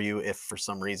teamer for you if for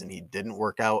some reason he didn't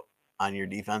work out on your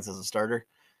defense as a starter.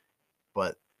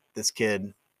 But this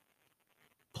kid,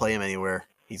 play him anywhere,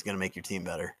 he's going to make your team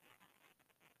better.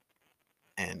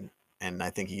 And I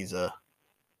think it's a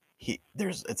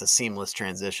seamless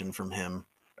transition from him,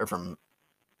 or from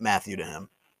Matthew to him.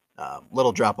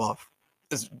 Little drop off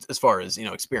as far as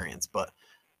experience, but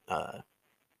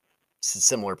it's a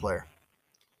similar player.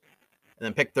 And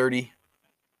then pick 30,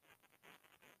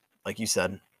 like you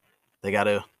said, they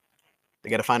gotta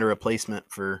find a replacement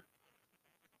for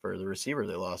the receiver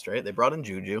they lost, right? They brought in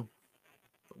Juju.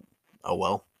 Oh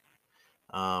well.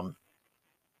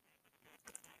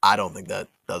 I don't think that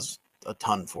does a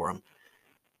ton for them.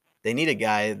 They need a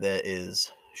guy that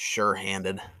is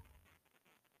sure-handed.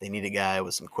 They need a guy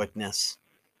with some quickness.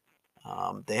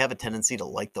 They have a tendency to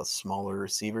like the smaller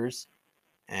receivers.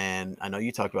 And I know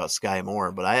you talked about Sky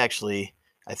Moore, but I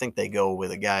think they go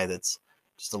with a guy that's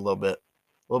just a little bit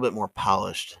more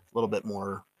polished, a little bit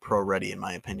more pro-ready, in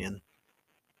my opinion.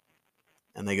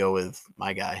 And they go with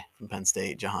my guy from Penn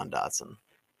State, Jahan Dotson.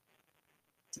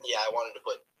 Yeah, I wanted to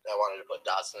put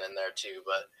Dotson in there too,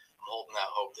 but I'm holding out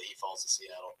hope that he falls to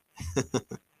Seattle.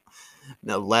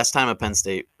 No, last time a Penn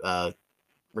State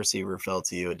receiver fell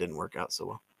to you, it didn't work out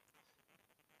so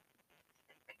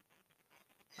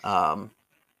well.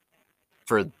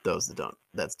 For those that don't,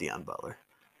 that's Deion Butler.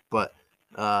 But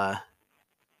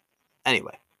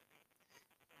anyway.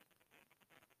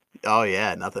 Oh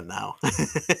yeah, nothing now.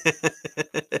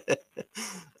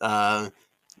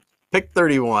 Pick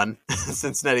 31,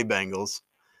 Cincinnati Bengals,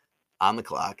 on the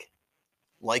clock.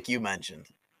 Like you mentioned,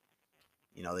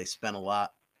 they spent a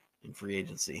lot in free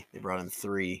agency. They brought in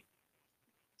 3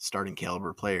 starting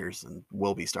caliber players and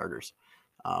will be starters,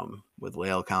 with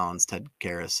Lael Collins, Ted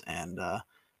Karras, and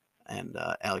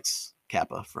Alex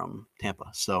Kappa from Tampa.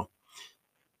 So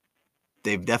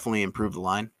they've definitely improved the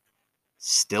line.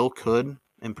 Still could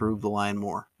improve the line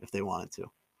more if they wanted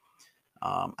to.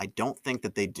 I don't think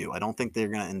that they do. I don't think they're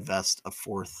going to invest a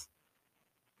 4th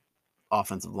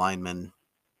offensive lineman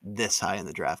this high in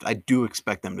the draft. I do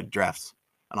expect them to draft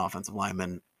an offensive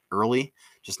lineman early,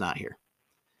 just not here.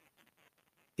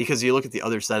 Because you look at the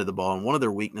other side of the ball, and one of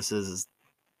their weaknesses is,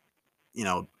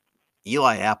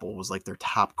 Eli Apple was like their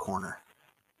top corner.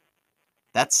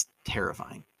 That's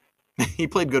terrifying. He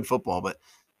played good football, but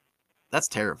that's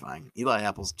terrifying. Eli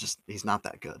Apple's he's not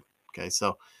that good. Okay,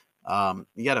 so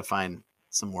you got to find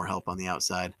some more help on the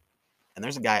outside. And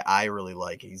there's a guy I really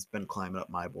like. He's been climbing up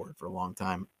my board for a long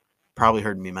time. Probably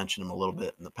heard me mention him a little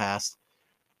bit in the past.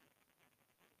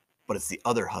 But it's the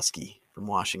other Husky from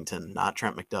Washington, not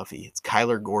Trent McDuffie. It's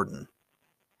Kyler Gordon.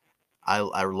 I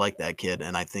like that kid,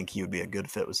 and I think he would be a good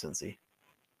fit with Cincy.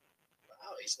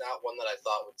 Wow, he's not one that I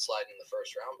thought would slide in the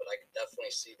first round, but I could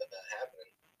definitely see that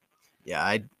happening.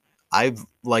 Yeah, I've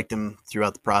liked him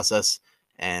throughout the process,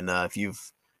 and if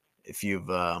you've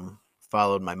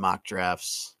followed my mock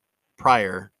drafts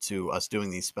prior to us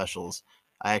doing these specials,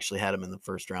 I actually had him in the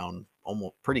first round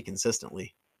almost pretty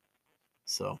consistently.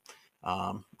 So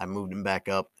I moved him back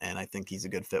up, and I think he's a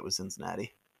good fit with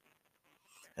Cincinnati.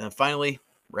 And then finally,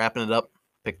 wrapping it up,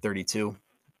 pick 32.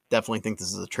 Definitely think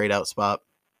this is a trade out spot.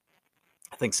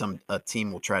 I think a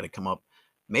team will try to come up,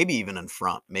 maybe even in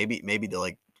front, maybe to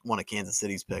like one of Kansas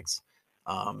City's picks,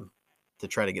 to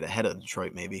try to get ahead of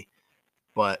Detroit, maybe.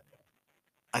 But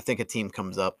I think a team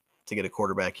comes up to get a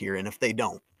quarterback here, and if they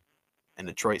don't, and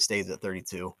Detroit stays at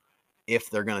 32, if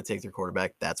they're going to take their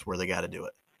quarterback, that's where they got to do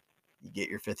it. You get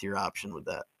your fifth-year option with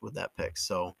that pick.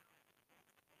 So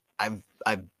I've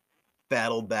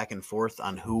battled back and forth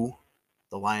on who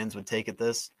the Lions would take at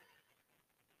this.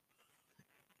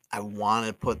 I want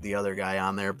to put the other guy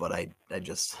on there, but I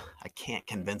can't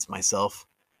convince myself.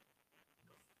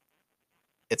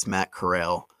 It's Matt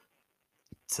Corral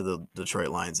to the Detroit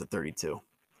Lions at 32.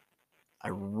 I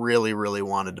really, really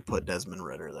wanted to put Desmond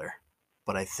Ridder there,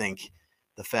 but I think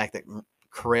the fact that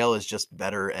Corral is just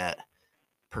better at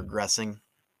progressing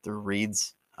through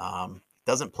reads,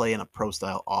 doesn't play in a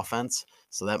pro-style offense,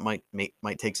 so that might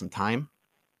take some time.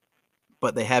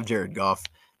 But they have Jared Goff.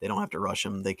 They don't have to rush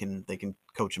him. They can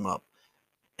coach him up.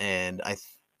 And as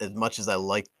much as I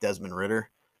like Desmond Ridder,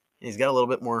 he's got a little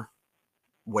bit more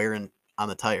wearing on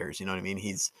the tires. You know what I mean?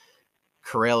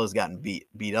 Corral has gotten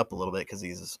beat up a little bit because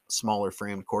he's a smaller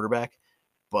framed quarterback,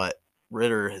 but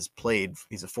Ridder has played.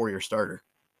 He's a 4-year starter,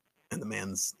 and the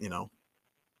man's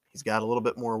he's got a little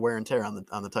bit more wear and tear on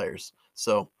the tires.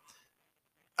 So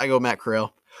I go Matt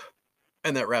Corral,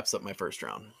 and that wraps up my first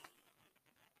round.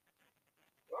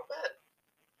 Not bad.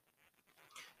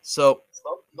 So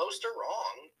most are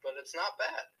wrong, but it's not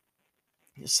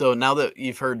bad. So now that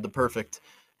you've heard the perfect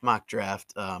mock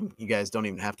draft, you guys don't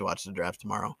even have to watch the draft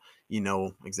tomorrow. You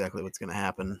know exactly what's going to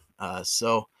happen. No.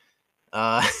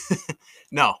 I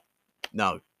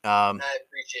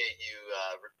appreciate you,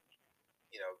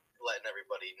 letting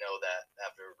everybody know that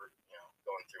after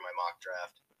going through my mock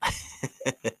draft.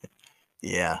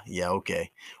 Yeah, okay.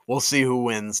 We'll see who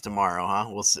wins tomorrow, huh?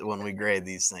 We'll see when we grade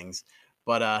these things.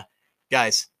 But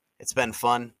guys, it's been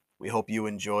fun. We hope you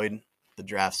enjoyed the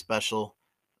draft special.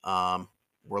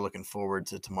 We're looking forward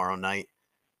to tomorrow night.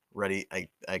 Ready?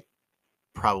 I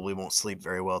probably won't sleep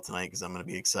very well tonight because I'm going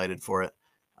to be excited for it.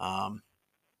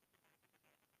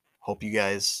 Hope you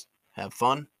guys have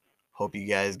fun. Hope you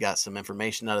guys got some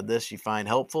information out of this you find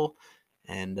helpful.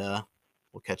 And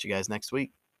we'll catch you guys next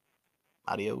week.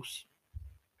 Adios.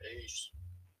 Peace.